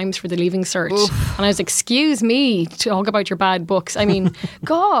Hard Times for the Leaving Cert. Oof. And I was, excuse me, talk about your bad books. I mean,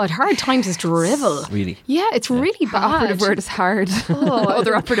 God, Hard Times is drivel. Really? Yeah, it's really bad. The operative word is hard. Oh,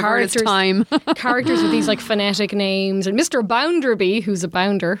 other operative word is time. Characters with these like phonetic names. And Mr. Bounderby, who's a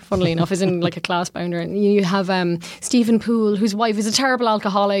bounder, funnily enough, is in like a class bounder. And you have Stephen Poole, whose wife is a terrible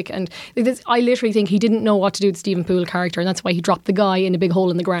alcoholic. And I literally think he didn't know what to do with Stephen Poole character, and that's why he dropped the guy in a big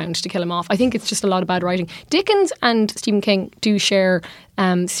hole in the ground to kill him off. I think it's just a lot of bad writing. Dickens and Stephen King do share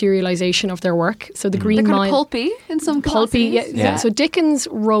serialization of their work. So the Green Mile, they're kind of pulpy in some capacities. Yeah. So Dickens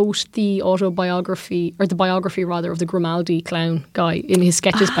wrote the autobiography, or the biography rather, of the Grimaldi clown guy in his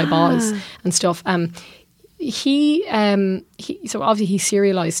Sketches by Boz and stuff. He so obviously he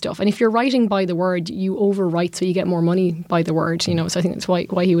serialized stuff, and if you're writing by the word, you overwrite so you get more money by the word, you know. So I think that's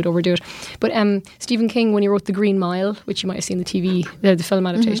why he would overdo it. But Stephen King, when he wrote The Green Mile, which you might have seen the film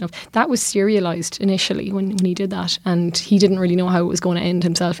adaptation of, that was serialized initially when he did that, and he didn't really know how it was going to end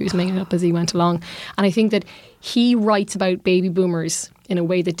himself. He was making it up as he went along, and I think that he writes about baby boomers in a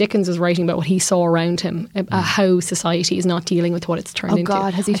way that Dickens was writing about what he saw around him, how society is not dealing with what it's turned into. Oh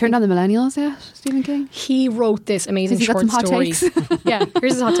God, has he turned on the millennials yet, Stephen King? He wrote this amazing short story. Yeah,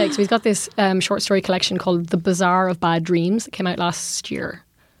 here's his hot take. So he's got this short story collection called The Bazaar of Bad Dreams that came out last year.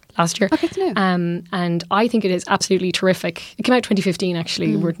 Okay, it's new. And I think it is absolutely terrific. It came out 2015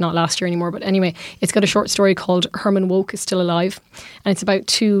 actually, we're not last year anymore, but anyway, it's got a short story called Herman Wouk is Still Alive, and it's about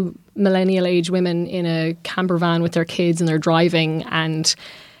two millennial age women in a camper van with their kids, and they're driving and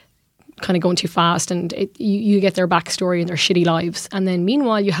kind of going too fast, and you get their backstory and their shitty lives. And then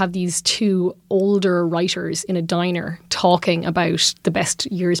meanwhile you have these two older writers in a diner talking about the best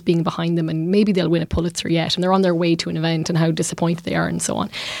years being behind them, and maybe they'll win a Pulitzer yet, and they're on their way to an event and how disappointed they are and so on.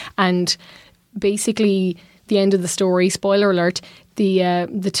 And basically the end of the story, spoiler alert,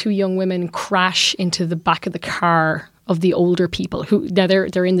 the two young women crash into the back of the car of the older people who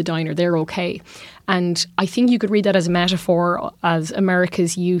they're in the diner, they're okay. And I think you could read that as a metaphor as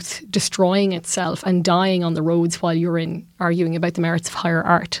America's youth destroying itself and dying on the roads while you're arguing about the merits of higher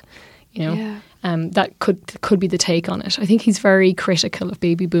art, you know. Yeah. That could be the take on it. I think he's very critical of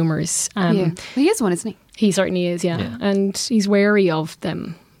baby boomers. He is one, isn't he? He certainly is, yeah. And he's wary of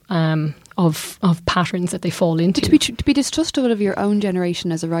them, of patterns that they fall into. To be distrustful of your own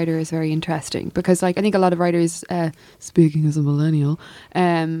generation as a writer is very interesting, because like I think a lot of writers, speaking as a millennial,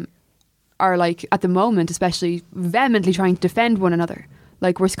 are like at the moment especially vehemently trying to defend one another.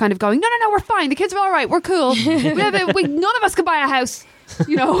 Like we're kind of going, no, we're fine. The kids are all right. We're cool. None of us can buy a house.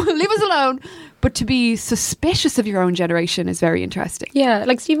 You know, leave us alone. But to be suspicious of your own generation is very interesting. Yeah,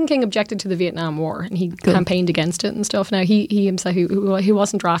 like Stephen King objected to the Vietnam War and he campaigned against it and stuff. Now he himself, he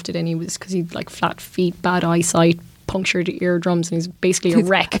wasn't drafted in, he was because he'd like flat feet, bad eyesight, punctured eardrums, and he's basically a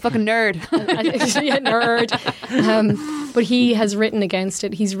wreck. A fucking nerd. Yeah, nerd. But he has written against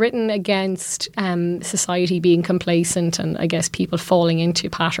it. He's written against society being complacent and I guess people falling into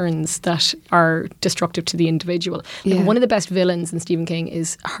patterns that are destructive to the individual. Like one of the best villains in Stephen King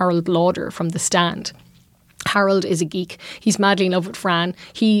is Harold Lauder from The Stand. Harold is a geek. He's madly in love with Fran.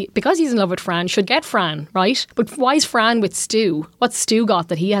 Because he's in love with Fran, should get Fran, right? But why is Fran with Stu? What's Stu got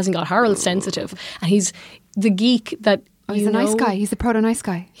that he hasn't got? Harold's sensitive. And he's the geek that he's a nice guy. He's the proto-nice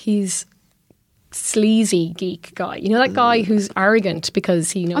guy. He's sleazy geek guy. You know that guy who's arrogant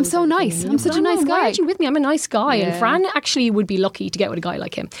because he knows I'm so nice. I'm such a nice guy. Why aren't you with me? I'm a nice guy. Yeah. And Fran actually would be lucky to get with a guy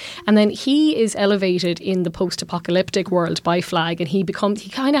like him. And then he is elevated in the post-apocalyptic world by Flagg, and he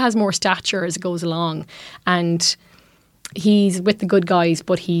kind of has more stature as it goes along. And he's with the good guys,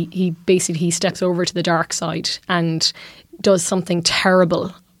 but he basically steps over to the dark side and does something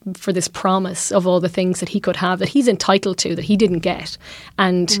terrible for this promise of all the things that he could have that he's entitled to that he didn't get.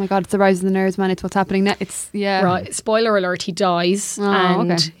 And oh my God, it's the rise of the nerds, man. It's what's happening now. Right, spoiler alert, he dies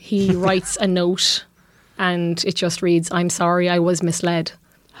he writes a note and it just reads, "I'm sorry, I was misled."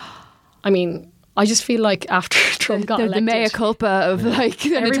 I mean, I just feel like after Trump got elected, the mea culpa of like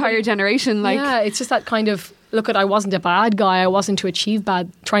an entire generation, like it's just that kind of look at, I wasn't a bad guy. I wasn't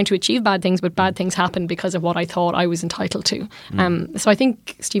trying to achieve bad things, but bad things happened because of what I thought I was entitled to. So I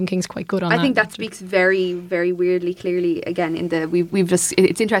think Stephen King's quite good on that. I think that speaks very, very weirdly clearly. Again, we've just,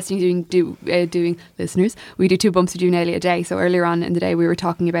 it's interesting doing listeners. We do 2 bumps of Junalia a day. So earlier on in the day, we were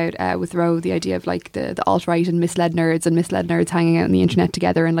talking about with Ro the idea of like the alt-right and misled nerds hanging out on the internet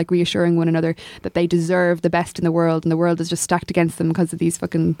together and like reassuring one another that they deserve the best in the world, and the world is just stacked against them because of these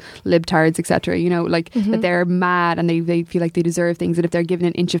fucking libtards, etc. You know, like that they're mad and they feel like they deserve things, and if they're given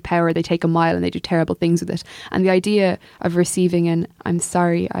an inch of power, they take a mile and they do terrible things with it. And the idea of receiving an "I'm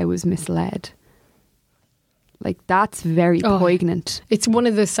sorry, I was misled," like that's very poignant. It's one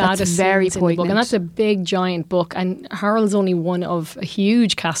of the saddest very scenes in the book, and that's a big giant book, and Harold's only one of a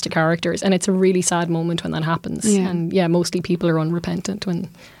huge cast of characters, and it's a really sad moment when that happens. And mostly people are unrepentant when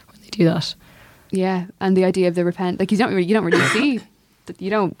they do that. Yeah, and the idea of the like you don't really see that, you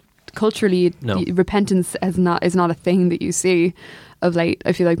don't culturally repentance is not a thing that you see of late.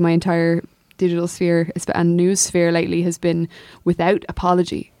 I feel like my entire digital sphere and news sphere lately has been without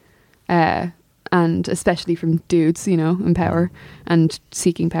apology, and especially from dudes, you know, in power and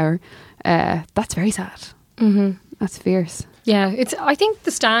seeking power. That's very sad. That's fierce. Yeah, I think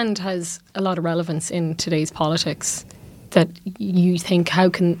The Stand has a lot of relevance in today's politics. That you think, how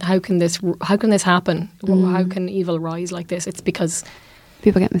can this happen? How can evil rise like this? It's because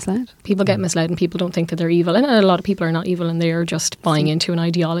people get misled. People get misled, and people don't think that they're evil. And a lot of people are not evil, and they are just buying into an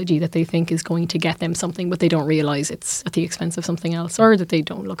ideology that they think is going to get them something, but they don't realise it's at the expense of something else, or that they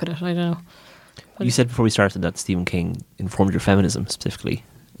don't look at it. I don't know. But you said before we started that Stephen King informed your feminism specifically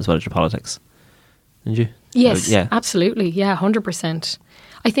as well as your politics, didn't you? Yes, absolutely. Yeah, 100%.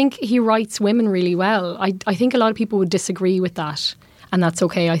 I think he writes women really well. I think a lot of people would disagree with that, and that's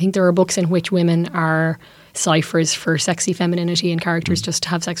okay. I think there are books in which women are ciphers for sexy femininity, and characters just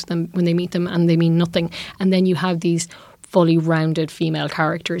have sex with them when they meet them and they mean nothing. And then you have these fully rounded female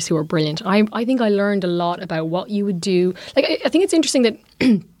characters who are brilliant. I think I learned a lot about what you would do. Like, I think it's interesting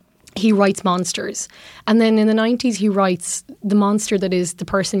that he writes monsters, and then in the 90s he writes the monster that is the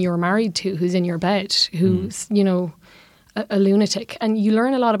person you're married to, who's in your bed, who's, you know, a lunatic. And you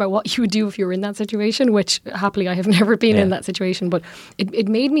learn a lot about what you would do if you were in that situation, which happily I have never been in that situation, but it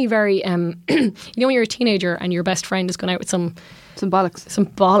made me very you know, when you're a teenager and your best friend is going out with some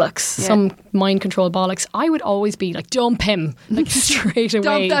bollocks, some mind control bollocks, I would always be like, dump him, like straight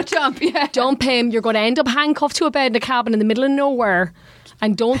away. Dump him. You're going to end up handcuffed to a bed in a cabin in the middle of nowhere.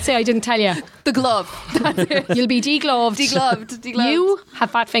 And don't say I didn't tell you. The glove. That's it. You'll be degloved. Degloved. You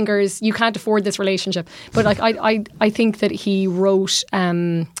have fat fingers. You can't afford this relationship. But like I think that he wrote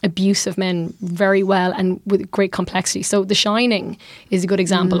abusive men very well and with great complexity. So The Shining is a good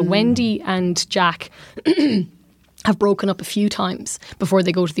example. Wendy and Jack have broken up a few times before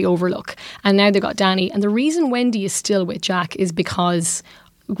they go to the Overlook. And now they've got Danny. And the reason Wendy is still with Jack is because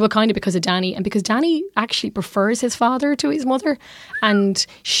of Danny, and because Danny actually prefers his father to his mother, and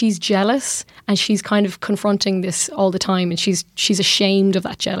she's jealous, and she's kind of confronting this all the time, and she's ashamed of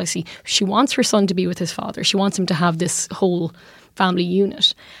that jealousy. She wants her son to be with his father. She wants him to have this whole family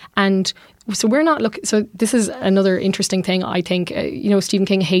unit. And so we're not looking. So this is another interesting thing. I think you know, Stephen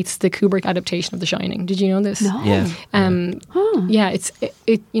King hates the Kubrick adaptation of The Shining. Did you know this? No. Yeah. It's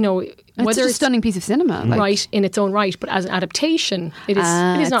you know. It's a stunning piece of cinema, like, right in its own right, but as an adaptation, it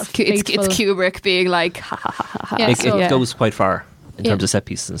is not faithful. It's Kubrick being like, ha ha ha ha. Yeah, it goes quite far in terms of set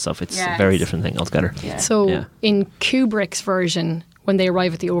pieces and stuff. It's a very different thing altogether. Yeah. So in Kubrick's version, when they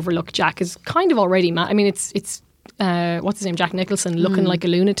arrive at the Overlook, Jack is kind of already mad. I mean, it's what's his name, Jack Nicholson, looking like a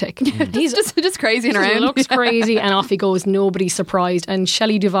lunatic. He's just crazy and around. He looks crazy, and off he goes. Nobody's surprised. And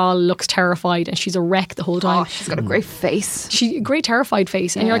Shelley Duvall looks terrified, and she's a wreck the whole time. Oh, she's got a great face. Great terrified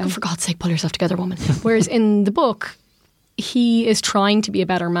face. And you're like, oh, for God's sake, pull yourself together, woman. Whereas in the book, he is trying to be a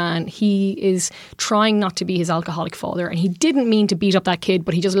better man. He is trying not to be his alcoholic father, and he didn't mean to beat up that kid,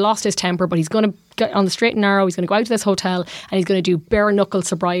 but he just lost his temper. But he's going to get on the straight and narrow. He's going to go out to this hotel, and he's going to do bare knuckle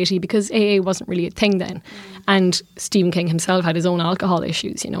sobriety, because AA wasn't really a thing then. And Stephen King himself had his own alcohol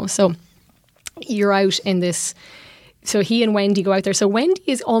issues, you know. So you're out in this. So he and Wendy go out there. So Wendy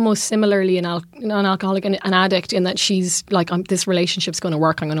is almost similarly an alcoholic and an addict, in that she's like, this relationship's going to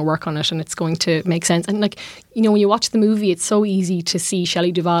work. I'm going to work on it, and it's going to make sense. And like, you know, when you watch the movie, it's so easy to see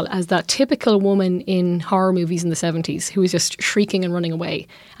Shelley Duvall as that typical woman in horror movies in the 70s who is just shrieking and running away.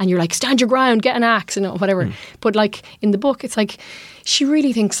 And you're like, stand your ground, get an axe, and whatever. But like in the book, it's like, she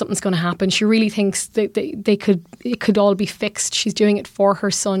really thinks something's going to happen. She really thinks that it could all be fixed. She's doing it for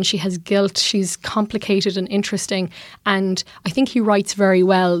her son. She has guilt. She's complicated and interesting. And I think he writes very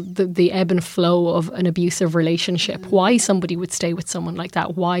well the ebb and flow of an abusive relationship. Why somebody would stay with someone like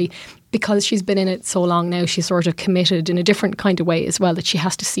that. Why? Because she's been in it so long now, she's sort of committed in a different kind of way as well, that she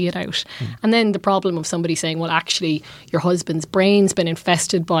has to see it out. And then the problem of somebody saying, well, actually, your husband's brain's been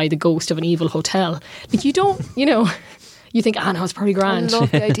infested by the ghost of an evil hotel. Like, you don't, you think, no, it's probably grand. I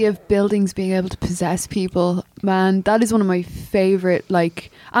love the idea of buildings being able to possess people. Man, that is one of my favourite,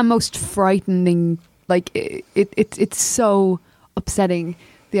 and most frightening. It's so upsetting,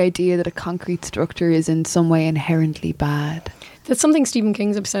 the idea that a concrete structure is in some way inherently bad. That's something Stephen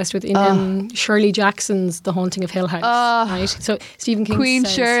King's obsessed with in Shirley Jackson's The Haunting of Hill House. Right? So Stephen King Queen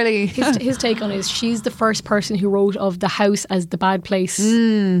says, Shirley. his take on it is she's the first person who wrote of the house as the bad place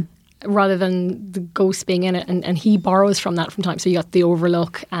rather than the ghost being in it. And he borrows from that from time. So you got The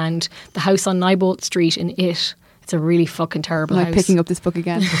Overlook and the house on Neibolt Street in It. It's a really fucking terrible house. Picking up this book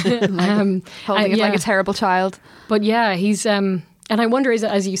again. Holding it like a terrible child. But yeah, he's... and I wonder, is it,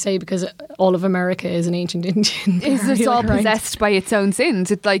 as you say, because all of America is an ancient Indian? It's all possessed by its own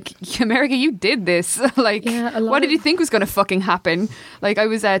sins. It's like, America, you did this. What did you think was going to fucking happen? I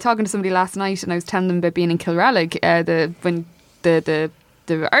was talking to somebody last night and I was telling them about being in Kilrallig, when the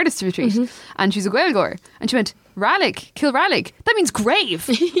artist retreat, and she's a Gaeilgeoir, and she went, Kilrallig, that means grave.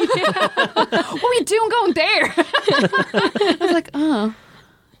 What were you doing going there? I was like, oh.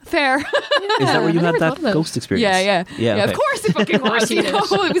 Fair. Is that where you had that ghost experience? Yeah. Okay. Of course it fucking was. It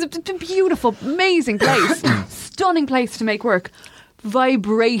was a beautiful, amazing place. Stunning place to make work.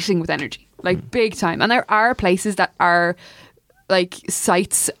 Vibrating with energy. Big time. And there are places that are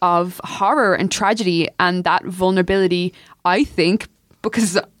sites of horror and tragedy, and that vulnerability, I think,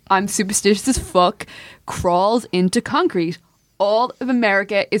 because I'm superstitious as fuck, crawls into concrete. All of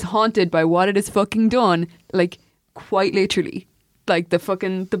America is haunted by what it has fucking done. Quite literally.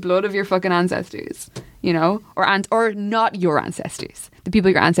 The blood of your fucking ancestors, or not your ancestors, the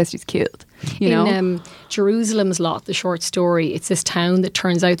people your ancestors killed, In Jerusalem's Lot, the short story, it's this town that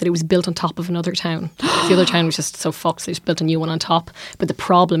turns out that it was built on top of another town. The other town was just so fucked, so they just built a new one on top. But the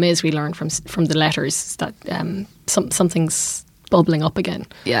problem is, we learned from the letters that something's bubbling up again.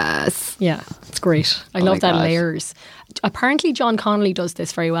 Yes. Yeah, it's great. I love that layers. Apparently John Connolly does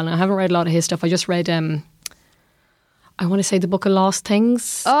this very well, and I haven't read a lot of his stuff. I just read... I want to say The Book of Lost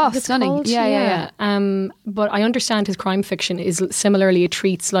Things. Oh, stunning. Yeah. But I understand his crime fiction is similarly, it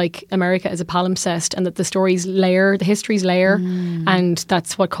treats America as a palimpsest, and that the stories layer, the histories layer, and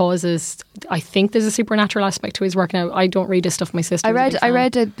that's what causes, I think there's a supernatural aspect to his work. Now, I don't read his stuff, my sister. I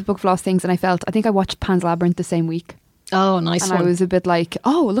read The Book of Lost Things, and I think I watched Pan's Labyrinth the same week. Oh, nice and one. I was a bit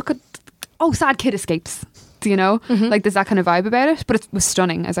sad kid escapes. There's that kind of vibe about it, but it was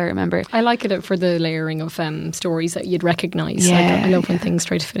stunning, as I remember. I like it for the layering of stories that you'd recognise. I love when things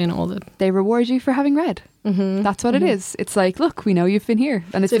try to fit in all the... They reward you for having read. That's what it is. It's look, we know you've been here.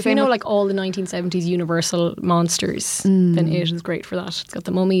 And it's so if you know all the 1970s Universal monsters, then it is great for that. It's got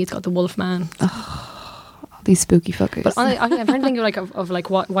the Mummy, it's got the Wolfman. These spooky fuckers. But I'm trying to think of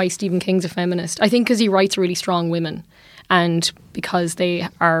why Stephen King's a feminist. I think because he writes really strong women, and because they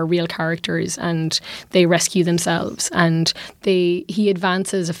are real characters and they rescue themselves, and he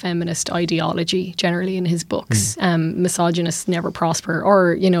advances a feminist ideology generally in his books. Misogynists never prosper,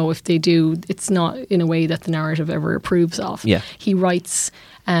 or if they do, it's not in a way that the narrative ever approves of. He writes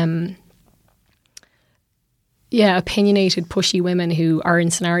opinionated, pushy women who are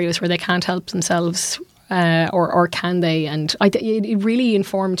in scenarios where they can't help themselves. Or can they? And it really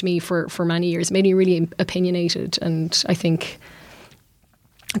informed me for many years. It made me really opinionated. And I think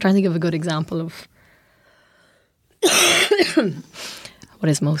I'm trying to think of a good example of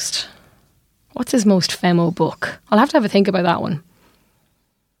what's his most femo book. I'll have to have a think about that one,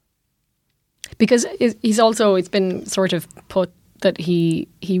 because it's been sort of put that he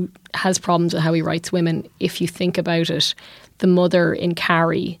has problems with how he writes women. If you think about it, the mother in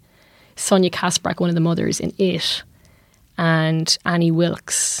Carrie, Sonia Kasprak, one of the mothers in It, and Annie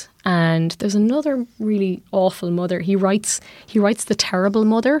Wilkes, and there's another really awful mother. He writes the terrible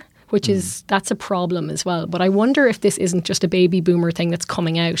mother, which is, that's a problem as well. But I wonder if this isn't just a baby boomer thing that's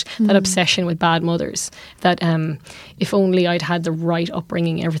coming out, that obsession with bad mothers, that if only I'd had the right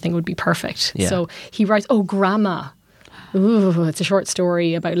upbringing, everything would be perfect. So he writes, Grandma. Ooh, it's a short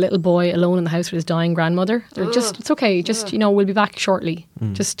story about a little boy alone in the house with his dying grandmother. It's okay. We'll be back shortly.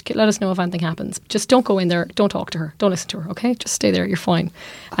 Just let us know if anything happens. Just don't go in there. Don't talk to her. Don't listen to her. Okay, just stay there. You're fine.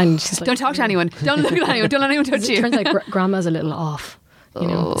 And she's like, don't talk to anyone. Don't look at anyone. Don't let anyone touch you. It turns out Grandma's a little off. You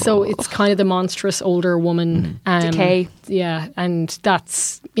know, so it's kind of the monstrous older woman. Decay. Yeah, and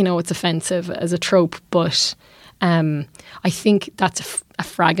that's, you know, it's offensive as a trope, but I think that's a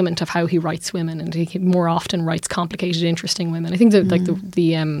fragment of how he writes women, and he more often writes complicated, interesting women. I think that like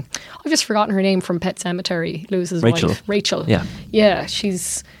the I've just forgotten her name from Pet Sematary, Lewis's wife, Rachel. Yeah,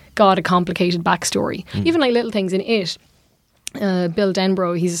 she's got a complicated backstory. Even like little things in it. Bill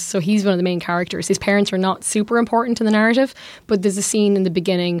Denbrough, he's one of the main characters. His parents are not super important in the narrative, but there's a scene in the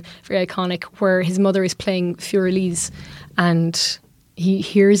beginning, very iconic, where his mother is playing Fur-Elise and he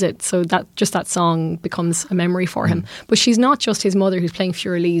hears it, so that song becomes a memory for him. But she's not just his mother who's playing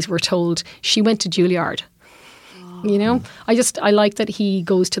Fur-Elise. We're told she went to Juilliard. You know, I like that he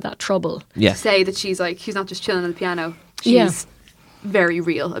goes to that trouble. To say that she's not just chilling on the piano. She's very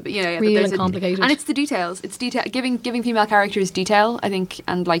real, real and complicated, and it's the details. It's detail, giving female characters detail, I think,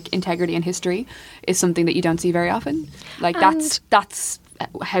 and like integrity and history is something that you don't see very often. Like that's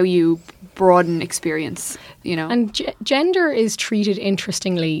how you broaden experience, you know. And gender is treated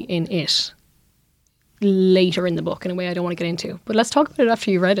interestingly in it later in the book in a way I don't want to get into. But let's talk about it after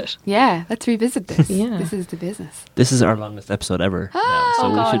you read it. Yeah, let's revisit this. Yeah. This is the business. This is our longest episode ever.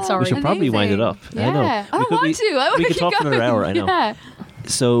 We should probably wind it up. Yeah. I know. I want to. We could talk for another hour, I know. Yeah.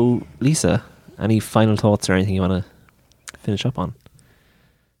 So, Lisa, any final thoughts or anything you want to finish up on?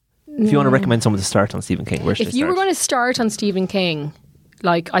 If you want to recommend someone to start on Stephen King, where should I start? If you were going to start on Stephen King,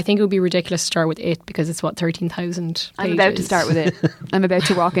 like, I think it would be ridiculous to start with It, because it's 13,000 pages. I'm about to start with it. I'm about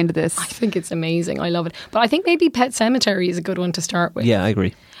to walk into this. I think it's amazing. I love it. But I think maybe Pet Sematary is a good one to start with. Yeah, I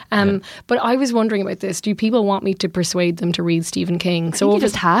agree. But I was wondering about this. Do people want me to persuade them to read Stephen King? So you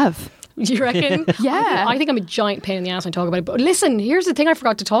just have. You reckon? Yeah. I think I'm a giant pain in the ass when I talk about it. But listen, here's the thing I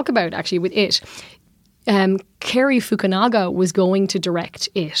forgot to talk about actually with It. Cary Fukunaga was going to direct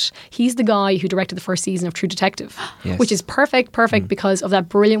It. He's the guy who directed the first season of True Detective, which is perfect because of that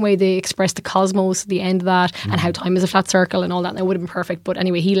brilliant way they expressed the cosmos at the end of that and how time is a flat circle and all that. And that would have been perfect. But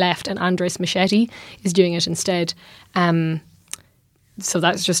anyway, he left and Andres Muschietti is doing it instead. So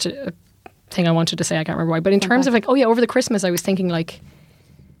that's just a thing I wanted to say. I can't remember why. But in terms of like, over the Christmas, I was thinking like,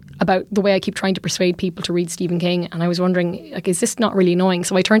 about the way I keep trying to persuade people to read Stephen King, and I was wondering, like, is this not really annoying?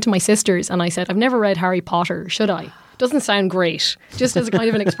 So I turned to my sisters and I said, I've never read Harry Potter, should I? Doesn't sound great, just as a kind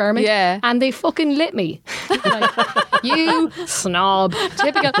of an experiment. Yeah. And they fucking lit me. Like, you snob,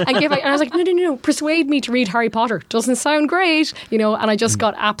 typical. And I was like, no, persuade me to read Harry Potter. Doesn't sound great, you know, and I just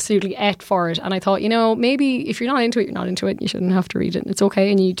got absolutely et for it. And I thought, you know, maybe if you're not into it, you're not into it. You shouldn't have to read it. It's okay,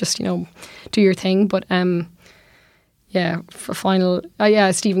 and you just, you know, do your thing. But yeah, for final,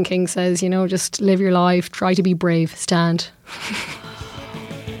 Stephen King says, you know, just live your life, try to be brave, stand.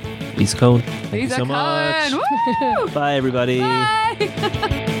 Lisa Cohen, thank you so much. Woo! Bye, everybody. Bye.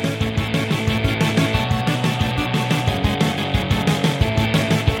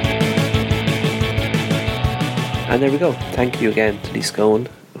 And there we go. Thank you again to Lisa Cohen,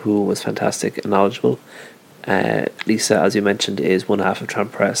 who was fantastic and knowledgeable. Lisa, as you mentioned, is one half of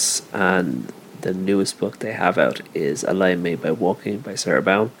Tramp Press, and the newest book they have out is A Lion Made by Walking by Sarah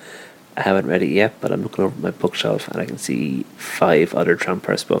Baum. I haven't read it yet, but I'm looking over my bookshelf and I can see 5 other Tramp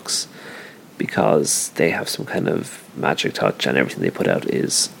Press books, because they have some kind of magic touch and everything they put out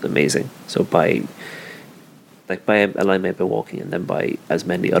is amazing. So buy A Lion Made by Walking, and then buy as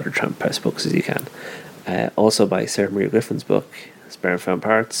many other Tramp Press books as you can. Also buy Sarah Maria Griffin's book, Spare and Found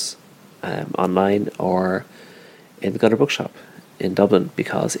Parts, online or in the Gunner Bookshop in Dublin,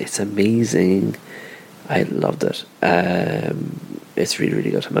 because it's amazing. I loved it. It's really, really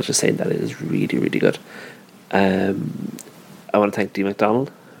good. I'm not just saying that, it is really, really good. I want to thank Dee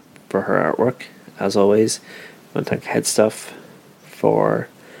McDonald for her artwork, as always. I want to thank Headstuff for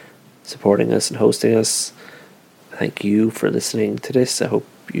supporting us and hosting us. Thank you for listening to this. I hope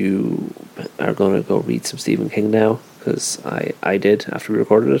you are going to go read some Stephen King now, because I did after we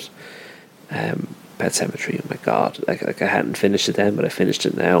recorded it. Pet Sematary, oh my god, like I hadn't finished it then, but I finished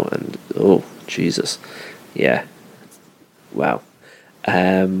it now, and oh Jesus, yeah, wow.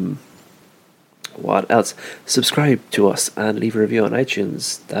 What else? Subscribe to us and leave a review on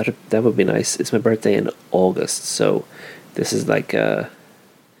iTunes. That would be nice. It's my birthday in August, so this is like a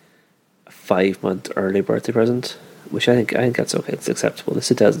 5-month early birthday present, which I think that's okay. It's acceptable. It's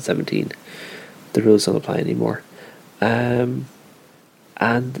 2017. The rules don't apply anymore.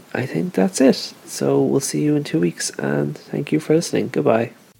 And I think that's it. So we'll see you in 2 weeks, and thank you for listening. Goodbye.